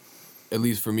 like, at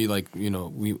least for me, like, you know,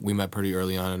 we met pretty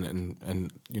early on,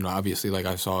 and you know, obviously, like,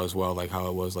 I saw as well, like, how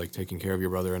it was, like, taking care of your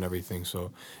brother and everything,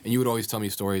 so, and you would always tell me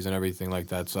stories and everything like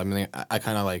that, so, I mean, I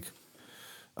kind of, like,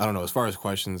 I don't know, as far as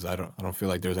questions, I don't feel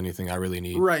like there's anything I really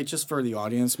need. Right, just for the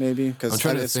audience, maybe, because I'm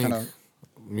trying to think,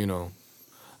 you know,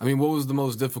 I mean, what was the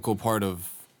most difficult part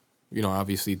of, you know,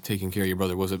 obviously taking care of your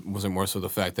brother? Was it more so the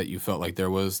fact that you felt like there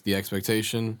was the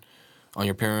expectation on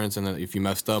your parents, and that if you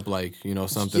messed up, like, you know,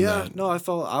 something that... no, I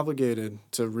felt obligated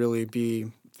to really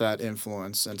be that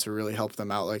influence and to really help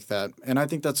them out like that. And I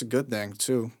think that's a good thing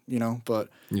too, you know, but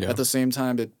at the same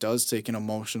time, it does take an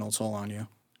emotional toll on you,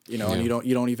 you know, and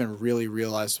you don't even really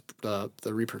realize the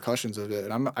repercussions of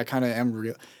it. And I kind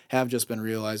of have just been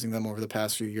realizing them over the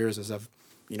past few years as I've,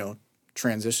 you know,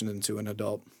 transitioned into an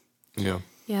adult. Yeah.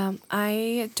 Yeah,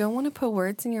 I don't want to put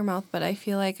words in your mouth, but I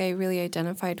feel like I really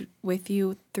identified with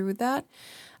you through that,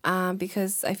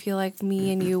 because I feel like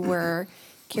me and you were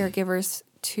caregivers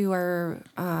to our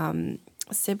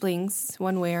siblings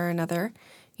one way or another.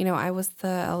 You know, I was the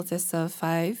eldest of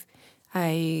 5.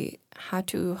 I had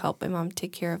to help my mom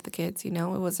take care of the kids. You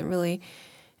know, it wasn't really,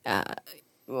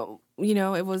 well, you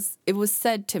know, it was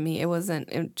said to me. It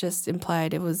wasn't just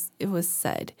implied. It was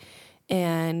said,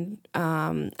 and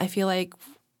I feel like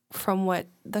from what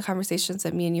the conversations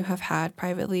that me and you have had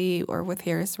privately or with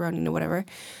Harris around, you know, whatever,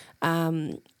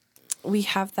 we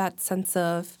have that sense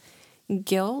of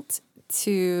guilt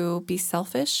to be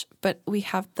selfish, but we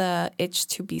have the itch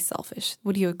to be selfish.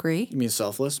 Would you agree? You mean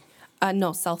selfless?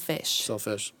 No, selfish.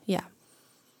 Selfish. Yeah.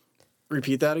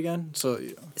 Repeat that again.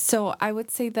 So I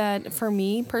would say that for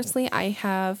me personally, I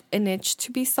have an itch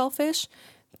to be selfish,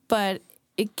 but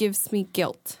it gives me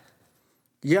guilt.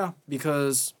 Yeah,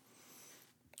 because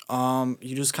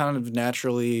you just kind of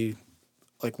naturally,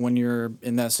 like when you're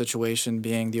in that situation,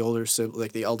 being the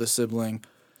like the eldest sibling,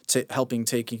 helping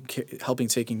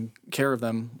taking care of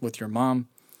them with your mom.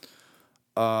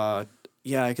 Yeah,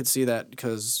 I could see that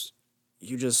because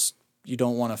you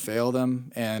don't want to fail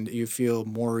them, and you feel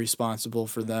more responsible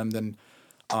for them than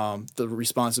the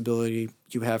responsibility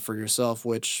you have for yourself,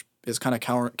 which is kind of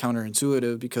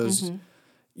counterintuitive because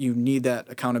you need that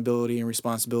accountability and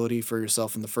responsibility for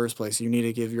yourself in the first place. You need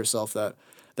to give yourself that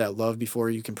love before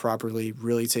you can properly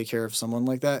really take care of someone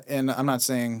like that. And I'm not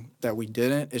saying that we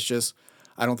didn't. It's just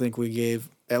I don't think we gave,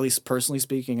 at least personally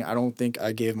speaking, I don't think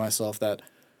I gave myself that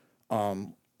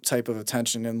type of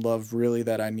attention and love really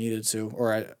that I needed to,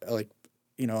 or I like,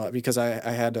 you know, because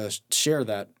I had to share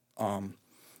that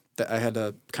that I had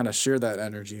to kind of share that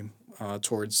energy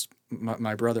towards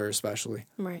my brother especially.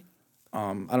 Right.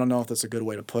 I don't know if that's a good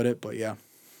way to put it, but yeah.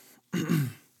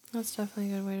 That's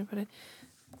definitely a good way to put it.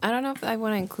 I don't know if I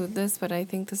want to include this, but I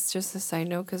think this is just a side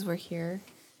note because we're here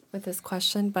with this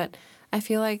question. But I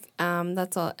feel like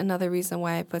that's another reason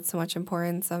why I put so much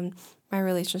importance on my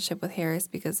relationship with Harris,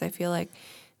 because I feel like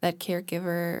that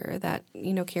caregiver or that,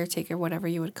 you know, caretaker, whatever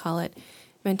you would call it,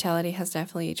 mentality has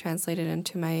definitely translated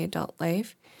into my adult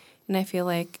life. And I feel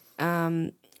like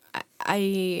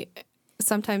I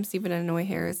sometimes even annoy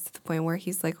Harris to the point where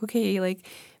he's like, okay, like,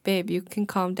 babe, you can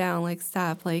calm down, like,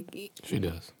 stop. Like, She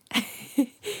does.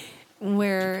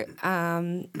 where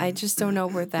I just don't know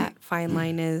where that fine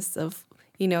line is of,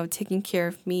 you know, taking care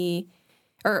of me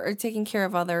or taking care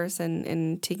of others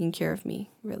and taking care of me,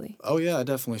 really. Oh yeah, I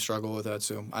definitely struggle with that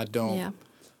too. Yeah.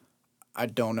 I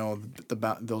don't know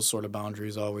those sort of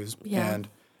boundaries always. Yeah. And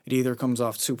it either comes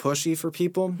off too pushy for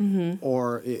people,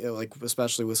 or like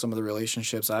especially with some of the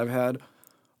relationships I've had,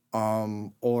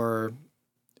 or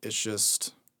it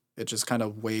just kind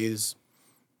of weighs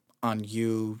on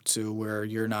you to where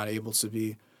you're not able to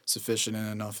be sufficient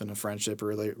enough in a friendship or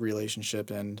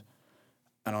relationship, and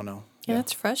I don't know. Yeah,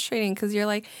 that's frustrating because you're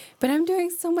like, but I'm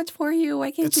doing so much for you. Why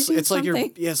can't you do It's like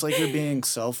something? it's like you're being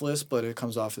selfless, but it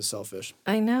comes off as selfish.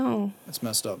 I know. It's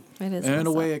messed up. It is. And in a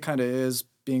messed way, up. it kind of is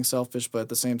being selfish, but at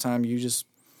the same time,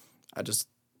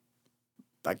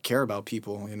 I care about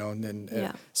people, you know, and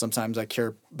Yeah. sometimes I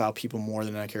care about people more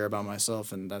than I care about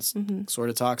myself, and that's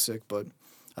sort of toxic, but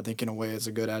I think in a way it's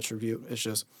a good attribute. It's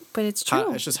just But it's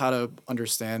true. it's just how to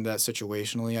understand that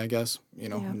situationally, I guess, you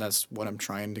know, Yeah. and that's what I'm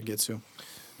trying to get to.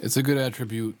 It's a good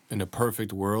attribute in a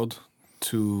perfect world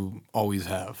to always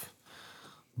have.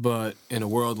 But in a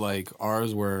world like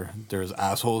ours where there's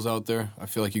assholes out there, I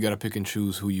feel like you got to pick and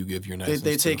choose who you give your niceness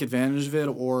They to. take advantage of it,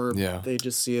 or Yeah. they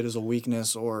just see it as a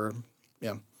weakness, or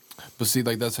yeah. But see,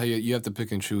 like that's how you have to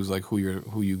pick and choose like who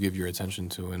you give your attention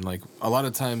to, and like a lot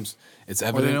of times it's Or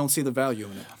evident. they don't see the value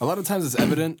in it. A lot of times it's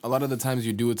evident. A lot of the times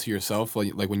you do it to yourself,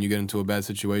 like when you get into a bad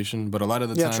situation. But a lot of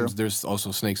the Yeah, times true. there's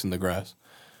also snakes in the grass.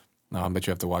 But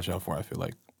you have to watch out for. I feel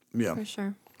like. Yeah. For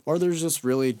sure. Or there's just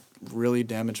really, really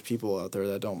damaged people out there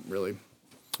that don't really.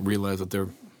 Realize that they're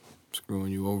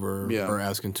screwing you over Yeah. or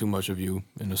asking too much of you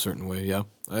in a certain way. Yeah,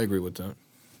 I agree with that.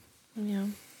 Yeah.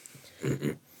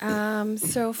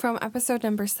 So from episode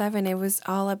number 7, it was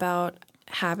all about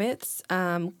habits.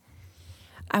 I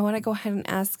want to go ahead and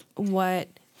ask what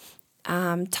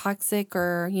toxic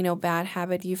or, you know, bad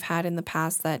habit you've had in the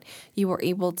past that you were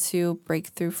able to break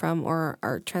through from or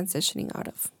are transitioning out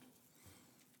of.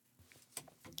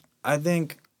 I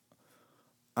think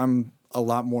I'm a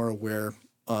lot more aware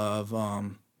of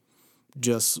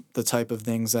just the type of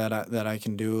things that I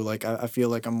can do. Like I feel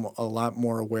like I'm a lot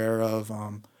more aware of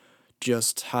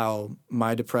just how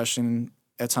my depression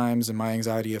at times and my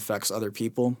anxiety affects other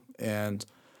people, and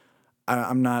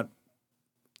I'm not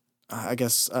I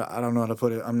guess I don't know how to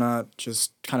put it. I'm not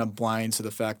just kind of blind to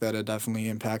the fact that it definitely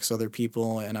impacts other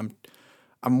people, and I'm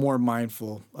more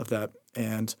mindful of that,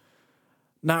 and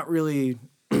not really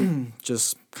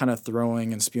just kind of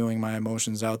throwing and spewing my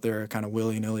emotions out there kind of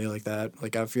willy nilly like that.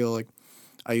 Like I feel like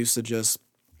I used to just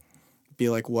be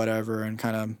like whatever and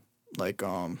kind of like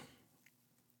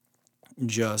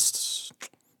just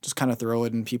kind of throw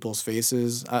it in people's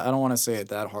faces. I don't want to say it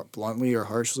that bluntly or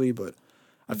harshly, but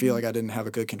I feel like I didn't have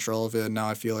a good control of it. And now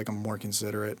I feel like I'm more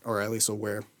considerate or at least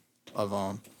aware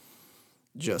of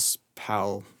just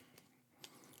how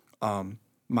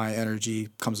my energy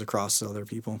comes across to other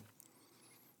people.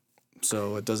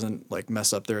 So it doesn't like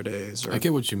mess up their days. Or, I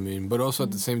get what you mean, but also at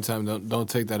the same time, don't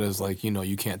take that as like, you know,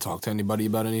 you can't talk to anybody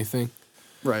about anything.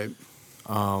 right.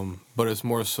 But it's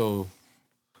more so,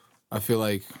 I feel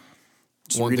like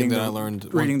Just one thing reading that I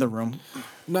learned, reading the room.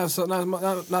 not so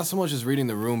much as reading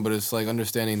the room, but it's like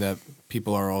understanding that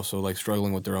people are also like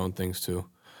struggling with their own things too,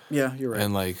 Yeah, you're right.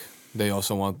 and like they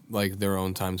also want like their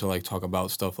own time to like talk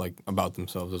about stuff like about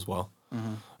themselves as well.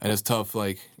 And it's tough,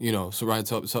 like, you know, Sarai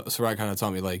kind of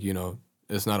taught me, like, you know,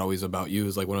 it's not always about you.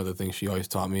 It's like one of the things she always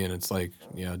taught me, and it's like,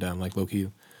 yeah, damn, like low key,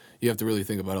 you have to really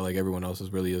think about it. Like everyone else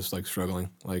really is like struggling.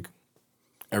 Like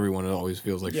everyone always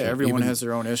feels like Yeah, shit. everyone Even- has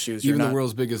their own issues. Even the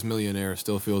world's biggest millionaire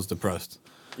still feels depressed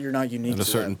You're not unique at a to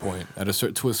certain that.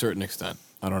 point, to a certain extent.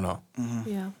 I don't know.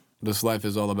 Yeah. This life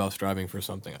is all about striving for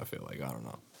something. I feel like I don't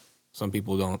know. Some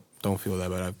people don't feel that,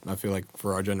 but I feel like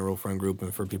for our general friend group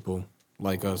and for people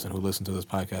like us and who listen to this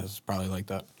podcast, it's probably like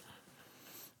that.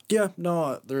 Yeah,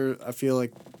 no, I feel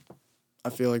like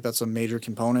that's a major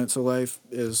component to life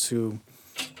is to,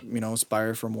 you know,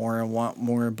 aspire for more and want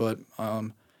more. But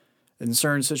in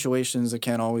certain situations, it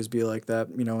can't always be like that.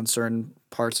 You know, in certain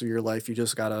parts of your life, you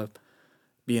just gotta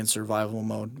be in survival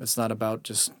mode. It's not about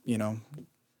just, you know,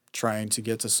 trying to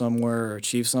get to somewhere or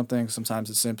achieve something. Sometimes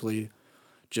it's simply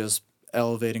just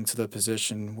elevating to the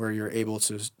position where you're able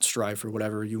to strive for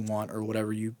whatever you want or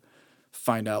whatever you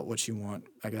find out what you want,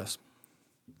 I guess.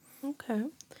 Okay.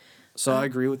 So I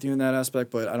agree with you in that aspect,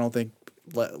 but I don't think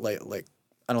like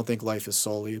I don't think life is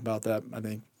solely about that. I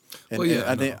think, and, Well,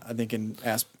 yeah, and I think in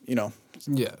you know,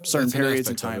 Yeah, certain it's an periods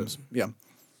and aspect of times, yeah.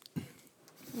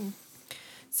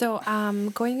 So,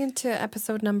 going into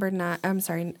episode number 9, I'm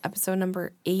sorry, episode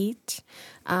number 8,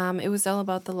 it was all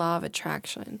about the law of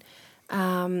attraction.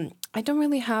 I don't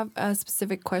really have a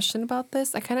specific question about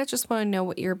this. I kind of just want to know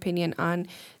what your opinion on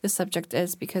the subject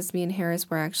is because me and Harris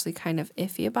were actually kind of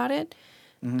iffy about it.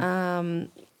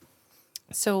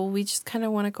 So we just kind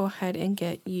of want to go ahead and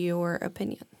get your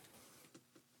opinion.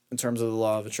 In terms of the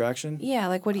law of attraction, Yeah,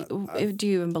 like what do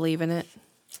you even believe in it?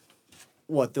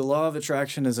 what the law of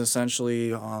attraction is essentially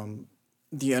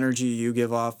the energy you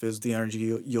give off is the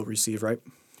energy you'll receive, right?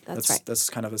 That's right. That's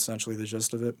kind of essentially the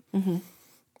gist of it.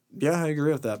 Yeah, I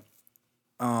agree with that.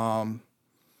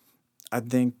 I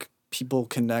think people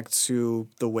connect to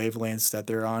the wavelengths that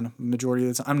they're on majority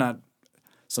of the time. I'm not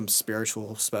some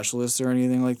spiritual specialist or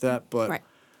anything like that, but Right.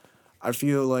 I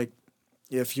feel like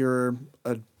if you're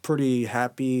a pretty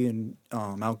happy and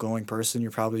outgoing person,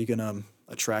 you're probably gonna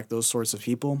attract those sorts of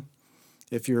people.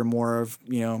 If you're more of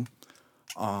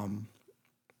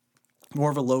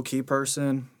more of a low key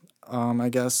person, I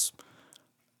guess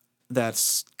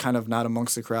that's kind of not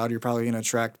amongst the crowd. You're probably gonna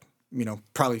attract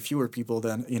probably fewer people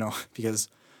than because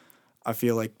I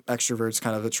feel like extroverts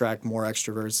kind of attract more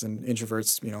extroverts and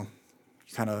introverts. You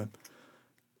kind of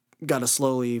got to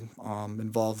slowly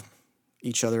involve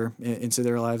each other into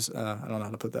their lives. I don't know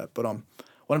how to put that, but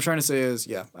what I'm trying to say is,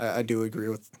 yeah, I do agree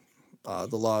with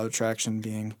the law of attraction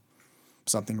being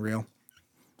something real.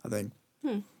 I think,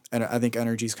 and I think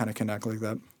energies kind of connect like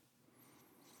that.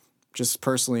 Just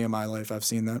personally in my life, I've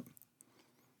seen that.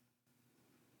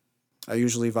 I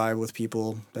usually vibe with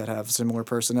people that have similar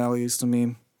personalities to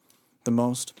me the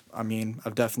most. I mean,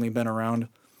 I've definitely been around,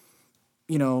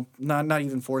 not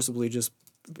even forcibly just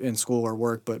in school or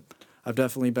work, but I've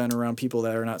definitely been around people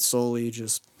that are not solely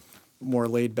just more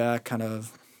laid back, kind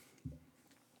of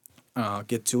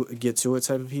get to it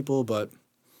type of people. But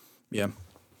yeah,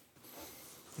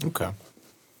 Okay.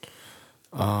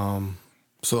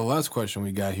 So the last question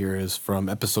we got here is from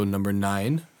episode number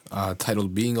 9,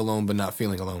 titled "Being Alone but Not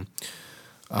Feeling Alone."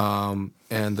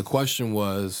 And the question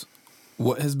was,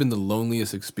 what has been the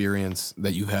loneliest experience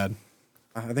that you've had?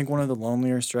 I think one of the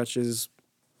lonelier stretches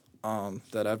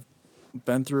that I've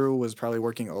been through was probably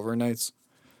working overnights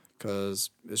because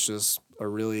it's just a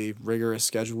really rigorous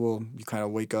schedule. You kind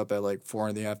of wake up at like 4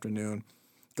 in the afternoon,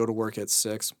 go to work at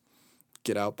 6,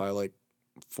 get out by like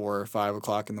 4 or 5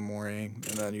 o'clock in the morning,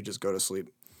 and then you just go to sleep.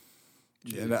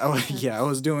 And I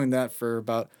was doing that for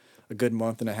about a good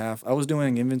month and a half. I was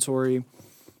doing inventory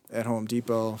at Home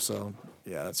Depot, so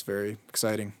yeah, that's very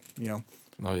exciting. You know,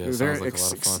 Oh yeah, it was sounds very like a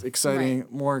lot of fun. exciting,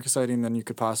 more exciting than you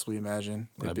could possibly imagine.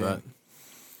 I it being. bet.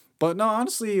 But no,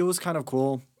 honestly, it was kind of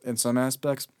cool in some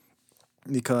aspects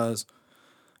because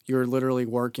you're literally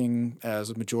working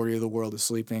as a majority of the world is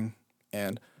sleeping,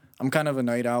 and I'm kind of a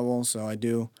night owl, so I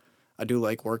do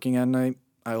like working at night.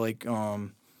 I like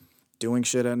doing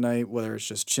shit at night, whether it's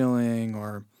just chilling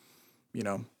or, you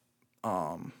know,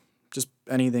 just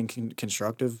anything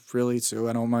constructive really too.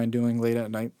 I don't mind doing late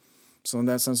at night. So in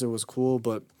that sense, it was cool,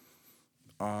 but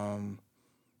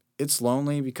it's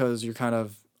lonely because you're kind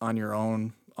of on your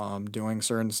own doing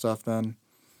certain stuff then.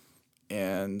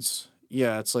 And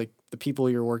yeah, it's like the people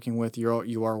you're working with,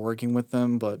 you are working with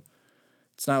them, but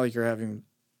it's not like you're having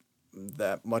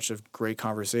that much of great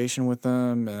conversation with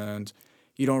them, and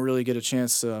you don't really get a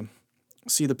chance to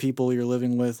see the people you're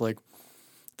living with. Like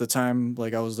the time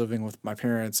like I was living with my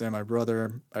parents and my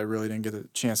brother, I really didn't get a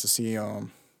chance to see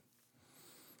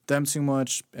them too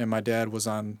much, and my dad was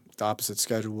on the opposite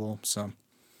schedule, so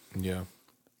Yeah.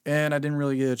 and I didn't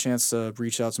really get a chance to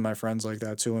reach out to my friends like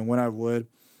that too. And when I would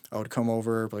come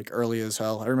over like early as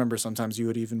hell. I remember sometimes you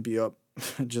would even be up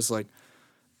just like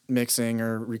mixing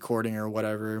or recording or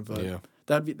whatever, but Yeah.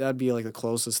 that'd be like the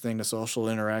closest thing to social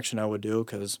interaction I would do,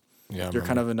 because Yeah. you're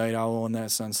kind of a night owl in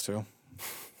that sense too.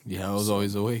 Yeah, I was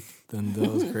always awake. Then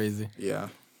that was crazy. Yeah.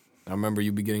 I remember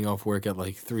you be getting off work at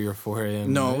like 3 or 4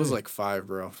 a.m. No, right? it was like 5,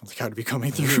 bro. Like I'd be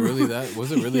coming through. Was it really that?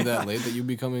 Was it really Yeah. that late that you'd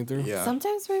be coming through? Yeah.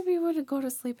 Sometimes we would go to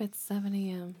sleep at 7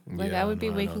 a.m. Like Yeah, I would be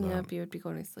no, I know waking that. up, you would be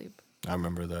going to sleep. I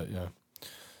remember that. Yeah.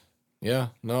 Yeah.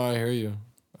 No, I hear you.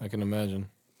 I can imagine.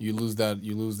 You lose that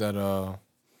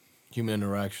human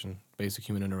interaction, basic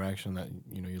human interaction that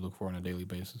you look for on a daily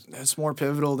basis. It's more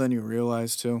pivotal than you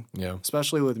realize too. Yeah.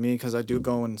 Especially with me, because I do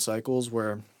go in cycles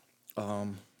where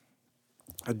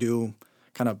I do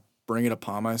kind of bring it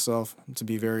upon myself to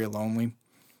be very lonely,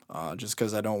 just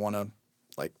because I don't want to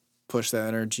like push that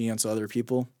energy onto other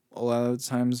people a lot of the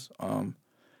times.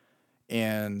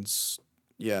 And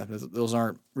yeah, those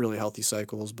aren't really healthy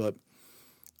cycles. But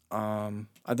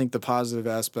I think the positive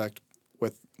aspect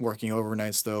with working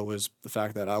overnights though was the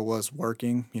fact that I was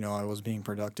working. I was being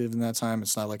productive in that time.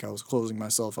 It's not like I was closing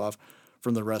myself off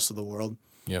from the rest of the world.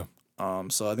 Yeah.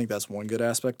 So I think that's one good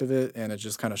aspect of it, and it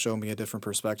just kind of showed me a different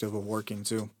perspective of working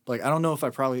too. Like I don't know if I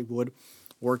probably would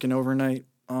work an overnight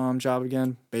job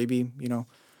again. Maybe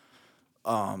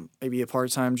maybe a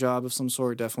part-time job of some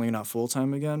sort. Definitely not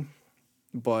full-time again.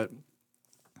 But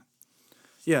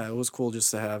yeah, it was cool just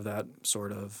to have that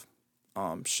sort of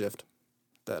shift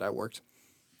that I worked,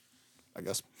 I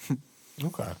guess.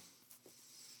 Okay.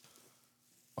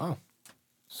 Wow.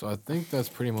 So I think that's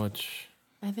pretty much.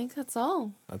 I think that's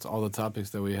all. That's all the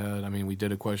topics that we had. I mean, we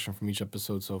did a question from each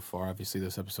episode so far. Obviously,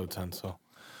 this episode 10, so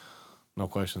no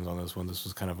questions on this one. This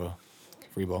was kind of a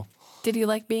free ball. Did you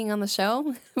like being on the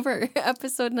show for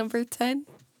episode number 10?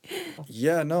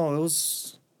 Yeah, no, it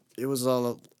was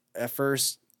at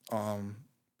first,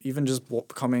 even just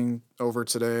coming over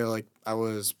today, like I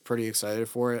was pretty excited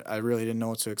for it. I really didn't know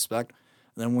what to expect.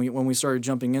 And then when we started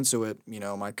jumping into it,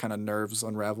 my kind of nerves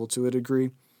unraveled to a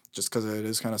degree, just because it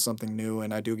is kind of something new,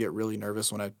 and I do get really nervous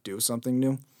when I do something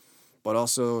new. But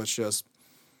also, it's just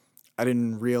I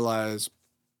didn't realize,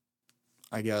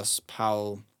 I guess,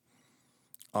 how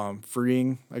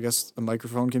freeing, I guess, a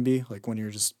microphone can be, like when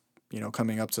you're just,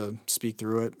 coming up to speak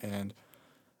through it. And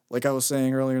like I was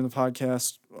saying earlier in the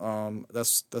podcast,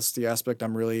 that's the aspect I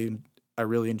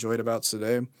really enjoyed about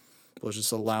today, was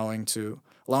just allowing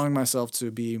myself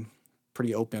to be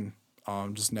pretty open,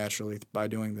 just naturally by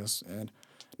doing this. And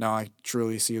now I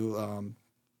truly see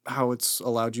how it's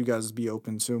allowed you guys to be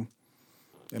open too,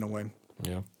 in a way.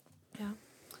 Yeah. Yeah.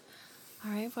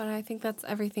 All right. Well, I think that's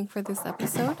everything for this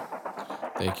episode.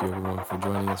 Thank you, everyone, for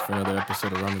joining us for another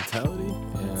episode of Raw Mentality.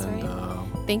 That's And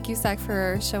right. Thank you, Zach,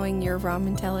 for showing your raw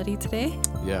mentality today.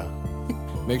 yeah.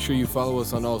 Make sure you follow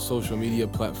us on all social media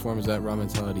platforms at Raw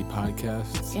Mentality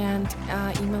Podcasts. And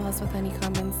email us with any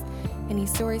comments, any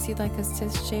stories you'd like us to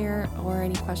share, or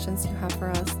any questions you have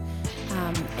for us.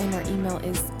 And our email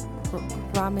is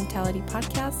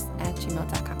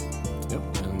rawmentalitypodcast@gmail.com. Yep.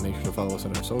 And make sure to follow us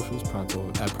on our socials, at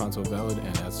Pronto Valid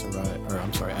and at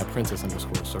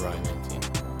Princess_Sarai19.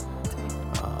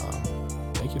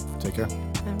 Thank you. Take care.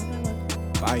 Have a good one.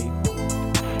 Bye.